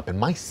building up, and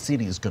my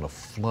city is gonna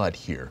flood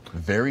here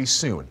very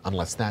soon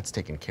unless that's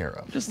taken care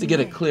of. Just to get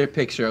a clear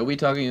picture, are we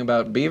talking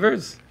about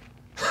beavers?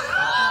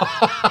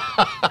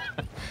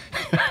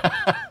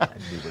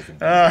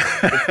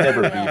 It's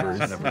never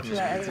beavers.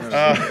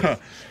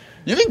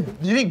 You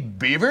think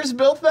beavers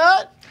built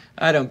that?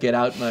 I don't get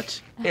out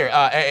much. Here,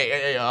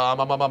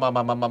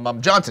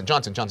 Johnson,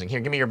 here,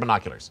 give me your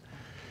binoculars.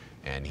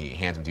 And he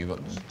hands them to you. Go,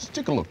 just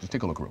take a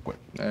look real quick.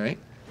 All right.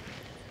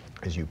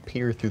 As you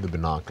peer through the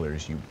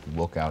binoculars, you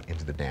look out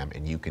into the dam,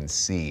 and you can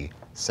see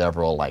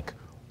several, like,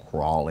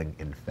 crawling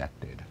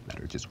infected that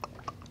are just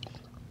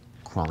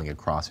crawling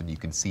across, and you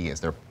can see as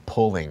they're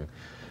pulling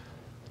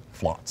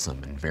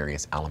flotsam and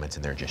various elements,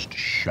 and they're just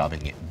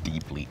shoving it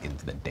deeply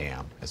into the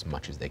dam as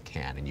much as they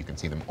can, and you can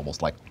see them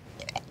almost like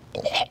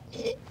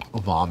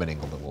vomiting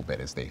a little bit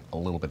as a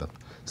little bit of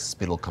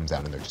spittle comes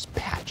out, and they're just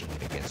patching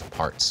it against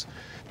parts,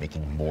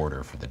 making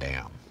mortar for the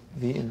dam.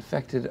 The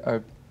infected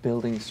are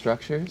building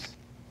structures?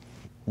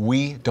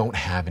 We don't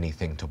have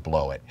anything to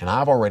blow it, and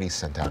I've already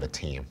sent out a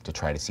team to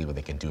try to see what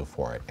they can do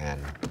for it,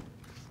 and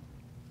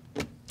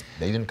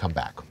they didn't come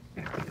back.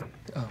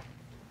 Oh.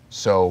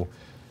 So,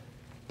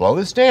 blow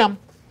this dam.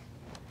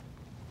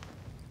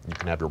 You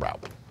can have your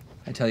route.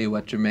 I tell you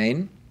what,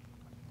 Jermaine,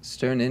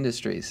 Stern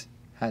Industries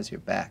has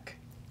your back.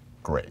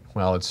 Great.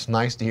 Well, it's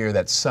nice to hear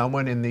that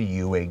someone in the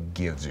UA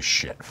gives a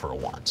shit for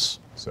once.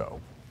 So,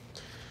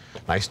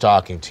 nice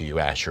talking to you,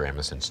 Asher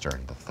Emerson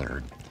Stern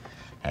III,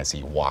 as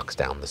he walks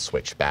down the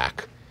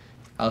switchback.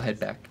 I'll head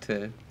back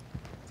to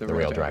the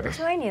rail driver.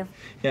 Join you.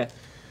 Yeah.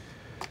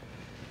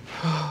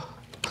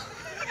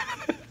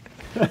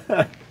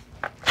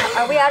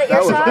 Are we out of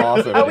That was earshot?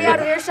 awesome, Are we dude. out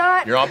of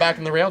earshot? You're all back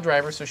in the rail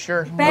driver, so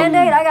sure.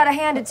 Band-Aid, I gotta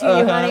hand it to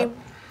you, honey.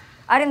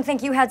 I didn't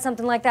think you had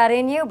something like that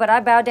in you, but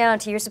I bow down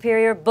to your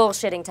superior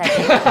bullshitting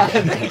technique.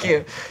 Thank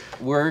you.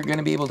 We're going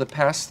to be able to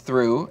pass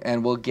through,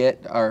 and we'll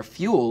get our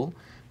fuel,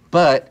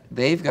 but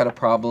they've got a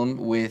problem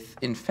with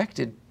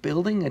infected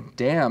building a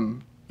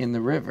dam in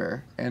the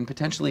river and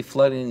potentially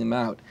flooding them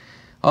out.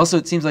 Also,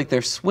 it seems like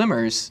they're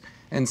swimmers,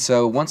 and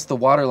so once the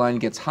water line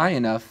gets high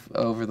enough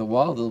over the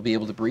wall, they'll be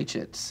able to breach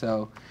it.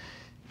 So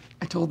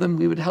I told them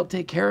we would help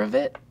take care of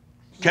it.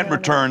 Kent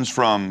returns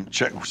from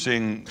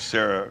seeing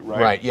Sarah,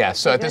 right? Right, yeah.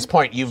 So at this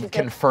point, you've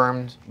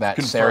confirmed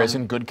that Sarah's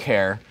in good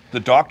care. The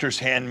doctors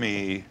hand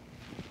me,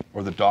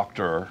 or the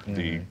doctor,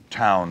 the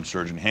town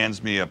surgeon,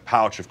 hands me a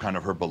pouch of kind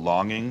of her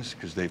belongings,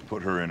 because they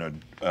put her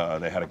in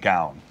they had a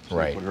gown. So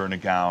Right. They put her in a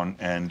gown,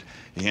 and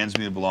he hands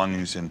me the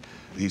belongings, and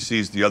he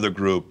sees the other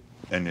group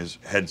and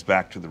heads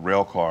back to the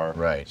rail car.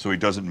 Right. So he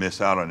doesn't miss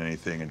out on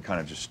anything, and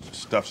kind of just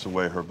stuffs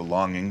away her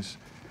belongings.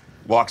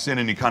 Walks in,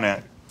 and he kind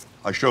of,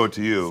 I show it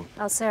to you.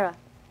 Oh, Sarah.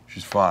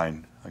 She's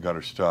fine. I got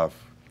her stuff,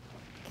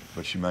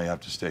 but she may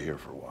have to stay here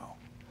for a while.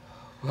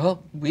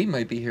 Well, we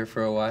might be here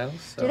for a while.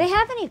 So. Do they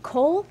have any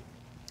coal?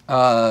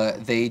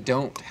 They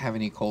don't have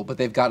any coal, but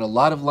they've got a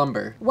lot of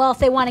lumber. Well, if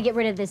they want to get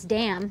rid of this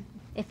dam,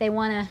 if they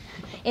want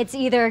to, it's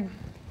either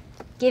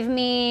give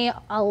me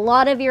a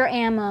lot of your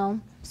ammo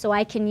so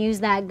I can use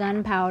that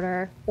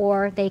gunpowder,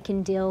 or they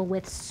can deal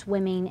with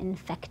swimming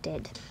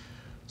infected.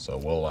 So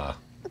we'll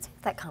Let's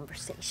have that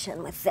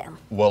conversation with them.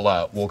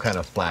 we'll kind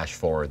of flash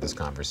forward this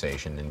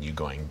conversation and you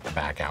going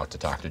back out to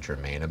talk to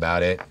Jermaine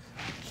about it.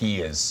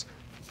 He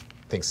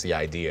thinks the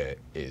idea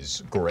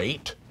is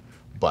great,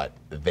 but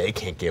they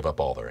can't give up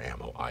all their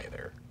ammo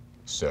either.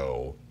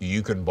 So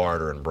you can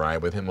barter and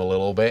bribe with him a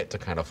little bit to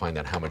kind of find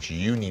out how much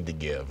you need to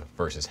give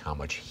versus how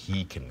much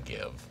he can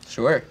give.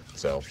 Sure.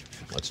 So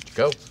let's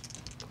go.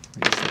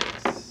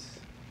 Yes.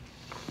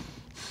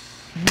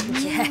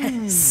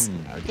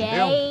 How'd you do?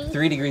 Yay.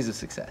 3 degrees of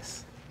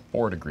success.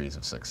 4 degrees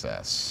of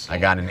success. I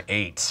got an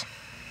 8.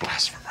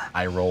 Blasphemer.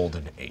 I rolled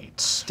an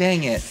 8.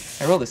 Dang it.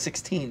 I rolled a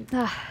 16.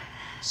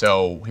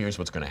 So here's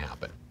what's going to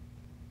happen.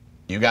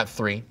 You got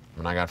 3,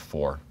 and I got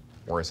 4.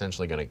 We're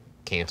essentially going to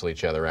cancel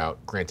each other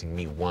out, granting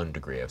me 1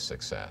 degree of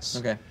success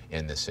Okay.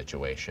 in this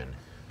situation.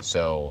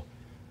 So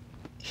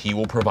he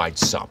will provide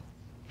some.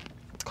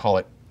 Call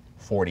it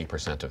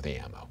 40% of the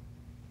ammo.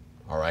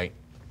 All right?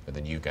 But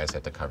then you guys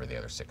have to cover the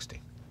other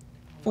 60.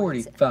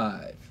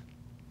 45.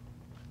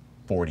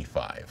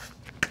 45.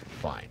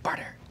 Fine.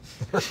 Barter.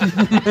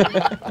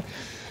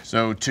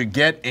 So to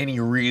get any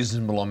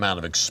reasonable amount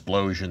of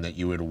explosion that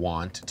you would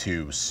want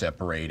to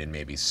separate and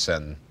maybe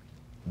send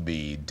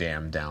the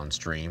dam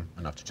downstream,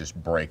 enough to just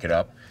break it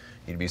up,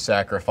 you'd be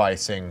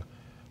sacrificing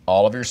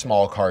all of your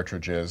small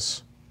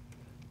cartridges,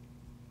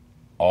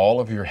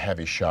 all of your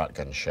heavy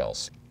shotgun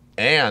shells,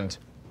 and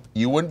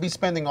you wouldn't be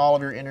spending all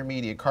of your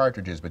intermediate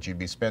cartridges, but you'd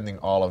be spending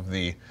all of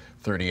the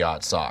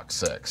 30-aught SOC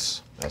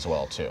 6 as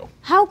well too.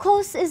 How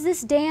close is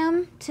this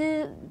dam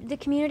to the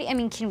community? I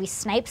mean, can we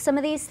snipe some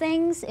of these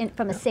things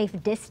from a safe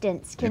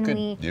distance?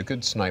 You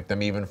could snipe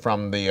them even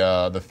from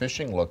the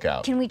fishing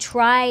lookout. Can we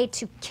try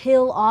to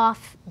kill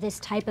off this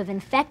type of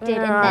infected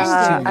and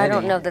then I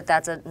don't know that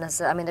that's a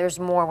necessary. I mean, there's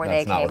more where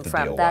That's they not came what the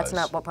from. deal That's was.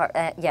 not what part.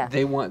 Yeah.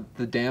 They want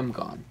the dam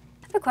gone.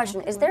 I have a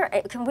question. Is there?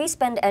 Can we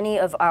spend any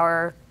of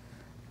our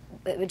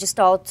just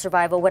all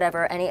survival,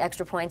 whatever, any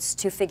extra points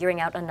to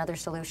figuring out another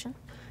solution?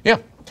 Yeah.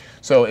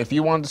 So if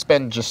you wanted to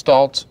spend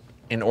Gestalt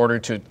in order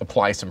to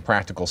apply some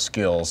practical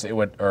skills, it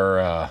would,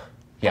 like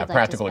to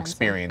practical spend some.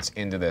 experience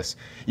into this.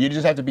 You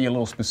just have to be a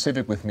little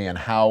specific with me on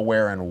how,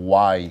 where, and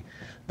why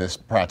this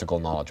practical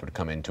knowledge would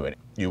come into it.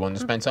 You want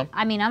to spend some?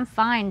 I mean, I'm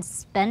fine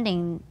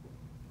spending,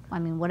 I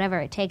mean, whatever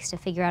it takes to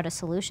figure out a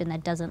solution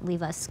that doesn't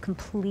leave us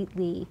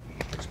completely,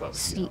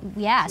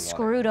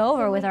 screwed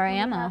over with our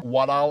ammo.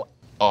 What I'll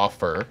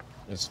offer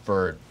is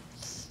for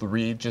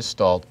 3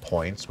 Gestalt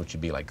points, which would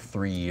be like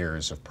 3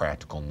 years of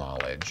practical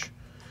knowledge.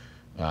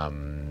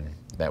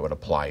 That would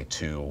apply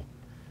to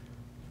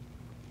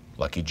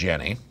Lucky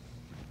Jenny.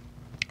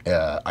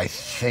 I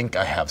think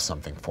I have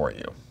something for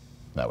you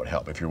that would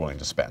help if you're willing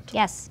to spend.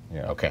 Yes.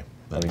 Yeah. Okay. I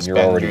Then mean, spend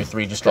you're already your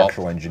 3 Gestalt.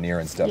 structural engineer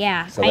and stuff.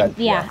 Yeah, So that,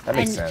 that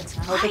makes and sense.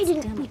 Why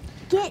didn't we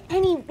get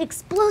any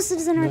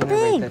explosives in our Write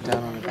thing? that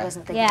down on the He back.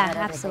 wasn't thinking Yeah,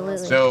 about everything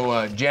else. absolutely.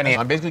 So, Jenny,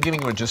 I'm basically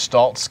giving you a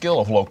Gestalt skill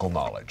of local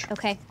knowledge.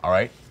 Okay. All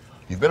right?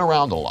 You've been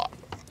around a lot.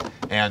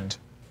 And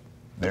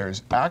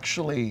there's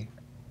actually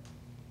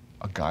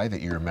a guy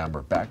that you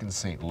remember back in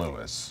St.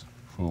 Louis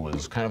who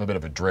was kind of a bit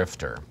of a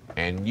drifter.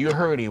 And you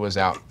heard he was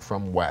out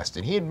from west.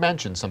 And he had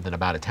mentioned something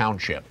about a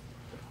township.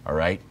 All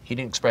right? He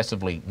didn't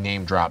expressively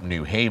name drop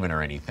New Haven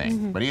or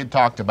anything. But he had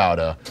talked about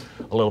a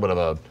little bit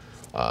of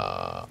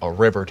a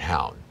river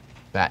town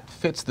that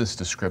fits this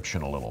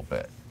description a little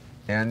bit.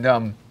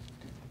 And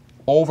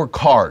over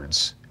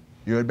cards,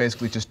 you had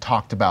basically just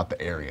talked about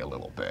the area a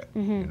little bit,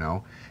 you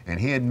know? And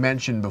he had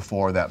mentioned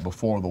before that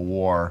before the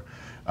war,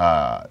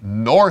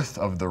 north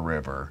of the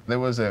river, there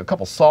was a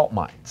couple salt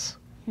mines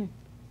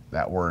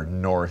that were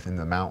north in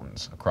the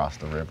mountains across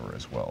the river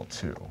as well,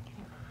 too.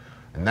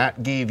 And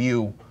that gave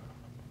you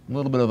a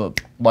little bit of a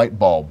light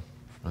bulb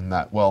in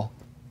that, well,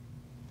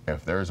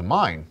 if there's a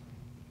mine,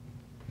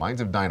 mines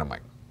have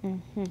dynamite,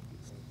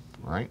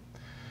 right?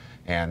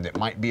 And it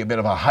might be a bit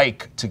of a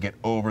hike to get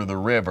over the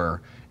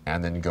river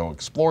and then go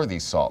explore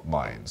these salt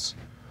mines.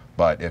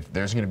 But if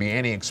there's going to be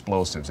any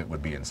explosives, it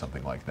would be in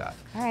something like that.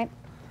 All right.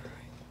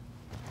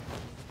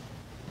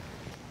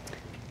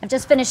 I've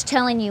just finished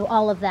telling you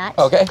all of that.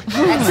 Okay.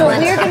 So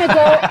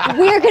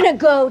we're gonna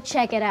go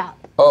check it out.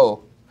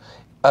 Oh,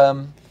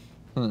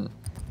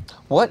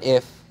 what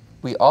if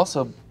we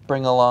also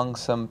bring along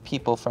some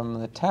people from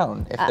the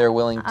town if they're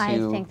willing to I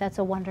think that's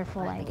a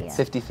wonderful idea.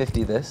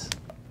 50-50 this?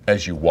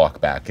 As you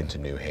walk back into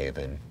New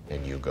Haven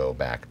and you go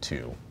back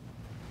to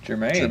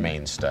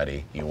Jermaine's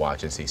study, you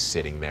watch as he's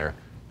sitting there,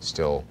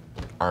 still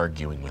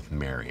arguing with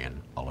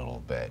Marion a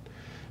little bit,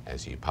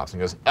 as he pops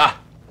and goes, "Ah!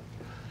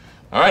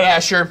 All right,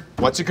 Asher,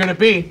 what's it gonna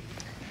be?"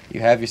 You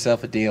have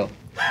yourself a deal.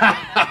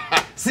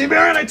 See,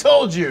 Marion, I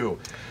told you!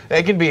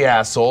 They can be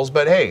assholes,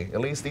 but hey,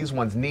 at least these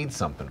ones need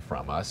something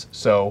from us,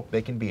 so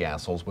they can be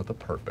assholes with a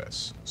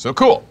purpose. So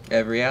cool.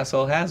 Every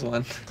asshole has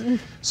one.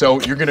 So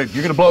you're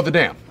gonna blow the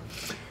dam.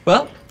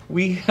 Well,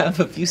 we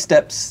have a few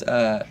steps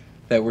that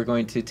we're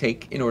going to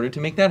take in order to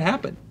make that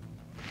happen.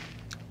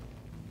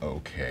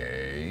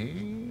 Okay.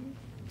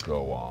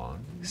 Go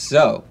on.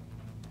 So,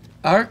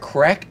 our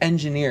crack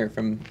engineer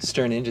from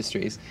Stern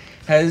Industries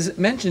has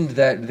mentioned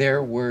that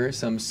there were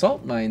some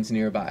salt mines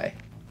nearby.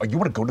 Oh, you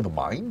want to go to the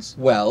mines?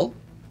 Well,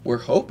 we're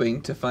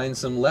hoping to find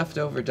some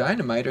leftover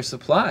dynamite or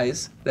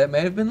supplies that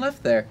might have been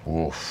left there.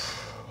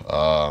 Oof.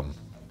 I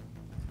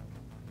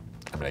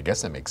mean, I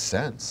guess that makes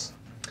sense.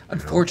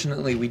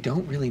 Unfortunately, we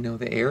don't really know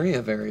the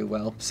area very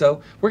well,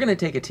 so we're going to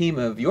take a team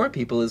of your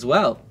people as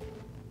well.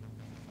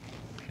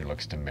 He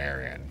looks to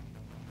Marion,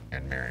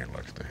 and Marion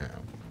looks to him.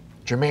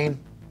 Jermaine,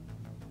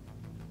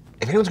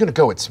 if anyone's gonna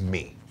go, it's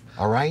me,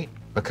 all right?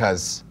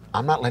 Because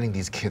I'm not letting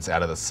these kids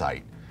out of the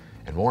sight.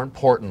 And more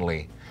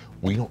importantly,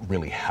 we don't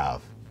really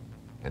have,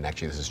 and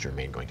actually this is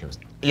Jermaine going to him.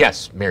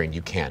 Yes, Marion,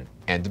 you can.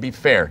 And to be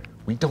fair,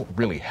 we don't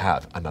really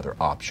have another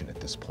option at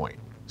this point.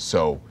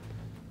 So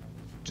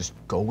just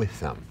go with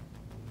them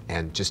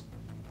and just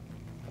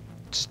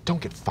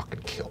don't get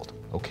fucking killed,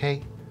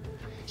 okay?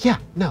 Yeah,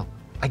 no,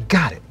 I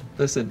got it.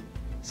 Listen,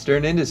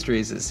 Stern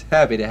Industries is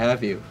happy to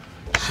have you.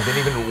 She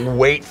didn't even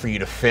wait for you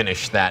to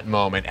finish that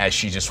moment as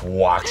she just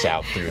walks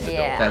out through the door.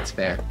 Yeah. That's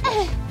fair.